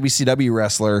 the WCW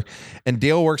wrestler, and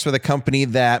Dale works with a company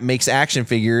that makes action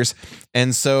figures,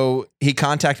 and so he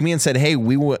contacted me and said, "Hey,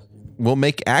 we'll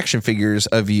make action figures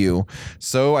of you."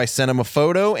 So I sent him a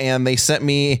photo, and they sent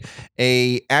me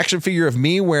a action figure of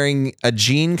me wearing a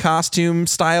jean costume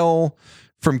style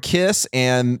from Kiss,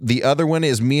 and the other one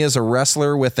is me as a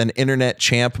wrestler with an internet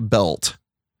champ belt.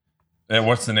 And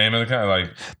what's the name of the company?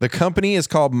 The company is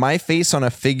called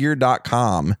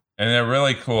myfaceonafigure.com. And they're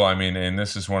really cool. I mean, and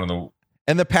this is one of the...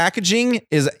 And the packaging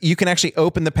is, you can actually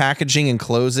open the packaging and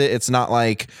close it. It's not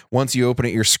like once you open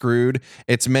it, you're screwed.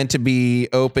 It's meant to be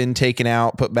open, taken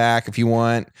out, put back if you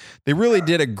want. They really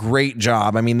did a great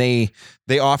job. I mean, they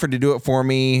offered to do it for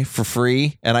me for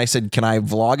free. And I said, "Can I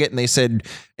vlog it?" And they said,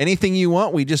 "Anything you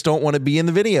want. We just don't want to be in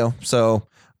the video." So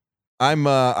I'm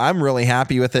really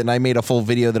happy with it. And I made a full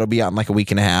video that'll be out in like a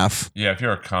week and a half. Yeah. If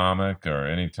you're a comic or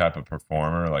any type of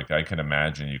performer, like I can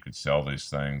imagine you could sell these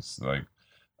things. Like,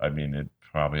 I mean, it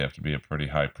probably have to be a pretty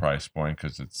high price point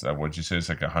because it's what'd you say? It's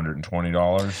like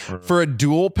 $120 for a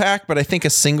dual pack, but I think a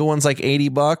single one's like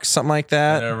 $80, something like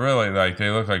that. And they're really like they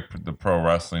look like the pro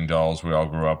wrestling dolls we all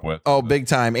grew up with. Oh, big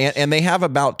time. And they have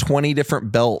about 20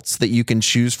 different belts that you can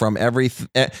choose from.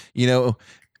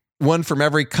 One from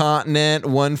every continent,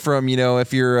 one from,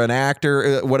 if you're an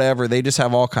actor, whatever. They just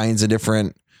have all kinds of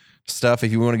different stuff.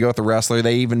 If you want to go with the wrestler,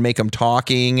 they even make them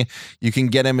talking. You can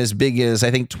get them as big as, I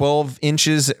think, 12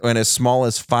 inches and as small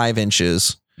as 5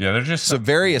 inches. Yeah, they're just so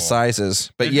various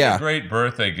sizes. But It'd yeah, be a great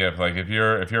birthday gift. Like if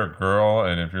you're a girl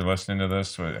and if you're listening to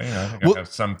this, I think I have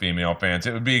some female fans.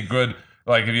 It would be good.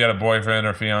 Like if you had a boyfriend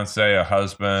or fiance, a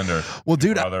husband, or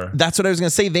dude, brother. That's what I was gonna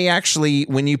say. They actually,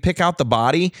 when you pick out the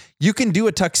body, you can do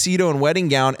a tuxedo and wedding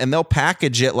gown, and they'll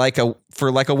package it for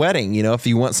a wedding. If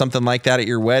you want something like that at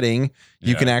your wedding,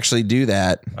 you can actually do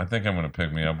that. I think I'm gonna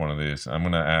pick me up one of these. I'm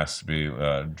gonna ask to be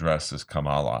dressed as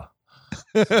Kamala.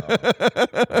 So, I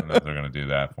don't know if they're gonna do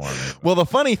that for me. Well, the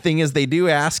funny thing is, they do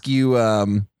ask you.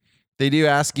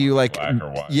 Like black or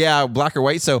white. Yeah, black or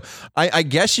white. So I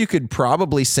guess you could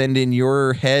probably send in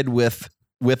your head with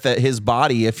his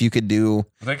body if you could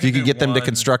get them to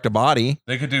construct a body.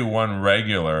 They could do one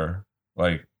regular,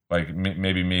 like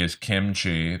maybe me as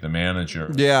Kimchi, the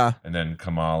manager. Yeah, and then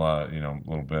Kamala, a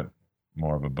little bit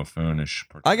more of a buffoonish.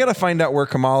 I got to find out where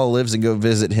Kamala lives and go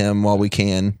visit him while we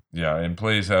can. Yeah, and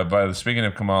please, speaking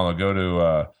of Kamala, go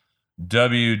to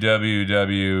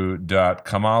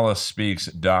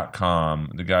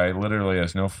www.kamalaspeaks.com. The guy literally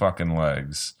has no fucking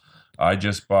legs. I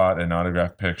just bought an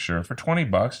autographed picture for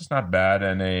 $20. It's not bad,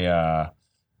 and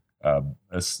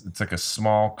it's like a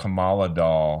small Kamala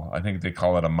doll. I think they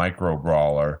call it a micro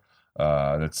brawler.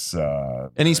 And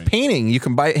he's painting. You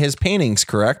can buy his paintings,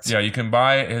 correct? Yeah, you can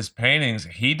buy his paintings.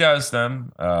 He does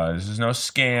them. This is no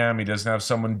scam. He doesn't have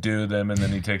someone do them, and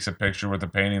then he takes a picture with the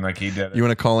painting like he did. You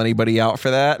want to call anybody out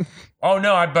for that? Oh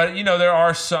no, but there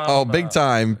are some. Oh, big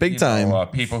time.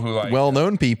 People who like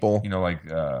well-known people.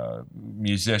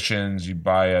 Musicians. You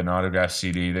buy an autographed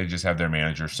CD. They just have their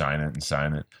manager sign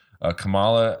it.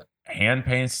 Kamala hand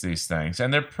paints these things,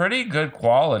 and they're pretty good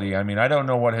quality. I mean, I don't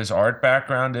know what his art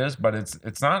background is, but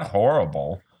it's not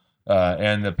horrible.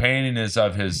 And the painting is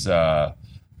of his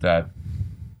that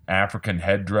African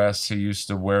headdress he used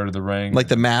to wear to the ring, like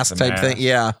the mask type thing.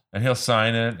 Yeah, and he'll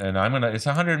sign it, and it's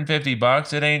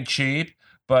 $150. It ain't cheap,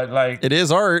 but like it is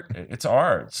art. It's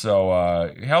art.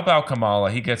 So help out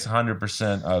Kamala. He gets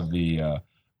 100% of the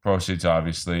proceeds,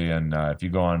 obviously. And if you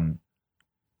go on.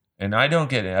 And I don't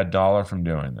get $1 from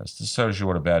doing this. This shows you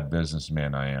what a bad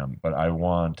businessman I am. But I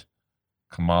want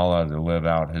Kamala to live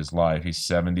out his life. He's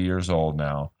 70 years old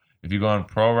now. If you go on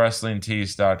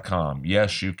ProWrestlingTees.com,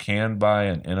 yes, you can buy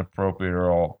an Inappropriate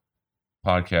Earl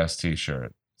podcast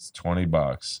T-shirt. It's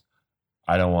 $20.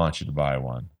 I don't want you to buy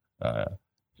one.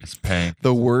 It's pink.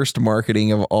 The worst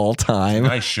marketing of all time.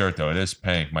 Nice shirt though. It is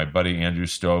pink. My buddy Andrew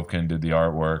Stovekin did the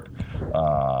artwork.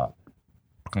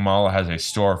 Kamala has a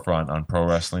storefront on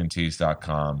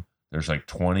ProWrestlingTees.com. There's like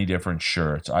 20 different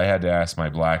shirts. I had to ask my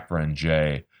black friend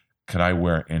Jay, could I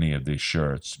wear any of these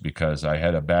shirts? Because I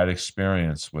had a bad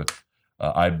experience with,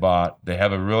 they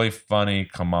have a really funny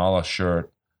Kamala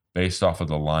shirt based off of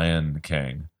the Lion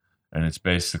King. And it's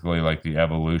basically like the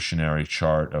evolutionary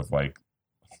chart of like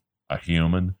a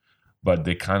human, but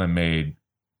they kind of made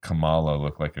Kamala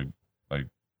look like an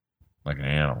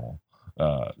animal.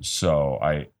 So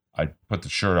I put the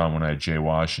shirt on when I had Jay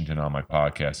Washington on my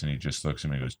podcast, and he just looks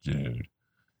at me and goes, dude,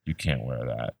 you can't wear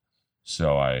that.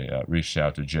 So I reached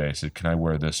out to Jay, said, can I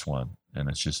wear this one? And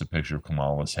it's just a picture of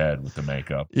Kamala's head with the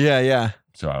makeup. Yeah.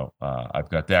 So I've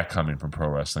got that coming from Pro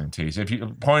Wrestling Tees.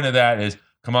 Point of that is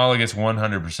Kamala gets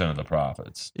 100% of the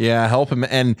profits. Yeah, help him.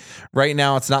 And right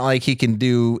now it's not like he can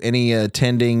do any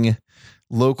attending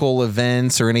local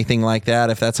events or anything like that.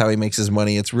 If that's how he makes his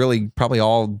money, it's really probably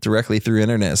all directly through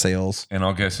internet sales. And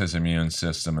I'll guess his immune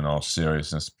system, in all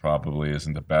seriousness, probably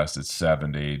isn't the best. It's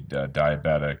 70,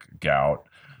 diabetic, gout.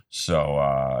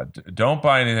 So don't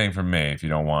buy anything from me if you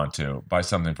don't want to. Buy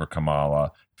something for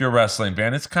Kamala. If you're a wrestling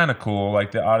fan, it's kind of cool.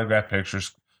 Like the autograph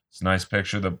pictures, it's a nice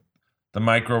picture. The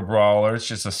micro brawler, it's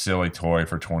just a silly toy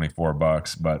for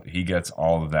 $24, but he gets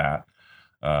all of that.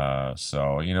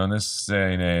 So, in this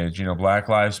day and age, Black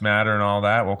Lives Matter and all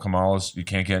that. Well, Kamala's, you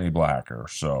can't get any blacker.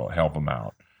 So help him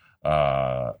out.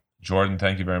 Jordan,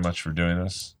 thank you very much for doing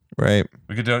this. Right.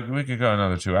 We could go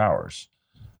another 2 hours.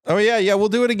 Oh yeah. We'll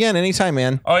do it again anytime,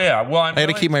 man. Oh yeah. Well, I had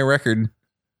to keep my record.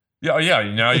 Yeah.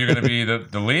 Now you're going to be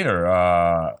the leader.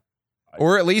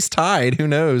 Or at least tied. Who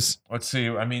knows? Let's see.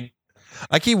 I mean,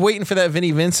 I keep waiting for that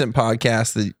Vinnie Vincent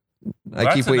podcast that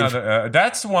I keep waiting.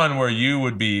 That's one where you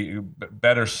would be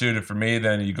better suited for me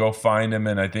than you go find him,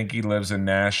 and I think he lives in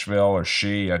Nashville, or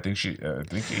she. I think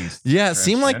he's. Yeah, it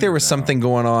seemed like there was something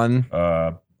going on.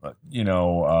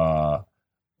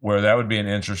 Where that would be an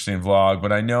interesting vlog,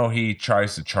 but I know he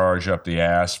tries to charge up the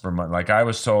ass for money. Like I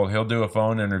was told, he'll do a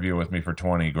phone interview with me for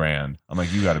 $20,000. I'm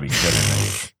like, you got to be kidding me.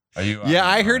 Are you? Yeah,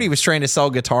 I heard he was trying to sell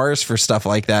guitars for stuff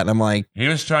like that, and I'm like, he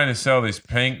was trying to sell these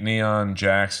pink neon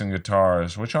Jackson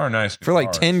guitars, which are nice guitars. For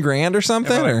like $10,000 or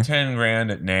something. Yeah, for like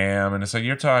 $10,000 at NAMM, and it's like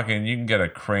you can get a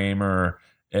Kramer,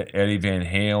 Eddie Van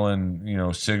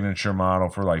Halen, signature model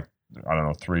for like I don't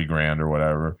know $3,000 or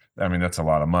whatever. I mean that's a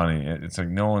lot of money. It's like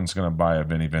no one's going to buy a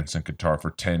Vinnie Vincent guitar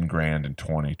for $10,000 in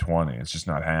 2020. It's just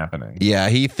not happening. Yeah,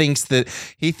 he thinks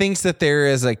that there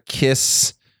is a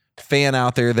Kiss fan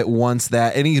out there that wants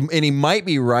that, and he might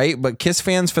be right, but Kiss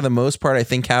fans for the most part I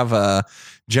think have a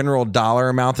general dollar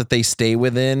amount that they stay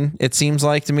within. It seems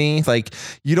like to me, like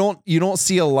you don't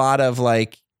see a lot of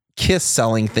like Kiss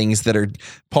selling things that are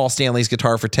Paul Stanley's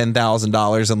guitar for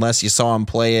 $10,000 unless you saw him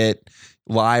play it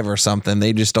live or something.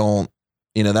 They just don't,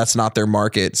 that's not their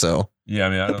market. So yeah, I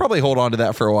mean, they'll probably hold on to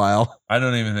that for a while. I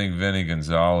don't even think Vinny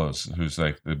Gonzalez, who's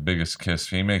like the biggest Kiss,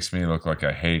 he makes me look like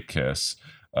I hate Kiss.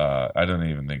 I don't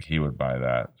even think he would buy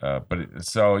that. But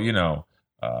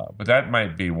that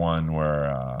might be one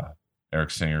where Eric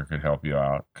Singer could help you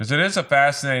out, because it is a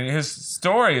fascinating. His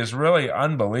story is really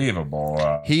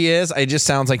unbelievable. He is. It just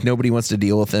sounds like nobody wants to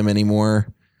deal with him anymore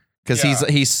because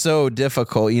he's so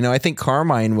difficult. I think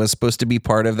Carmine was supposed to be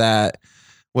part of that.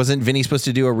 Wasn't Vinny supposed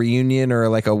to do a reunion or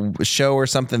like a show or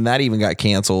something that even got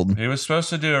canceled? He was supposed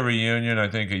to do a reunion, I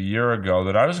think, a year ago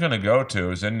that I was going to go to. It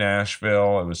was in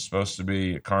Nashville. It was supposed to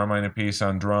be Carmine Appice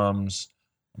on drums.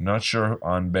 I'm not sure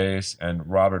on bass, and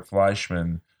Robert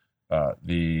Fleischman,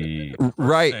 the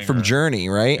singer, from Journey,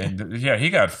 right? And yeah, he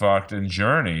got fucked in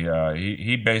Journey.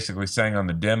 He basically sang on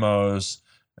the demos,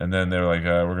 and then they were like,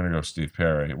 "We're going to go Steve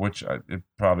Perry," which it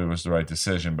probably was the right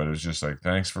decision, but it was just like,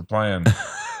 "Thanks for playing."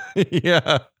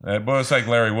 Yeah. But it's like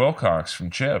Larry Wilcox from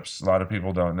Chips. A lot of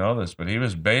people don't know this, but he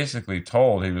was basically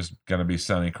told he was going to be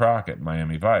Sonny Crockett in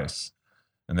Miami Vice.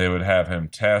 And they would have him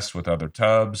test with other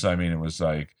tubs. I mean, it was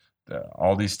like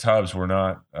all these tubs were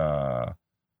not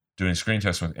doing screen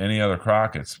tests with any other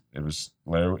Crockett's. It was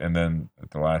Larry. And then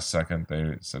at the last second,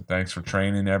 they said, "Thanks for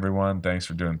training everyone. Thanks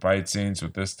for doing fight scenes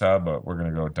with this tub, but we're going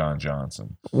to go with Don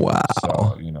Johnson." Wow.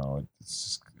 So,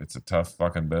 it's a tough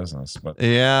fucking business, but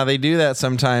yeah, they do that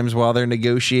sometimes while they're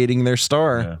negotiating their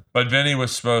star. Yeah. But Vinny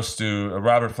was supposed to,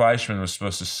 Robert Fleischman was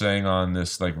supposed to sing on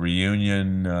this like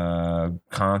reunion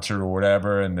concert or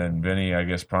whatever, and then Vinny, I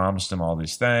guess, promised him all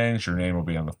these things. Your name will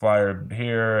be on the flyer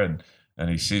here, and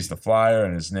he sees the flyer,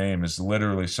 and his name is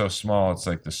literally so small, it's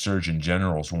like the Surgeon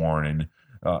General's warning.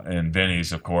 And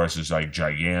Vinny's, of course, is like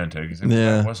gigantic. He said,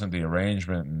 that wasn't the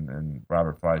arrangement, and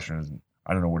Robert Fleischman,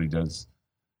 I don't know what he does.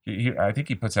 I think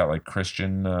he puts out like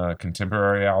Christian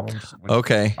contemporary albums.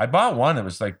 Okay. I bought one. It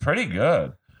was like pretty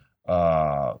good.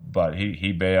 But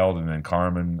he bailed, and then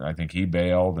Carmen, I think he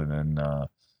bailed, and then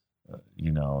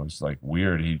it was like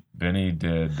weird. Vinny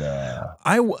did.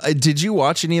 Did you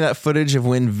watch any of that footage of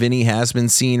when Vinny has been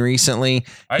seen recently?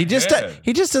 He just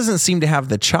doesn't seem to have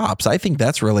the chops. I think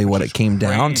that's really what it came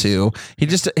down to.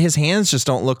 His hands just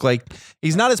don't look like,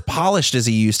 he's not as polished as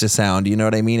he used to sound. You know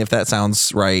what I mean? If that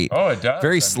sounds right. Oh, it does.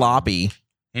 Very sloppy.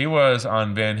 He was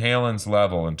on Van Halen's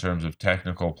level in terms of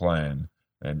technical playing,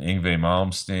 and Yngwie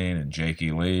Malmsteen and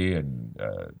Jakey Lee and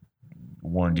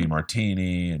Warren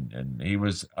DeMartini, and he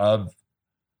was of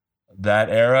that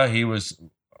era. He was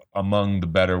among the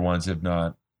better ones, if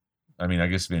not, I mean, I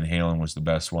guess Van Halen was the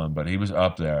best one, but he was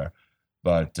up there.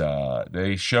 But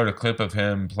they showed a clip of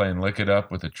him playing Lick It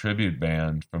Up with a tribute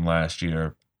band from last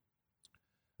year,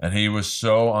 and he was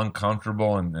so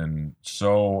uncomfortable and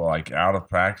so like out of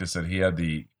practice that he had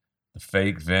the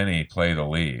fake Vinny play the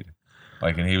lead,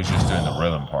 like, and he was just doing the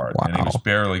rhythm part. Wow. And he was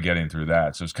barely getting through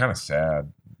that, so it's kind of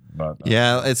sad. But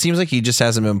yeah, it seems like he just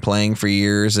hasn't been playing for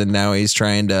years, and now he's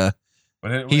trying to.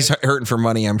 He's hurting for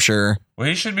money, I'm sure. Well,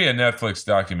 he should be a Netflix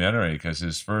documentary, because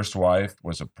his first wife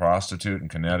was a prostitute in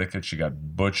Connecticut. She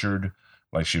got butchered,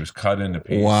 like she was cut into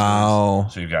pieces. Wow.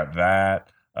 So you've got that.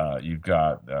 You've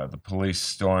got the police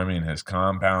storming his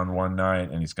compound one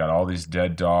night, and he's got all these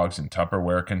dead dogs in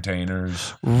Tupperware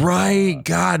containers. Right.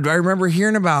 God, I remember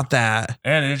hearing about that.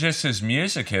 And it's just his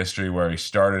music history, where he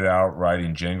started out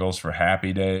writing jingles for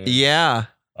Happy Days. Yeah.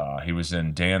 He was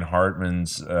in Dan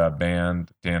Hartman's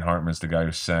band. Dan Hartman's the guy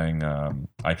who sang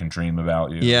I Can Dream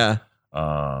About You. Yeah.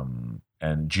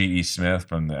 And G.E. Smith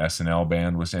from the SNL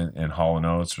band was in Hall &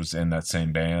 Oates was in that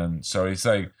same band. So he's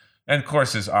like, And of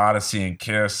course, his Odyssey and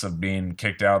Kiss of being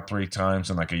kicked out 3 times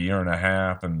in like a year and a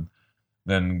half, and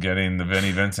then getting the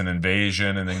Vinnie Vincent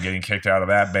Invasion, and then getting kicked out of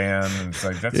that band. And it's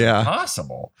like, that's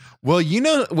impossible. Well,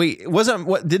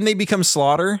 didn't they become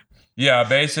Slaughter? Yeah,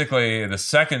 basically the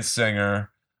second singer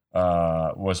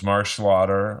was Mark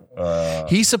Slaughter.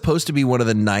 He's supposed to be one of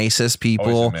the nicest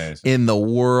people in the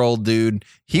world, dude.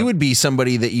 He would be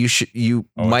somebody that you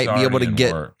might be able to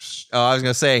get. I was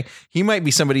gonna say he might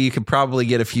be somebody you could probably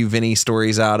get a few Vinny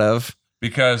stories out of.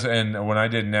 Because when I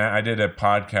did a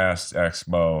podcast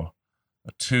expo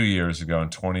 2 years ago in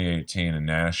 2018 in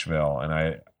Nashville,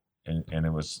 and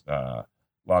it was a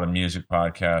lot of music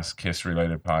podcasts, Kiss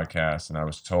related podcasts, and I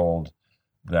was told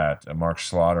that Mark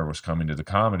Slaughter was coming to the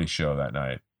comedy show that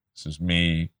night. This is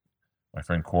me, my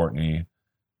friend Courtney,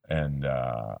 and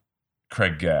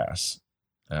Craig Gass.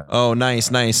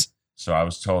 Nice. So I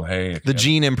was told, hey, the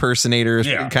Gene impersonator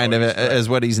is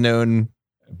what he's known.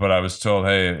 But I was told,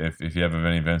 hey, if you have a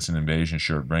Vinnie Vincent Invasion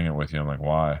shirt, bring it with you. I'm like,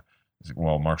 why? He's like,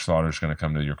 well, Mark Slaughter's going to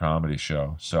come to your comedy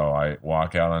show. So I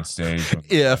walk out on stage with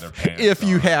if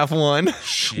you have one.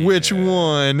 Shit. Which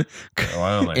one? Well,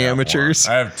 I only Amateurs.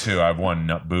 I have 2. I have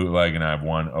one bootleg and I have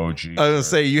one OG. I was going to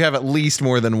say, you have at least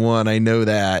more than one. I know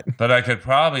that. But I could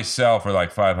probably sell for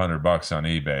like $500 on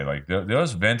eBay. Like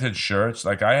those vintage shirts.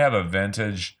 Like I have a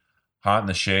vintage Hot in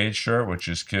the Shade shirt, which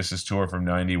is Kiss's tour from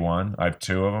 91. I have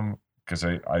 2 of them because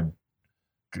I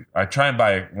try and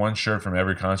buy one shirt from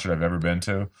every concert I've ever been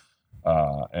to.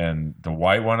 And the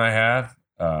white one I have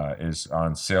is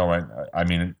on sale right. I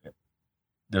mean,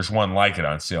 there's one like it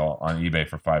on sale on eBay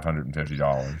for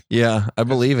 $550. Yeah, I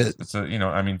believe it. It's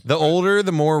the older,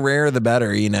 the more rare, the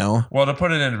better. Well, to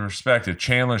put it into perspective,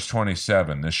 Chandler's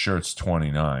 27. This shirt's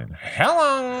 29.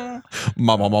 Hello,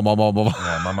 mama.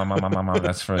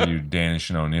 That's for you Danish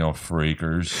and O'Neill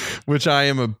freakers, which I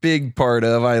am a big part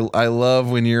of. I love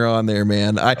when you're on there,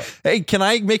 man. Hey, can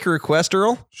I make a request,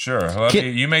 Earl? Sure.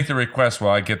 You make the request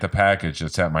while I get the package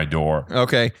that's at my door.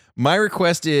 Okay. My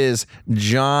request is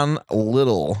John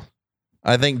Little.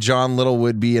 I think John Little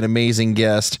would be an amazing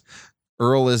guest.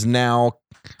 Earl is now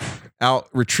out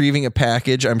retrieving a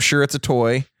package. I'm sure it's a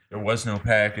toy. There was no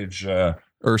package.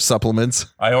 Or supplements.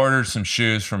 I ordered some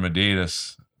shoes from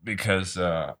Adidas because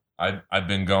I've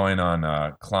been going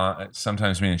on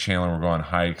sometimes me and Chandler will go on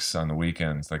hikes on the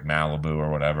weekends, like Malibu or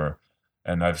whatever.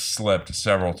 And I've slipped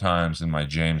several times in my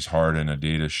James Harden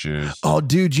Adidas shoes. Oh,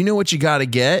 dude, you know what you got to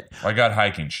get? I got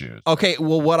hiking shoes. Okay,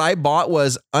 well, what I bought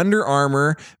was Under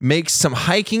Armour makes some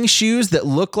hiking shoes that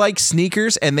look like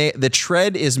sneakers, and the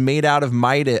tread is made out of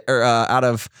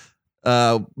Meineke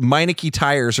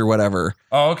tires or whatever.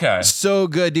 Oh, okay. So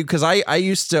good, dude, because I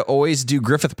used to always do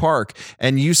Griffith Park,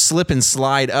 and you slip and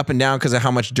slide up and down because of how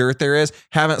much dirt there is.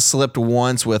 Haven't slipped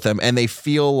once with them, and they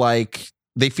feel like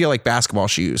basketball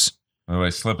shoes. By the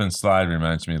way, Slip and Slide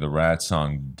reminds me of the Rat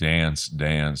song Dance,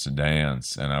 Dance,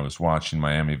 Dance. And I was watching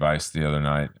Miami Vice the other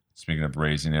night, speaking of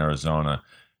Raising Arizona,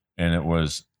 and it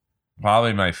was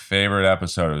probably my favorite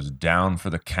episode. It was Down for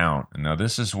the Count. And now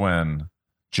this is when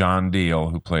John Deal,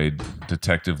 who played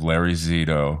Detective Larry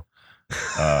Zito,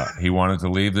 he wanted to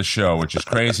leave the show, which is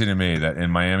crazy to me that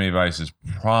in Miami Vice's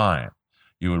prime,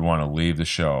 you would want to leave the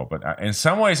show. But in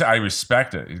some ways, I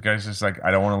respect it. These guys just like,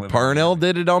 I don't want to live. Parnell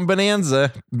did it on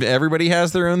Bonanza. Everybody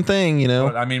has their own thing, you know?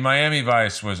 But, I mean, Miami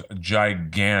Vice was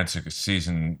gigantic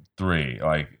season 3.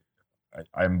 Like,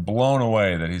 I'm blown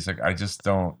away that he's like, I just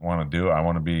don't want to do it. I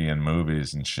want to be in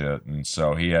movies and shit. And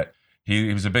so he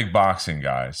was a big boxing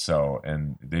guy. So,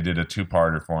 and they did a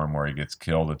 2-parter for him where he gets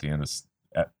killed at the end of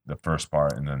the first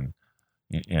part. And then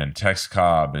Tex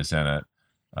Cobb is in it.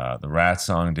 The Rat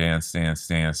song Dance, Dance,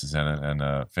 Dance is in it,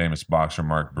 and famous boxer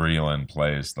Mark Breland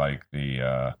plays like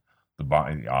the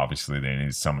obviously they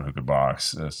need someone who could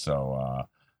box. That's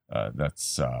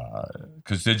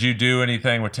because did you do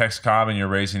anything with Tex Cobb in your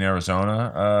Raising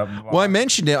Arizona? Well, I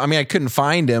mentioned it. I mean, I couldn't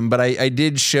find him, but I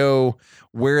did show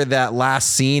where that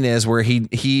last scene is, where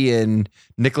he and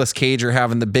Nicolas Cage are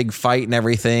having the big fight and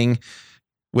everything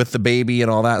with the baby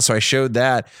and all that. So I showed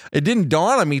that. It didn't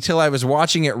dawn on me till I was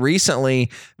watching it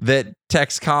recently that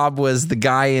Tex Cobb was the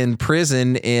guy in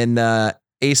prison in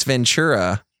Ace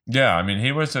Ventura. Yeah, I mean,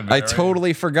 he was I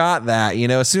totally forgot that. You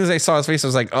know, as soon as I saw his face, I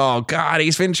was like, oh, God,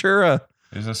 Ace Ventura.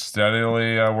 He's a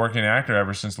steadily working actor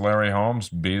ever since Larry Holmes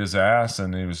beat his ass,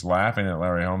 and he was laughing at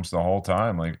Larry Holmes the whole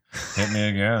time. Like, hit me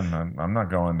again. I'm not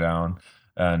going down.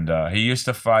 And he used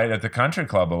to fight at the country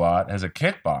club a lot as a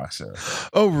kickboxer.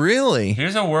 Oh, really? He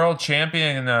was a world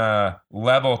champion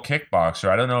level kickboxer.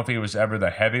 I don't know if he was ever the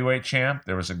heavyweight champ.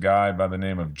 There was a guy by the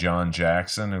name of John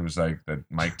Jackson who was like the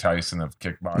Mike Tyson of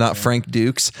kickboxing. Not Frank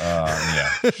Dukes.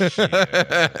 Yeah.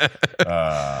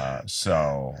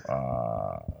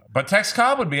 But Tex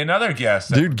Cobb would be another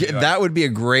guest. Dude, that would be a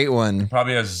great one.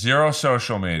 Probably has zero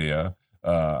social media.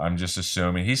 I'm just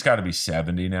assuming he's got to be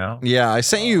 70 now. Yeah, I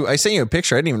sent you a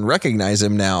picture. I didn't even recognize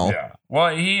him now. Yeah.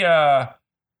 Well,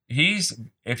 he's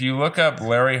if you look up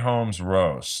Larry Holmes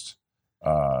roast,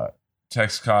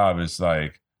 Tex Cobb is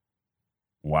like,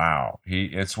 wow.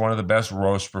 It's one of the best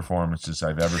roast performances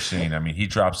I've ever seen. I mean, he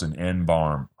drops an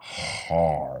N-bomb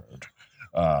hard.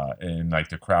 And like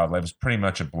the crowd, it was pretty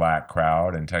much a black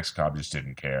crowd, and Tex Cobb just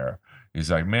didn't care. He's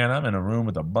like, man, I'm in a room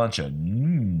with a bunch of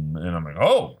and I'm like,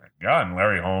 oh my God. And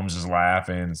Larry Holmes is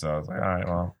laughing. So I was like, all right,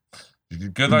 well,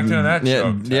 good luck doing that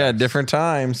show. Yeah, different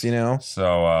times, you know.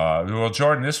 So, well,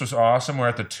 Jordan, this was awesome. We're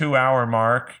at the 2-hour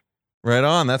mark. Right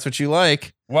on. That's what you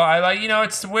like. Well, I like,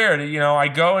 it's weird. I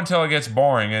go until it gets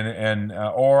boring and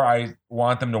or I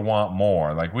want them to want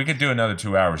more. Like we could do another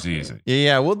 2 hours easy.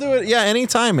 Yeah, we'll do it. Yeah,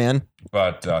 anytime, man.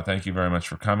 But thank you very much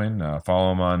for coming.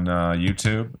 Follow him on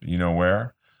YouTube, you know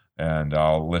where. And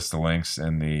I'll list the links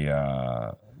in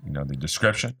the the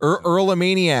description. Earl of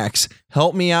Maniacs,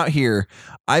 help me out here.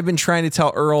 I've been trying to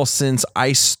tell Earl since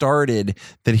I started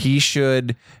that he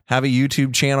should have a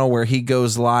YouTube channel where he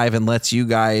goes live and lets you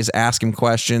guys ask him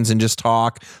questions and just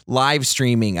talk live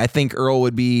streaming. I think Earl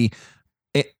would be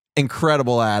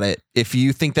incredible at it. If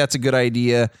you think that's a good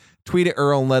idea, tweet at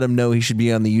Earl and let him know he should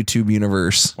be on the YouTube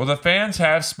universe. Well, the fans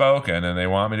have spoken and they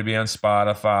want me to be on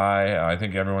Spotify. I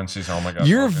think everyone sees, oh my God.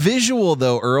 You're visual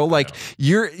though, Earl. Like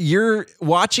you're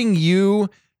watching you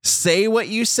say what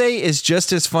you say is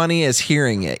just as funny as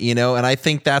hearing it, and I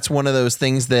think that's one of those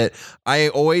things that I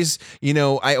always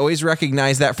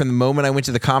recognize that from the moment I went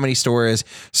to the Comedy Store is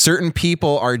certain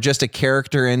people are just a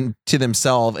character to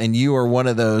themselves, and you are one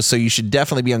of those. So you should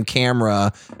definitely be on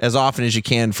camera as often as you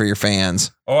can for your fans.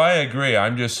 Oh, I agree.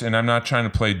 I'm not trying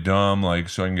to play dumb, like,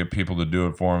 so I can get people to do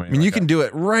it for me. I mean, you can do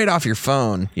it right off your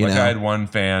phone. I had one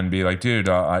fan be like, dude,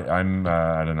 I'm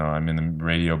I don't know. I'm in the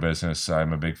radio business.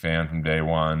 I'm a big fan from day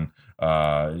one.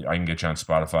 I can get you on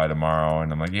Spotify tomorrow.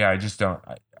 And I'm like, yeah, I just don't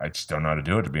know how to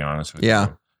do it, to be honest with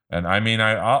you. And I mean,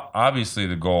 obviously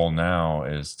the goal now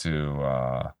is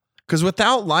to, because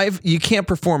without live, you can't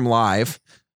perform live.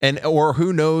 Or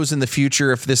who knows in the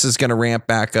future if this is going to ramp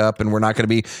back up and we're not going to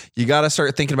be, you got to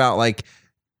start thinking about like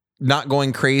not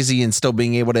going crazy and still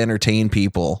being able to entertain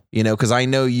people, because I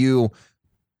know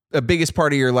the biggest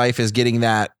part of your life is getting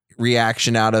that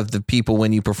reaction out of the people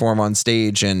when you perform on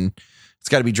stage, and it's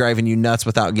got to be driving you nuts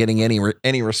without getting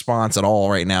any response at all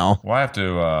right now. Well, I have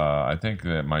to, I think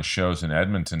that my shows in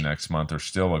Edmonton next month are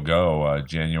still a go.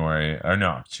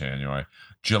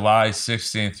 July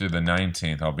 16th through the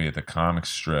 19th, I'll be at the Comic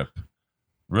Strip.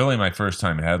 Really my first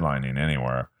time headlining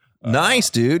anywhere. Nice,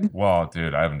 dude. Well,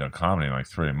 dude, I haven't done comedy in like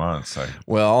 3 months. I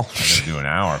gotta do an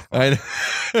hour.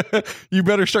 You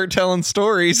better start telling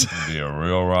stories. It's gonna be a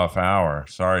real rough hour.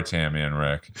 Sorry, Tammy and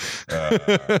Rick.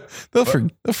 They'll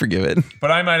forgive it.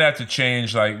 But I might have to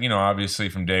change, obviously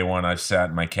from day one, I've sat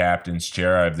in my captain's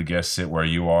chair. I have the guests sit where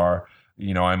you are.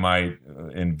 I might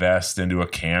invest into a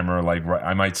camera. Like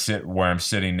I might sit where I'm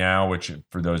sitting now, which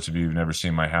for those of you who've never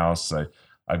seen my house,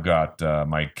 I've got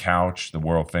my couch, the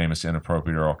world famous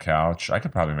Inappropriate Earl couch. I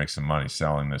could probably make some money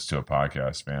selling this to a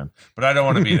podcast, man. But I don't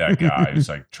want to be that guy who's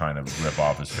like trying to rip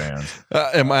off his fans.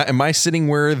 Am I sitting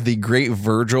where the great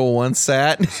Virgil once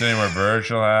sat? Sitting where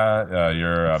Virgil at.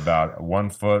 You're about 1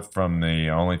 foot from the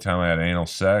only time I had anal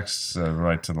sex,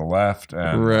 right to the left.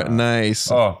 And, nice.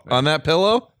 On that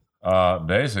pillow?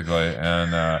 Basically.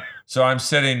 And so I'm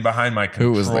sitting behind my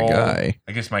control. Who was the guy?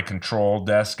 I guess my control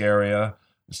desk area.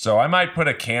 So I might put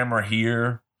a camera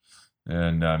here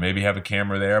and maybe have a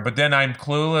camera there. But then I'm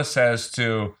clueless as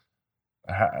to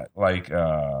how do I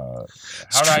pull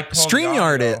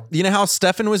StreamYard it? You know how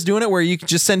Stefan was doing it, where you could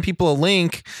just send people a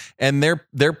link and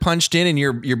they're punched in, and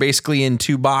you're basically in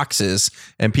two boxes,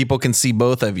 and people can see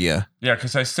both of you. Yeah,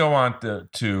 because I still want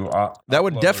that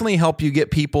would definitely help you get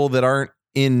people that aren't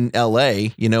in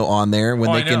LA, on there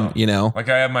when they can, Like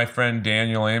I have my friend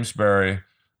Daniel Amesbury,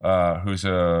 who's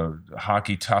a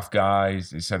hockey tough guy.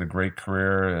 He's had a great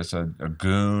career as a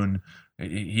goon.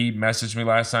 He messaged me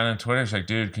last night on Twitter. He's like,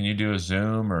 dude, can you do a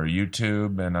Zoom or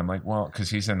YouTube? And I'm like, well, because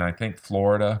he's in, I think,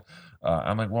 Florida.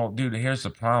 I'm like, well, dude, here's the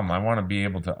problem. I want to be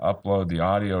able to upload the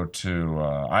audio to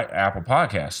Apple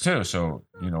Podcasts too, so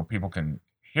people can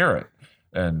hear it.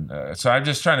 And so I'm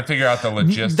just trying to figure out the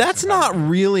logistics. That's not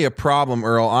really a problem,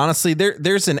 Earl. Honestly,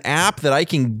 there's an app that I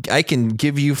can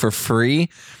give you for free.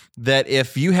 That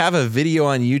if you have a video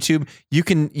on YouTube, you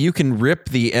can rip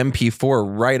the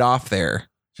MP4 right off there.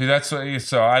 See,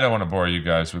 so I don't want to bore you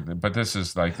guys with it, but this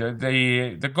is like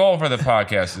the goal for the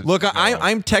podcast is. Look,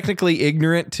 I'm technically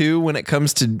ignorant too when it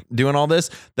comes to doing all this.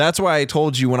 That's why I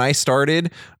told you when I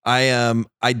started,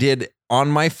 I did on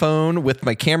my phone with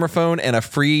my camera phone and a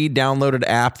free downloaded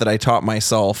app that I taught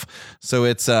myself. So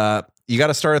it's you got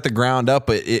to start at the ground up,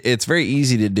 but it's very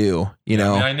easy to do, you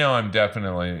know. I mean, I know I'm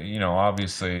definitely,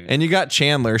 obviously. And you got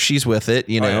Chandler, she's with it,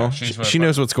 you know. Yeah, she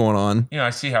knows what's going on. I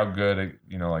see how good,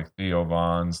 like Theo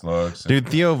Von's looks. Dude,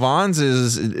 Theo Von's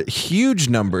is huge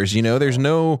numbers, there's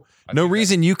no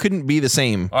reason you couldn't be the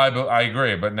same. I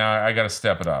agree, but now I got to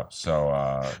step it up. So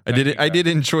I did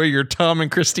enjoy your Tom and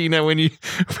Christina when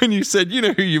you said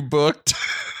who you booked.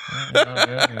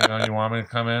 You want me to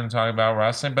come in and talk about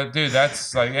wrestling, but dude,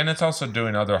 that's like, and it's also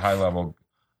doing other high level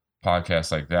podcasts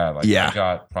like that. Like, I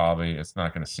got probably, it's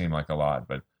not going to seem like a lot,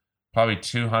 but probably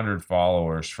 200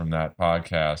 followers from that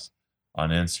podcast on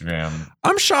Instagram.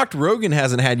 I'm shocked Rogan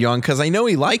hasn't had you on because I know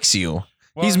he likes you.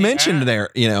 Well, he's mentioned there,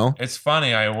 It's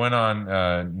funny. I went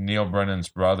on Neil Brennan's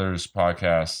brother's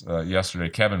podcast yesterday,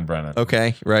 Kevin Brennan.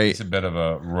 Okay, right. He's a bit of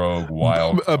a rogue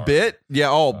wild card. A bit? Yeah.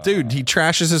 Oh, dude, he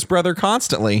trashes his brother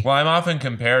constantly. Well, I'm often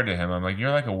compared to him. I'm like,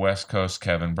 you're like a West Coast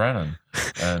Kevin Brennan.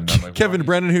 And I'm like, Kevin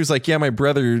Brennan, who's like, yeah, my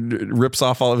brother rips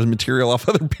off all of his material off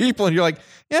other people. And you're like,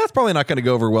 yeah, it's probably not going to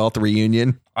go over well at the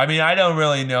reunion. I mean, I don't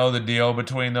really know the deal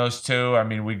between those two. I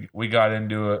mean, we got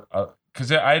into because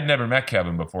I had never met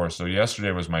Kevin before, so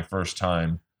yesterday was my first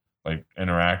time like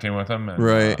interacting with him. And,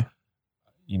 right.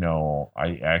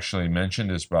 I actually mentioned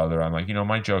his brother. I'm like,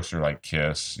 my jokes are like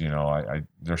Kiss.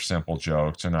 They're simple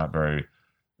jokes. They're not very,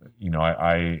 you got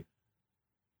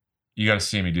to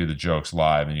see me do the jokes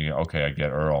live, and you go, okay, I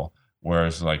get Earl.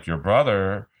 Whereas like your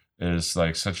brother is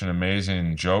like such an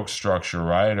amazing joke structure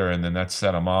writer, and then that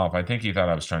set him off. I think he thought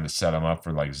I was trying to set him up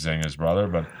for like zing his brother,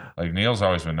 but like Neil's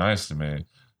always been nice to me.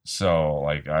 So,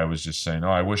 like, I was just saying,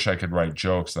 I wish I could write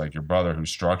jokes like your brother who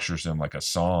structures them like a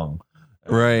song.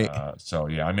 Right. So,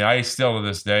 yeah, I mean, I still to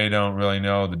this day don't really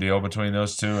know the deal between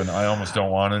those two, and I almost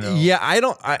don't want to know. Yeah, I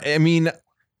don't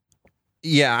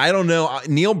know.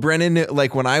 Neil Brennan,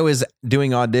 like, when I was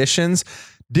doing auditions,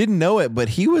 didn't know it, but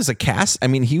he was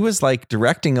he was, like,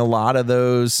 directing a lot of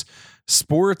those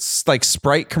sports like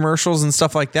Sprite commercials and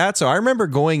stuff like that. So I remember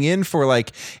going in for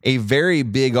like a very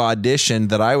big audition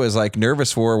that I was like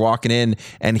nervous for walking in,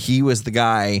 and he was the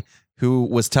guy who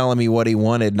was telling me what he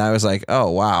wanted, and I was like, oh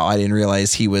wow, I didn't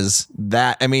realize he was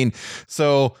that. I mean,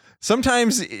 so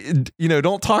sometimes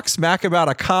don't talk smack about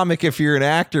a comic if you're an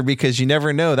actor, because you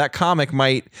never know, that comic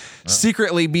might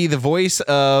secretly be the voice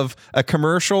of a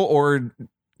commercial or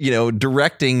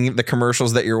directing the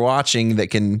commercials that you're watching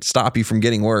that can stop you from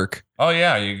getting work. Oh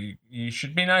yeah, you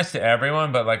should be nice to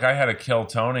everyone, but like I had a Kill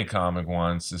Tony comic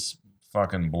once, this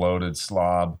fucking bloated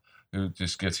slob who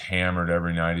just gets hammered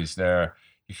every night he's there.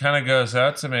 He kind of goes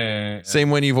out to me. Same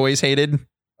one you've always hated?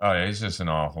 Oh yeah, he's just an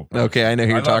awful person. Okay, I know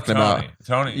who you're talking about.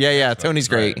 Tony. Yeah, Tony's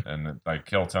great. And like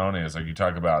Kill Tony is like, you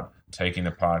talk about taking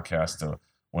a podcast to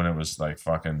when it was like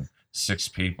fucking 6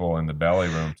 people in the belly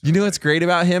room. What's great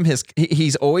about him?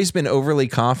 He's always been overly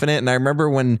confident. And I remember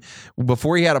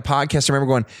before he had a podcast, I remember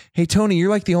going, hey, Tony, you're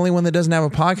like the only one that doesn't have a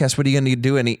podcast. What are you going to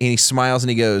do? And he smiles and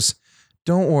he goes,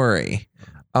 don't worry,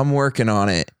 I'm working on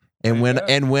it. And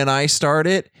when I start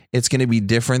it, it's going to be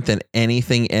different than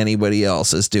anything anybody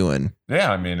else is doing.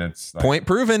 Yeah, I mean, it's like, point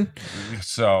proven.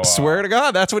 So swear to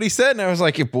God, that's what he said, and I was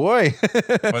like, boy.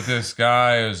 But this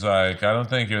guy was like, I don't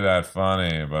think you're that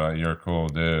funny, but you're a cool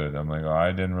dude. I'm like,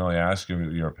 I didn't really ask you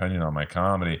your opinion on my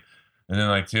comedy. And then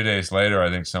like 2 days later, I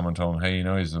think someone told him, hey,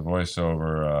 he's the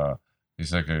voiceover.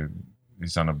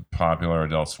 He's on a popular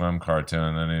Adult Swim cartoon.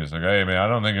 And then he was like, hey, man, I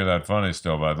don't think you're that funny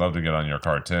still, but I'd love to get on your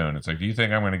cartoon. It's like, do you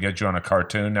think I'm going to get you on a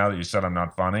cartoon now that you said I'm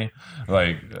not funny?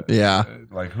 Like, yeah.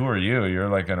 Like, who are you? You're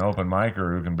like an open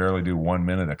micer who can barely do 1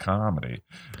 minute of comedy.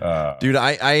 Dude,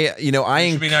 I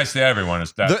should be nice to everyone.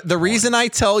 The reason I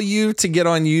tell you to get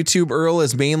on YouTube, Earl,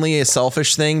 is mainly a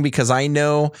selfish thing, because I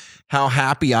know how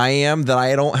happy I am that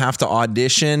I don't have to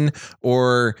audition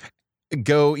or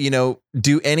go,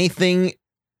 do anything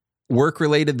work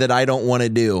related that I don't want to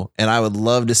do. And I would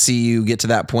love to see you get to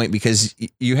that point, because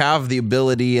you have the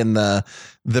ability and the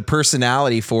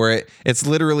personality for it. It's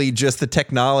literally just the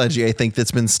technology, I think,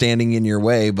 that's been standing in your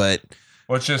way. But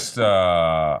well, it's just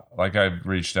like I've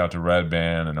reached out to Red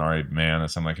Band and Ari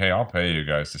Manis. I'm like, hey, I'll pay you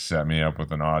guys to set me up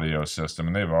with an audio system.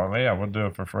 And they've all, yeah, we'll do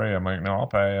it for free. I'm like, no, I'll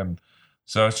pay. And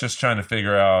So it's just trying to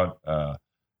figure out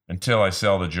until I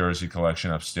sell the jersey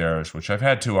collection upstairs, which I've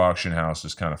had 2 auction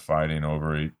houses kind of fighting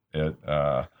over it.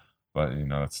 But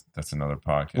that's another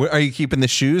podcast. Are you keeping the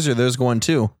shoes, or are those going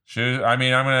too? Shoes. I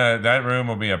mean, that room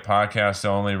will be a podcast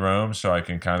only room, so I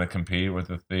can kind of compete with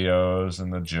the Theos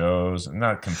and the Joes.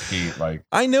 Not compete, like,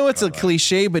 I know it's a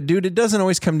cliche, but dude, it doesn't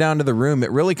always come down to the room.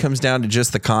 It really comes down to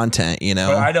just the content, But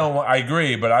I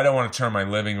agree, but I don't want to turn my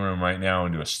living room right now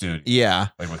into a studio. Yeah.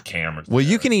 Like with cameras. Well,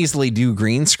 you can easily do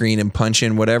green screen and punch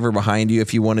in whatever behind you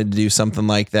if you wanted to do something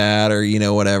like that, or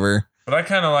whatever. But I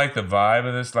kind of like the vibe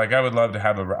of this. Like, I would love to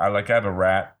have I have a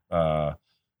rat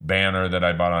banner that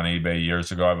I bought on eBay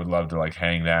years ago. I would love to like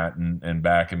hang that in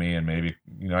back of me, and maybe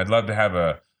I'd love to have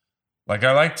I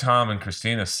like Tom and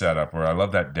Christina's setup where I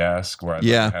love that desk where I'd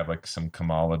love to have like some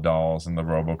Kamala dolls and the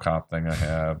RoboCop thing I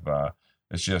have.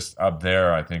 It's just up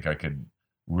there. I think I could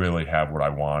really have what I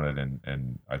wanted,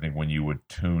 and I think when you would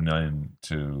tune in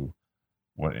to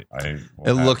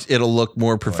it'll look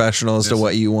more professional as to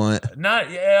what you want.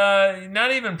 Not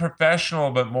even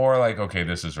professional, but more like, okay,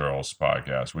 this is Earl's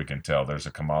podcast. We can tell there's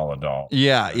a Kamala doll.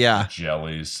 Yeah.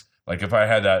 Jellies. Like if I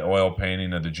had that oil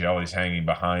painting of the jellies hanging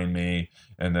behind me,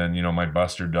 and then my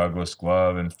Buster Douglas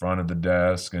glove in front of the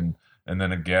desk, and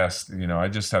then a guest. I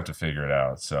just have to figure it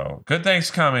out. So good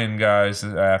things coming, guys,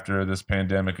 after this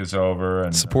pandemic is over.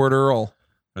 And support Earl.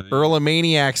 Earl of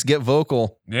Maniacs, get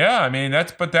vocal. Yeah, I mean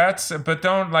but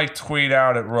don't like tweet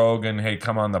out at Rogan, hey,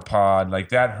 come on the pod. Like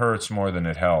that hurts more than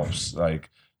it helps. Like,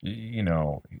 he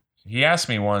asked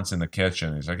me once in the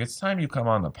kitchen, he's like, it's time you come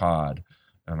on the pod.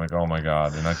 And I'm like, oh my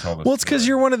God. And I told him, well, it's because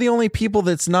you're one of the only people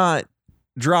that's not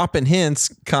dropping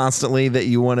hints constantly that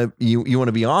you want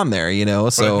to be on there,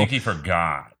 so but I think he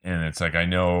forgot. And it's like, I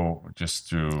know just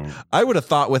through. I would have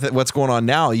thought with it, what's going on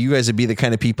now, you guys would be the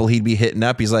kind of people he'd be hitting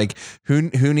up. He's like, who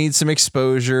needs some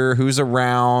exposure? Who's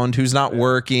around? Who's not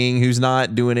working? Who's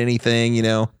not doing anything?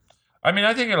 I mean,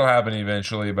 I think it'll happen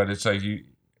eventually, but it's like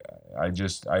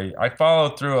I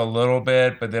followed through a little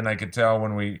bit, but then I could tell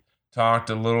when we talked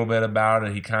a little bit about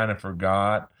it, he kind of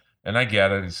forgot. And I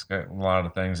get it. He's got a lot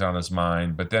of things on his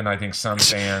mind. But then I think some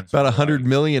fans... About 100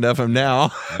 million of them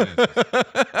now.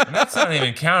 And that's not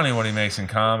even counting what he makes in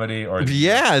comedy.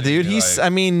 Yeah, dude. He's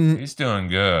doing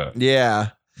good. Yeah.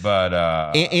 But...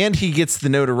 and he gets the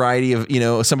notoriety of,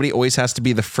 somebody always has to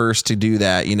be the first to do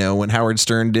that. When Howard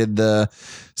Stern did the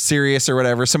Sirius or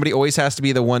whatever, somebody always has to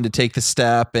be the one to take the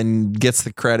step and gets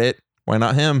the credit. Why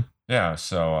not him? Yeah,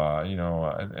 so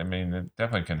I mean, it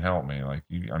definitely can help me. Like,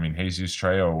 Jesus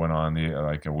Trejo went on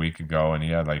like a week ago, and he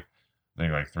had like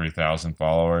 3,000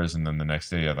 followers, and then the next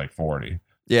day he had like 40.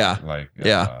 Yeah, like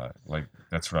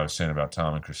that's what I was saying about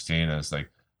Tom and Christina. Is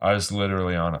like I was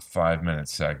literally on a 5-minute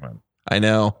segment. I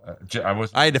know.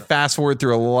 I had to fast forward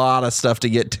through a lot of stuff to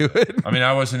get to it. I mean,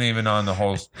 I wasn't even on the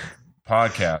whole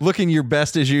podcast. Looking your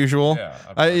best as usual.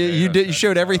 Yeah, you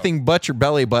showed everything but your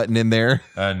belly button in there.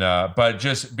 And but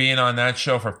just being on that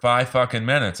show for 5 fucking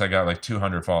minutes, I got like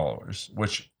 200 followers.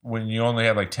 Which when you only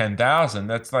have like 10,000,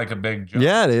 that's like a big jump.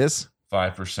 Yeah, it is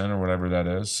 5% or whatever that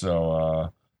is.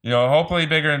 So hopefully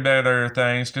bigger and better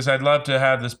things, because I'd love to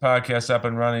have this podcast up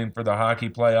and running for the hockey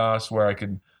playoffs, where I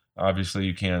could. Obviously,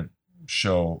 you can't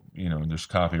show, there's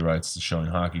copyrights to showing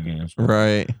hockey games,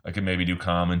 right? I could maybe do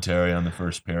commentary on the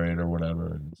first period or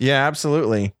whatever. Yeah,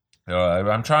 absolutely.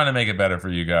 I'm trying to make it better for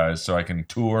you guys so I can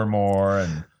tour more,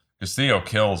 and because Theo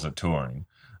kills at touring.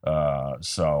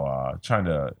 So trying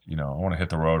to, I want to hit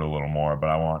the road a little more, but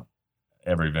I want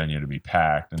every venue to be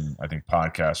packed, and I think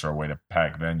podcasts are a way to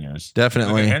pack venues.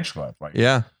 Definitely. Like Hinchcliffe,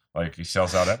 yeah. Like he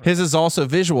sells out everything. His is also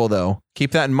visual, though.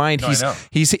 Keep that in mind. No,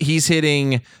 he's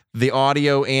hitting the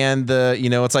audio and the,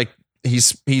 it's like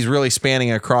he's really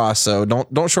spanning across. So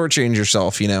don't shortchange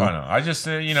yourself. I know. I just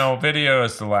video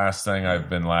is the last thing I've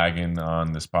been lagging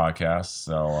on this podcast.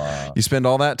 So you spend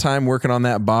all that time working on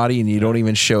that body and you don't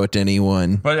even show it to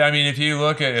anyone. But I mean, if you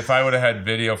look at, if I would have had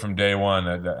video from day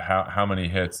one, how many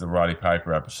hits the Roddy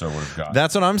Piper episode would have got.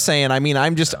 That's what I'm saying. I mean,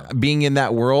 I'm just being in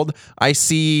that world. I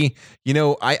see,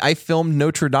 I filmed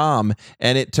Notre Dame,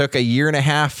 and it took 1.5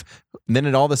 years.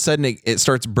 Then all of a sudden it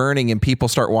starts burning, and people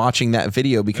start watching that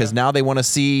video because now they want to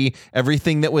see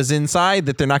everything that was inside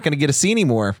that they're not going to get to see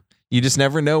anymore. You just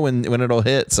never know when it'll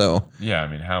hit. So yeah, I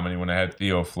mean, when I had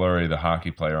Theo Fleury, the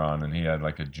hockey player, on, and he had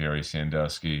like a Jerry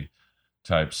Sandusky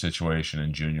type situation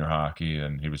in junior hockey,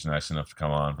 and he was nice enough to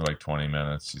come on for like 20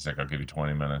 minutes. He's like, I'll give you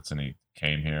 20 minutes. And he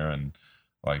came here, and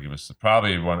like, it was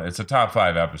probably it's a top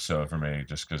 5 episode for me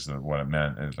just because of what it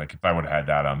meant. It's like, if I would have had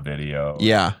that on video.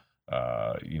 Yeah.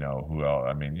 Who else?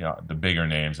 I mean, the bigger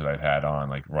names that I've had on,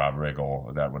 like Rob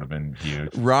Riggle, that would have been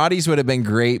huge. Roddy's would have been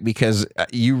great because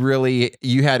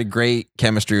you had a great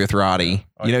chemistry with Roddy.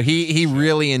 Yeah. He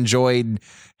really enjoyed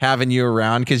having you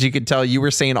around because you could tell you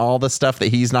were saying all the stuff that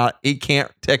he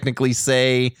can't technically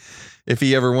say if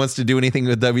he ever wants to do anything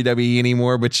with WWE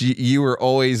anymore, but you were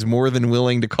always more than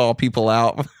willing to call people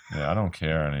out. Yeah, I don't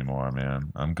care anymore,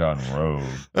 man. I'm gone rogue.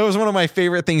 That was one of my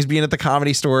favorite things, being at the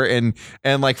Comedy Store and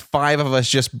like 5 of us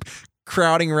just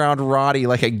crowding around Roddy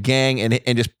like a gang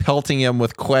and just pelting him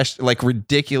with like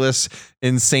ridiculous,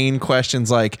 insane questions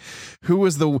like,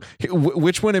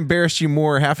 which one embarrassed you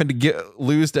more, having to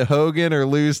lose to Hogan or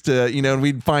lose to, and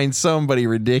we'd find somebody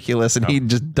ridiculous and he'd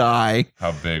just die.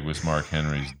 How big was Mark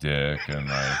Henry's dick? And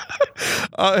like,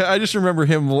 I just remember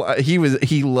him.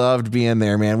 He loved being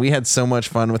there, man. We had so much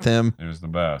fun with him. It was the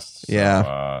best. So,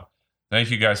 yeah. Thank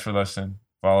you guys for listening.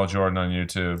 Follow Jordan on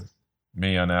YouTube.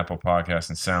 Me on Apple Podcasts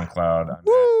and SoundCloud.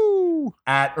 Woo!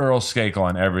 At Earl Skakel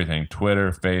on everything.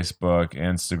 Twitter, Facebook,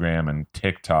 Instagram, and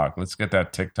TikTok. Let's get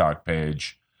that TikTok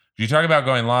page. If you talk about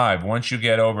going live, once you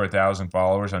get over 1,000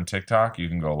 followers on TikTok, you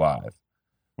can go live.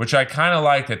 Which I kind of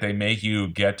like, that they make you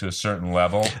get to a certain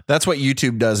level. That's what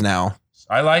YouTube does now.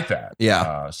 I like that.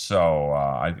 Yeah.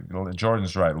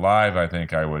 Jordan's right. Live, I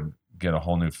think I would get a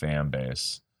whole new fan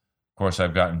base. Of course,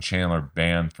 I've gotten Chandler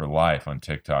banned for life on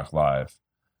TikTok Live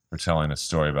for telling a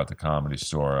story about the Comedy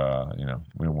Store.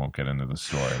 We won't get into the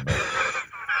story, but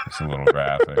it's a little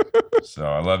graphic. So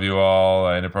I love you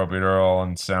all. Inappropriate Earl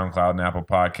on SoundCloud and Apple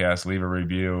Podcasts. Leave a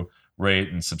review, rate,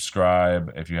 and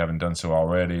subscribe if you haven't done so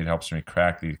already. It helps me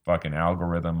crack the fucking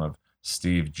algorithm of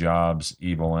Steve Jobs'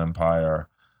 evil empire.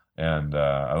 And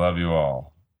I love you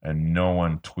all. And no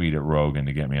one tweet at Rogan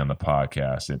to get me on the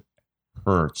podcast. It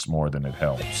hurts more than it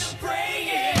helps.